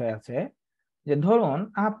বোঝার বিষয় আছে, যে ধরুন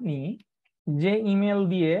আপনি যে ইমেল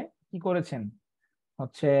দিয়ে কি করেছেন,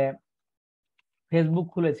 হচ্ছে ফেসবুক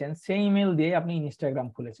খুলেছেন, সেই ইমেল দিয়ে আপনি ইনস্টাগ্রাম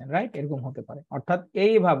খুলেছেন, রাইট? এরকম হতে পারে। অর্থাৎ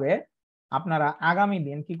এইভাবে আপনারা আগামী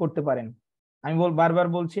দিন কি করতে পারেন, আমি বারবার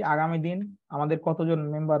বলছি, আগামী দিন আমাদের কতজন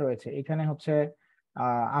মেম্বার রয়েছে, এখানে হচ্ছে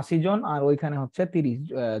 80 জন, আর ওইখানে হচ্ছে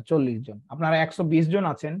 40 জন, আপনারা 120 জন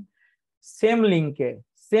আছেন।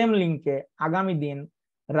 সেম লিংকে আগামী দিন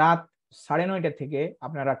রাত 9:30 থেকে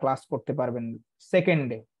আপনারা ক্লাস করতে পারবেন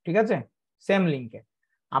সেকেন্ডে, ঠিক আছে? সেম লিংকে।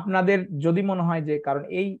 আপনাদের যদি মনে হয় যে, কারণ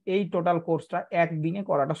এই টোটাল কোর্সটা একদিনে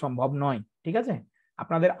করাটা সম্ভব নয়, ঠিক আছে,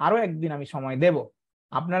 আপনাদের আরো একদিন আমি সময় দেব।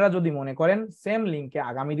 আপনারা যদি মনে করেন সেম লিংকে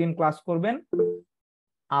আগামী দিন ক্লাস করবেন,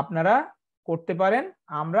 আপনারা করতে পারেন।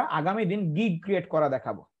 আমরা আগামী দিন গিগ ক্রিয়েট করা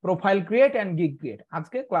দেখাবো, profile create and gig create.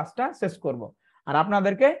 আজকে ক্লাসটা শেষ করব, আর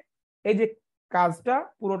আপনাদেরকে এই যে কাজটা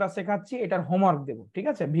পুরোটা শেখাচ্ছি, এটার হোমওয়ার্ক দেব, ঠিক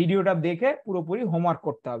আছে? ভিডিওটা দেখে পুরোপুরি হোমওয়ার্ক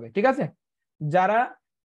করতে হবে, ঠিক আছে? যারা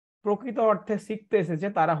প্রকৃত অর্থে শিখতে এসেছে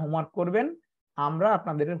তারা হোমওয়ার্ক করবেন, আমরা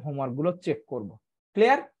আপনাদের হোমওয়ার্ক গুলো চেক করব।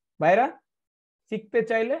 ক্লিয়ার ভাইরা? শিখতে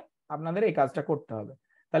চাইলে আপনাদের এই কাজটা করতে হবে।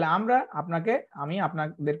 তাহলে আমি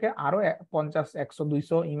আপনাদেরকে আরো 50, 100,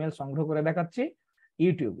 200 ইমেল সংগ্রহ করে দেখাচ্ছি।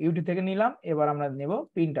 ইউটিউব থেকে নিলাম, এবার আমরা নেব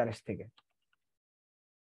পিন্টারেস্ট থেকে।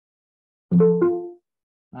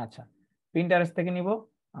 আচ্ছা, পিন্টারেস্ট থেকে নিব,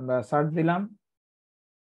 আমরা সার্চ দিলাম।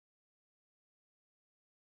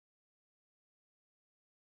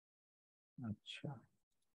 আচ্ছা,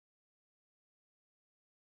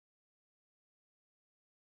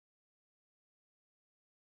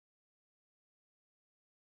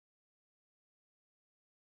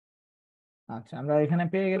 আচ্ছা, আমরা এখানে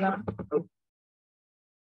পেয়ে গেলাম।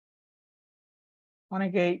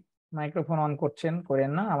 অনেকেই মাইক্রোফোন অন করছেন,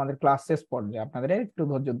 করেন না, আমাদের ক্লাস শেষ পর্যায়ে, আপনাদের একটু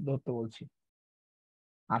ধৈর্য ধরতে বলছি।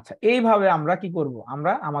 আচ্ছা, এইভাবে আমরা কি করব,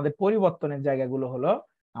 আমরা আমাদের পরিবর্তনের জায়গাগুলো হলো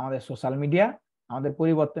আমাদের সোশ্যাল মিডিয়া, আমাদের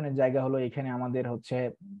পরিবর্তনের জায়গা হলো এখানে আমাদের হচ্ছে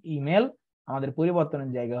ইমেল, আমাদের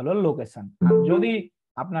পরিবর্তনের জায়গা হলো লোকেশন। যদি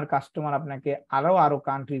আপনার কাস্টমার আপনাকে আরো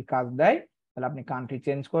কান্ট্রির কাজ দেয়, তাহলে আপনি কান্ট্রি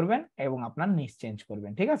চেঞ্জ করবেন এবং আপনার নিচ চেঞ্জ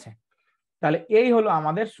করবেন, ঠিক আছে? তাহলে এই হলো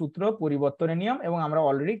আমাদের সূত্র পরিবর্তনের নিয়ম, এবং আমরা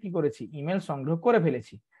অলরেডি কি করেছি, ইমেল সংগ্রহ করে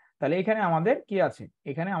ফেলেছি। তাহলে এখানে আমাদের কি আছে,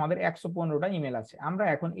 এখানে আমাদের 115টা ইমেল আছে। আমরা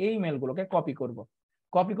এখন এই ইমেল গুলোকে কপি করব।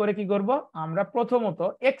 কপি করে কি করব, আমরা প্রথমত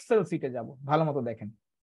এক্সেল শিটে যাব। ভালো মতো দেখেন,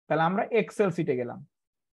 তাহলে আমরা এক্সেল শিটে গেলাম।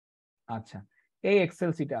 আচ্ছা, এই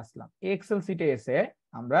এক্সেল শিটে আসলাম। এক্সেল শিটে এসে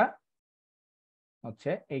আমরা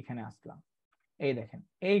হচ্ছে এইখানে আসলাম। এই দেখেন,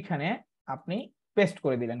 এইখানে আপনি পেস্ট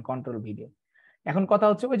করে দিলেন কন্ট্রোল ভি দিয়ে। এখন কথা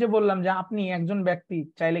হচ্ছে, ওই যে বললাম যে আপনি একজন ব্যক্তি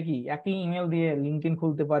চাইলে কি একই ইমেল দিয়ে লিঙ্কডইন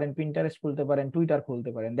খুলতে পারেন, পিন্টারেস্ট খুলতে পারেন, টুইটার খুলতে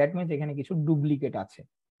পারেন। দ্যাট মিন্স এখানে কিছু ডুপ্লিকেট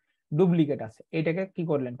আছে। এটাকে কি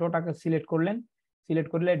করলেন, টোটাকে সিলেক্ট করলেন, সিলেক্ট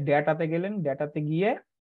করলে ডেটাতে গেলেন, ডেটাতে গিয়ে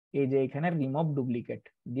এই যে এখানে রিমুভ ডুপ্লিকেট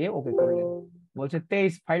দিয়ে ওকে করলেন। বলছে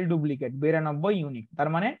 23 ফাইল ডুপ্লিকেট, 92 ইউনিক, তার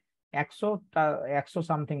মানে 100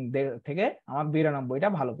 সামথিং থেকে আমার 92টা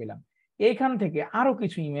ভালো পেলাম। এইখান থেকে আরো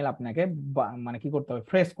কিছু ইমেল আপনাকে মানে কি করতে হবে,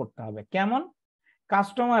 ফ্রেশ করতে হবে। কেমন?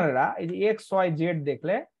 কাস্টমাররা এই যে XYZ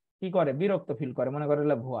দেখলে কি করে, বিরক্ত ফিল করে, মনে করে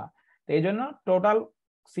ভুয়া। তো এই জন্য টোটাল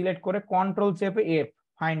সিলেক্ট করে কন্ট্রোল চেপে F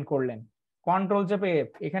ফাইন্ড করলেন। কন্ট্রোল চেপে F,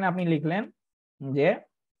 এখানে আপনি লিখলেন যে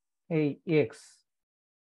এই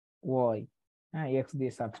XY, হ্যাঁ, X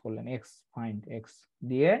দিয়ে সার্চ করলেন, ফাইন্ড X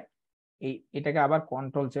দিয়ে এটাকে আবার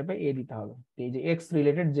কন্ট্রোল চেপে A দিতে হবে। এই যে X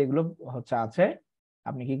রিলেটেড যেগুলো হচ্ছে আছে,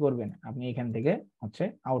 আপনি কি করবেন, আপনি এখান থেকে হচ্ছে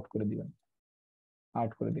আউট করে দিবেন,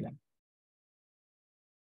 আউট করে দিলেন,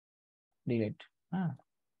 ডিলিট। হ্যাঁ,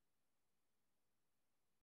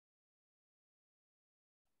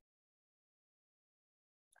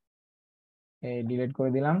 এই ডিলিট করে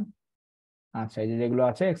দিলাম। আচ্ছা, এই যে যেগুলো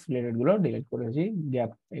আছে এক্স রিলেটেড গুলো ডিলিট করেছি,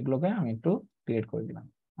 গ্যাপ এগুলোকে আমি একটু ডিলিট করে দিলাম।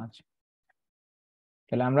 আচ্ছা,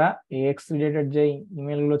 তাহলে আমরা এই এক্স রিলেটেড যে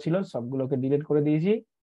ইমেল গুলো ছিল সবগুলোকে ডিলিট করে দিয়েছি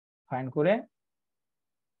ফাইন্ড করে।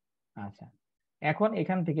 আচ্ছা, এখন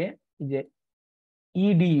এখান থেকে যে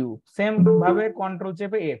ইডিইউ সেম ভাবে কন্ট্রোল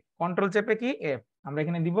চেপে F, কন্ট্রোল চেপে কি F, আমরা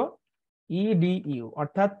এখানে দিব ইডিইউ,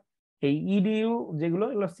 অর্থাৎ এই ইডিইউ যেগুলো,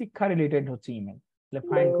 এগুলো শিক্ষা রিলেটেড হচ্ছে ইমেল। তাহলে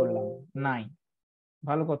ফাইন্ড করলাম, নাই,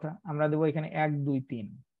 ভালো কথা। আমরা দেবো এখানে 1 2 3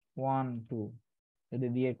 1 2 যদি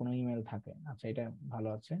দিয়ে কোনো ইমেল থাকে। আচ্ছা, এটা ভালো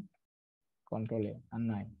আছে, কন্ট্রোল এ, আর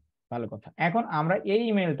নাই, ভালো কথা। এখন আমরা এই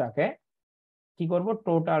ইমেলটাকে কি করব,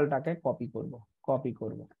 টোটালটাকে কপি করব,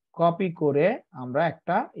 কপি করে আমরা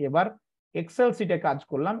একটা এবার এক্সেল শিটে কাজ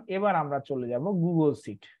করলাম। এবার আমরা চলে যাব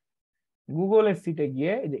গুগলের শিটে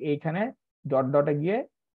গিয়ে এইখানে ডটে গিয়ে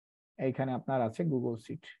এইখানে আপনার আছে গুগল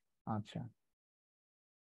সিট। আচ্ছা,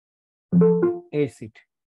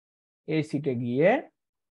 এই সিটে গিয়ে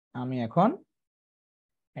আমি এখন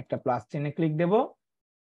একটা প্লাস চিহ্নে ক্লিক দেব।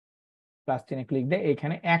 প্লাস চিহ্নে ক্লিক দিয়ে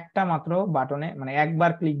এখানে একটা মাত্র বাটনে মানে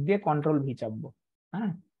একবার ক্লিক দিয়ে কন্ট্রোল ভি চাপবো।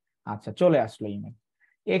 হ্যাঁ, আচ্ছা, চলে আসলো ইমেল।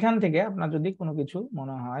 এখান থেকে আপনার যদি কোনো কিছু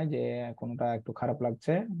মনে হয় যে কোনোটা একটু খারাপ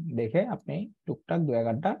লাগছে দেখে আপনি টুকটাক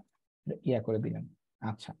 2-1টা ইয়া করে দিলেন।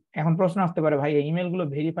 আচ্ছা, এখন প্রশ্ন আসতে পারে, ভাই এই ইমেল গুলো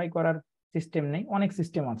ভেরিফাই করার সিস্টেম নেই? অনেক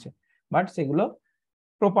সিস্টেম আছে, বাট সেগুলো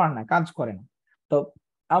প্রপার না, কাজ করে না। তো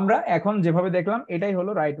আমরা এখন যেভাবে দেখলাম এটাই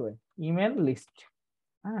হলো রাইট ওয়ে। ইমেল লিস্ট,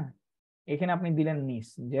 হ্যাঁ, এখানে আপনি দিলেন নিস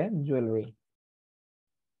যে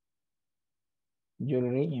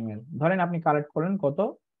জুয়েলারি ইমেল, ধরেন আপনি কালেক্ট করেন কত,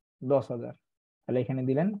 10,000, তাহলে এখানে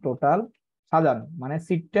দিলেন টোটাল সাজানো, মানে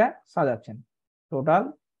সিটটা সাজাচ্ছেন, টোটাল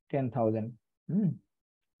 10,000।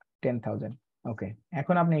 10,000। ওকে,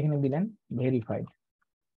 এখন আপনি এখানে দিলেন ভেরিফাইড,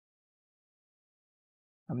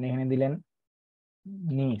 আপনি এখানে দিলেন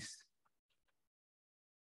নিস,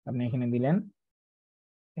 আপনি এখানে দিলেন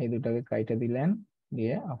এই দুটাকে কাইটে দিলেন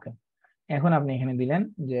দিয়ে ওকে। এখন আপনি এখানে দিলেন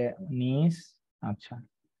যে নিস, আচ্ছা,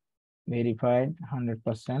 ভেরিফাইড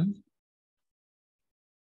 100%।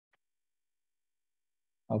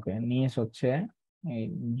 ওকে, নিস হচ্ছে এই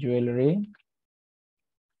জুয়েলারি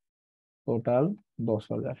টোটাল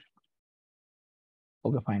 10,000।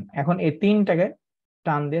 ওকে, ফাইন। এখন এই তিনটাকে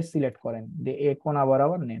টান দিয়ে সিলেক্ট করেন, দিয়ে এ কোণা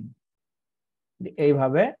বরাবর নেন,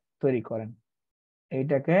 এইভাবে তৈরি করেন,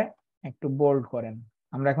 এইটাকে একটু বোল্ড করেন।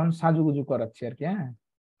 আমরা এখন সাজুগুজু করাচ্ছি আর কি, হ্যাঁ,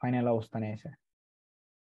 ফাইনাল অবস্থানে এসে।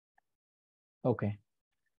 ওকে,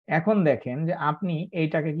 এখন দেখেন যে আপনি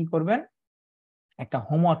এইটাকে কি করবেন, একটা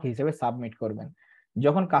হোমওয়ার্ক হিসেবে সাবমিট করবেন।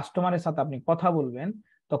 যখন কাস্টমারের সাথে আপনি কথা বলবেন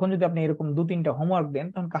তখন যদি আপনি এরকম 2-3টা হোমওয়ার্ক দেন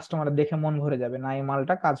তখন কাস্টমারের দেখে মন ভরে যাবে, না এই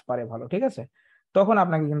মালটা কাজ পারে ভালো, ঠিক আছে, তখন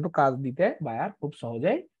আপনাকে কিন্তু কাজ দিতে বায়ার খুব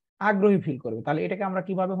সহজেই আগ্রহী ফিল করবে। তাহলে এটাকে আমরা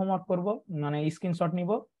কিভাবে হোমওয়ার্ক করব, মানে স্ক্রিনশট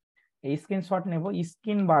নিব, এই স্ক্রিনশট নেব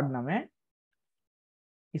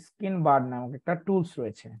স্ক্রিনবার্ড নামক একটা টুলস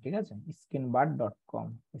রয়েছে, ঠিক আছে, skinbird.com,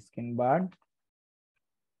 স্ক্রিনবার্ড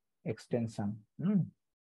এক্সটেনশন।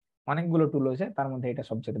 অনেকগুলো টুল রয়েছে, তার মধ্যে এটা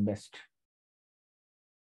সবচেয়ে বেস্ট।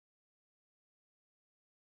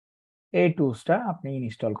 এই টুলসটা আপনি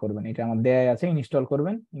ইনস্টল করবেন, এটা আমার দেয়া আছে, ইনস্টল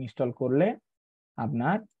করবেন। ইনস্টল করলে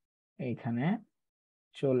আপনার এইখানে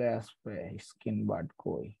চলে আসবে স্ক্রিনবার্ড।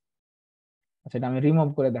 কই, আচ্ছা, এটা আমি রিমুভ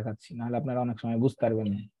করে দেখাচ্ছি, নাহলে আপনারা অনেক সময় বুঝতে পারবেন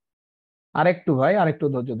না। আরেকটু ভাই, আরেকটু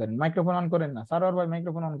ধৈর্য ধরেন, মাইক্রোফোন অন করেন না, সারোয়ার ভাই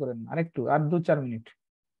মাইক্রোফোন অন করেন না, আরেকটু, আর 2-4 মিনিট,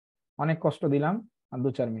 অনেক কষ্ট দিলাম, আর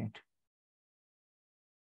 2-4 মিনিট।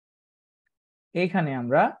 এইখানে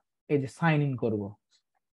আমরা এই যে সাইন ইন করব,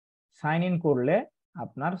 সাইন ইন করলে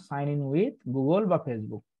আপনার সাইন ইন উইথ গুগল বা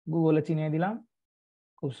ফেসবুক, গুগলে চিনিয়ে দিলাম,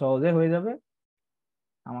 খুব সহজে হয়ে যাবে,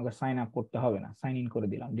 আমাকে সাইন আপ করতে হবে না, সাইন ইন করে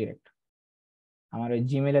দিলাম ডিরেক্ট, আমার ওই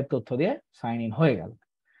জিমেলের তথ্য দিয়ে সাইন ইন হয়ে গেল।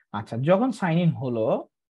 আচ্ছা, যখন সাইন ইন হলো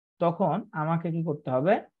তখন আমাকে কি করতে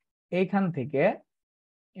হবে, এইখান থেকে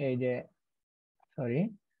এই যে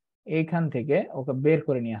এইখান থেকে ওকে বের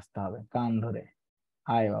করে নিয়ে আসতে হবে কান ধরে,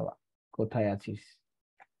 আয় বাবা কোথায় আছিস,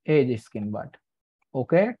 এই যে স্ক্রিনবার্ড,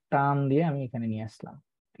 ওকে টান দিয়ে আমি এখানে নিয়ে আসলাম,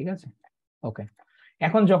 ঠিক আছে। ওকে,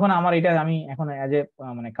 এখন যখন আমার এটা আমি এখন এজ এ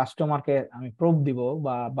মানে কাস্টমারকে আমি প্রুফ দিব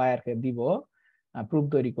বা বায়ারকে দিব, প্রুফ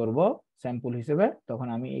তৈরি করব স্যাম্পল হিসেবে, তখন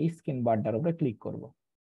আমি এই স্ক্রিনবারটার উপরে ক্লিক করব।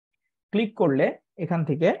 ক্লিক করলে এখান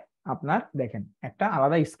থেকে আপনার দেখেন একটা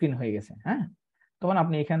আলাদা স্ক্রিন হয়ে গেছে, হ্যাঁ, তখন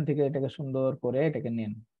আপনি এখান থেকে এটাকে সুন্দর করে এটাকে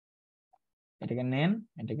নেন,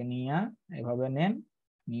 এটাকে নিয়ে এভাবে নেন,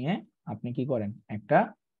 নিয়ে আপনি কি করেন, একটা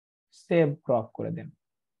সেভ ক্রপ করে দেন,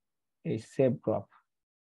 এই সেভ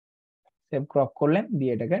ক্রপ করলেন,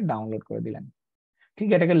 দিয়ে এটাকে ডাউনলোড করে দিলেন। ঠিক,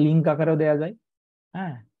 এটাকে লিঙ্ক আকারেও দেওয়া যায়,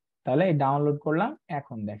 হ্যাঁ, তাহলে এই ডাউনলোড করলাম।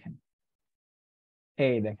 এখন দেখেন,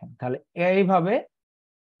 এই দেখেন, তাহলে এইভাবে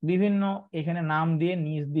বিভিন্ন এখানে নাম দিয়ে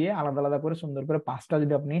নিচ দিয়ে আলাদা আলাদা করে সুন্দর করে 5টা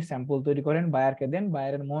যদি আপনি স্যাম্পল তৈরি করেন, বায়ারকে দেন,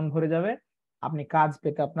 বায়ারের মন ভরে যাবে, আপনি কাজ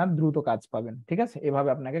পেতে আপনার দ্রুত কাজ পাবেন, ঠিক আছে। এভাবে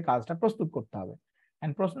আপনাকে কাজটা প্রস্তুত করতে হবে।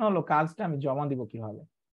 এন্ড প্রশ্ন হলো কাজটা আমি জমা দিব কিভাবে,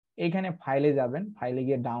 এইখানে ফাইলে যাবেন, ফাইলে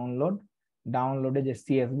গিয়ে ডাউনলোডে যে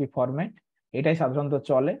সিএসভি ফরম্যাট, এটাই সাধারণত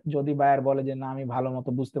চলে। যদি বায়ার বলে যে না আমি ভালো মতো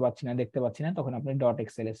বুঝতে পারছি না, দেখতে পাচ্ছি না, তখন আপনি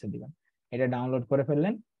 .xls এ দিবেন। এটা ডাউনলোড করে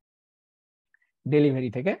ফেললেন, ডেলিভারি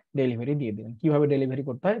থেকে ডেলিভারি দিয়ে দিবেন। কিভাবে ডেলিভারি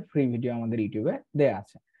করতে হয় ফ্রি ভিডিও আমাদের ইউটিউবে দেয়া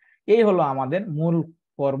আছে। এই হলো আমাদের মূল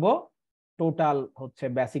পর্ব, টোটাল হচ্ছে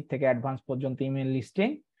বেসিক থেকে অ্যাডভান্স পর্যন্ত ইমেল লিস্টিং।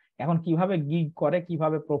 এখন কিভাবে গিগ করে,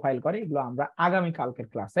 কিভাবে প্রোফাইল করে, এগুলো আমরা আগামী কালকের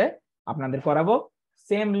ক্লাসে আপনাদের করাবো,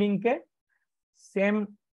 সেম লিংকে সেম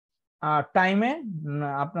টাইমে।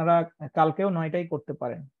 আপনারা কালকেও 9টায় করতে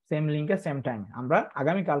পারেন, সেম লিংকে সেম টাইমে। আমরা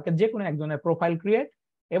আগামী কালকে যে কোনো একজনের প্রোফাইল ক্রিয়েট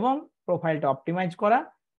এবং প্রোফাইলটা অপটিমাইজ করা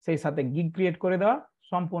সেই সাথে গিগ ক্রিয়েট করে দেওয়া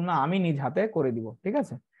সম্পূর্ণ আমি নিজ হাতে করে দিব। ঠিক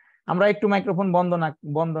আছে, আমরা একটু মাইক্রোফোন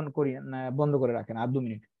বন্ধ করে রাখেন আর 2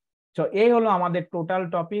 মিনিট। তো এই হলো আমাদের টোটাল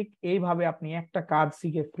টপিক। এইভাবে আপনি একটা কাজ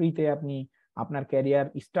শিখে ফ্রিতে আপনি আপনার ক্যারিয়ার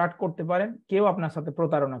স্টার্ট করতে পারেন। কেউ আপনার সাথে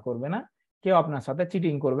প্রতারণা করবে না, কেউ আপনার সাথে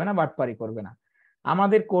চিটিং করবে না, বাটপারি করবে না।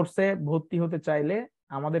 আমাদের কোর্সে ভর্তি হতে চাইলে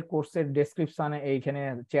আমাদের কোর্সের ডেসক্রিপশনে এইখানে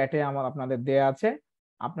চ্যাটে আপনাদের দেয়া আছে।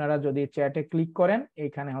 আপনারা যদি চ্যাটে ক্লিক করেন,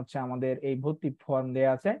 এইখানে হচ্ছে আমাদের এই ভর্তি ফর্ম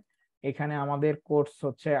দেয়া আছে। এখানে আমাদের কোর্স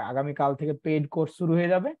হচ্ছে আগামীকাল থেকে পেইড কোর্স শুরু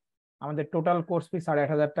হয়ে যাবে। আমাদের টোটাল কোর্স ফি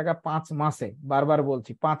 8,500 টাকা 5 মাসে। বারবার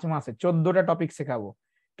বলছি 5 মাসে 14টা টপিক শেখাবো।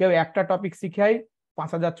 কেউ একটা টপিক শিখাই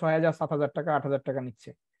 5,000, 6,000, 7,000 টাকা, 8,000 টাকা নিচ্ছে।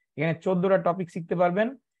 এখানে 14টা টপিক শিখতে পারবেন।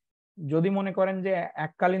 যদি মনে করেন যে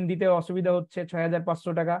এককালীন দিতে অসুবিধা হচ্ছে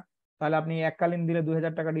 6,500 টাকা, তাহলে আপনি এককালীন দিলে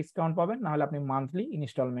 2,000 টাকা ডিসকাউন্ট পাবেন, না হলে আপনি মান্থলি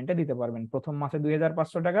ইনস্টলমেন্টে দিতে পারবেন। প্রথম মাসে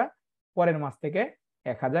 2,500 টাকা, পরের মাস থেকে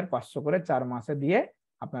 1,500 করে 4 মাসে দিয়ে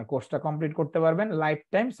আপনার কোর্সটা কমপ্লিট করতে পারবেন। লাইফ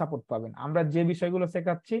টাইম সাপোর্ট পাবেন। আমরা যে বিষয়গুলো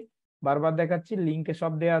শেখাচ্ছি বারবার দেখাচ্ছি, লিঙ্কে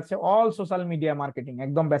সব দেওয়া আছে। অল সোশ্যাল মিডিয়া মার্কেটিং,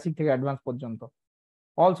 একদম বেসিক থেকে অ্যাডভান্স পর্যন্ত।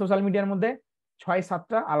 অল সোশ্যাল মিডিয়ার মধ্যে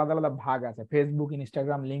 6-7টা আলাদা আলাদা ভাগ আছে: Facebook,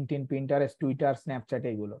 Instagram, LinkedIn, Pinterest, Twitter, Snapchat.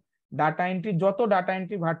 এইগুলো ডাটা এন্ট্রি, যত ডাটা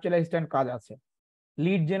এন্ট্রি ভার্চুয়াল অ্যাসিস্ট্যান্ট কাজ আছে,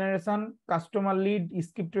 lead generation, customer lead,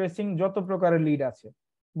 script tracing, যত প্রকারের লিড আছে,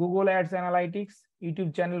 Google ads analytics, YouTube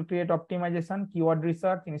channel create optimisation, keyword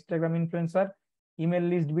research, Instagram influencer, email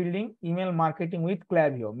list building, email marketing with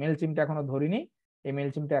ক্ল্যাভিও। Mail চিমটা এখনো ধরিনি, এই mail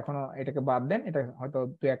চিমটা এখনো, এটাকে বাদ দেন, এটা হয়তো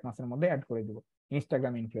 2-1 মাসের মধ্যে অ্যাড করে দিব।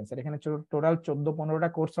 ইনস্টাগ্রাম ইনফ্লুয়েন্সার, এখানে টোটাল 14-15টা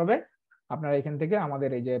কোর্স হবে। আপনারা এখান থেকে আমাদের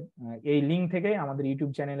এই লিঙ্ক থেকে আমাদের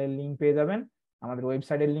ইউটিউব চ্যানেলের লিঙ্ক পেয়ে যাবেন, আমাদের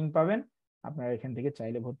ওয়েবসাইটের লিঙ্ক পাবেন। আপনারা এখান থেকে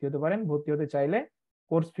চাইলে ভর্তি হতে পারেন। ভর্তি হতে চাইলে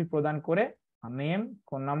কোর্স ফি প্রদান করে নেম,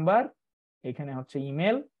 ফোন নাম্বার, এখানে হচ্ছে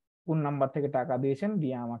ইমেল, কোন নাম্বার থেকে টাকা দিয়েছেন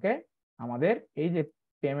দিয়ে আমাকে আমাদের এই যে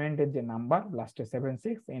পেমেন্টের যে নাম্বার লাস্টে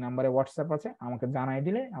 76, এই নাম্বারে হোয়াটসঅ্যাপ আছে, আমাকে জানাই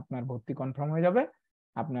দিলে আপনার ভর্তি কনফার্ম হয়ে যাবে।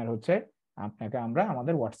 আপনাকে আমরা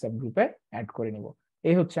আমাদের হোয়াটসঅ্যাপ গ্রুপে অ্যাড করে নিব।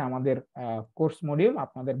 এই হচ্ছে আমাদের কোর্স মডিউল।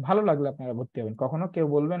 আপনাদের ভালো লাগলে আপনারা ভর্তি হবেন। কখনো কেউ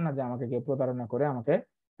বলবেন না যে আমাকে কেউ প্রতারণা করে আমাকে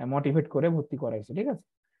মোটিভেট করে ভর্তি করাইছে। ঠিক আছে,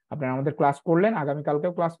 আপনারা আমাদের ক্লাস করলেন,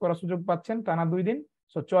 আগামীকালকেও ক্লাস করার সুযোগ পাচ্ছেন টানা 2 দিন।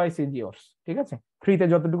 So choice is yours. ঠিক আছে, ফ্রিতে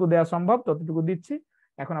যতটুকু দেওয়া সম্ভব ততটুকু দিচ্ছি।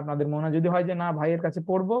 এখন আপনাদের মনে যদি হয় যে না ভাইয়ের কাছে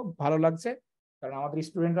পড়বো, ভালো লাগছে, কারণ আমাদের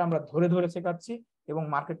স্টুডেন্টরা আমরা ধরে ধরে শেখাচ্ছি এবং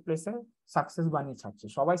মার্কেট প্লেসে সাকসেস বানিয়ে ছাড়ছি।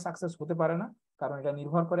 সবাই সাকসেস হতে পারে না, কারণ এটা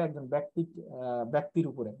নির্ভর করে একজন ব্যক্তির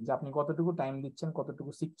উপরে, যে আপনি কতটুকু টাইম দিচ্ছেন,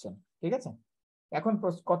 কতটুকু শিখছেন। ঠিক আছে, এখন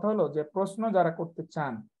কথা হলো যে প্রশ্ন যারা করতে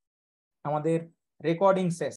চান, আমাদের রেকর্ডিং শেষ।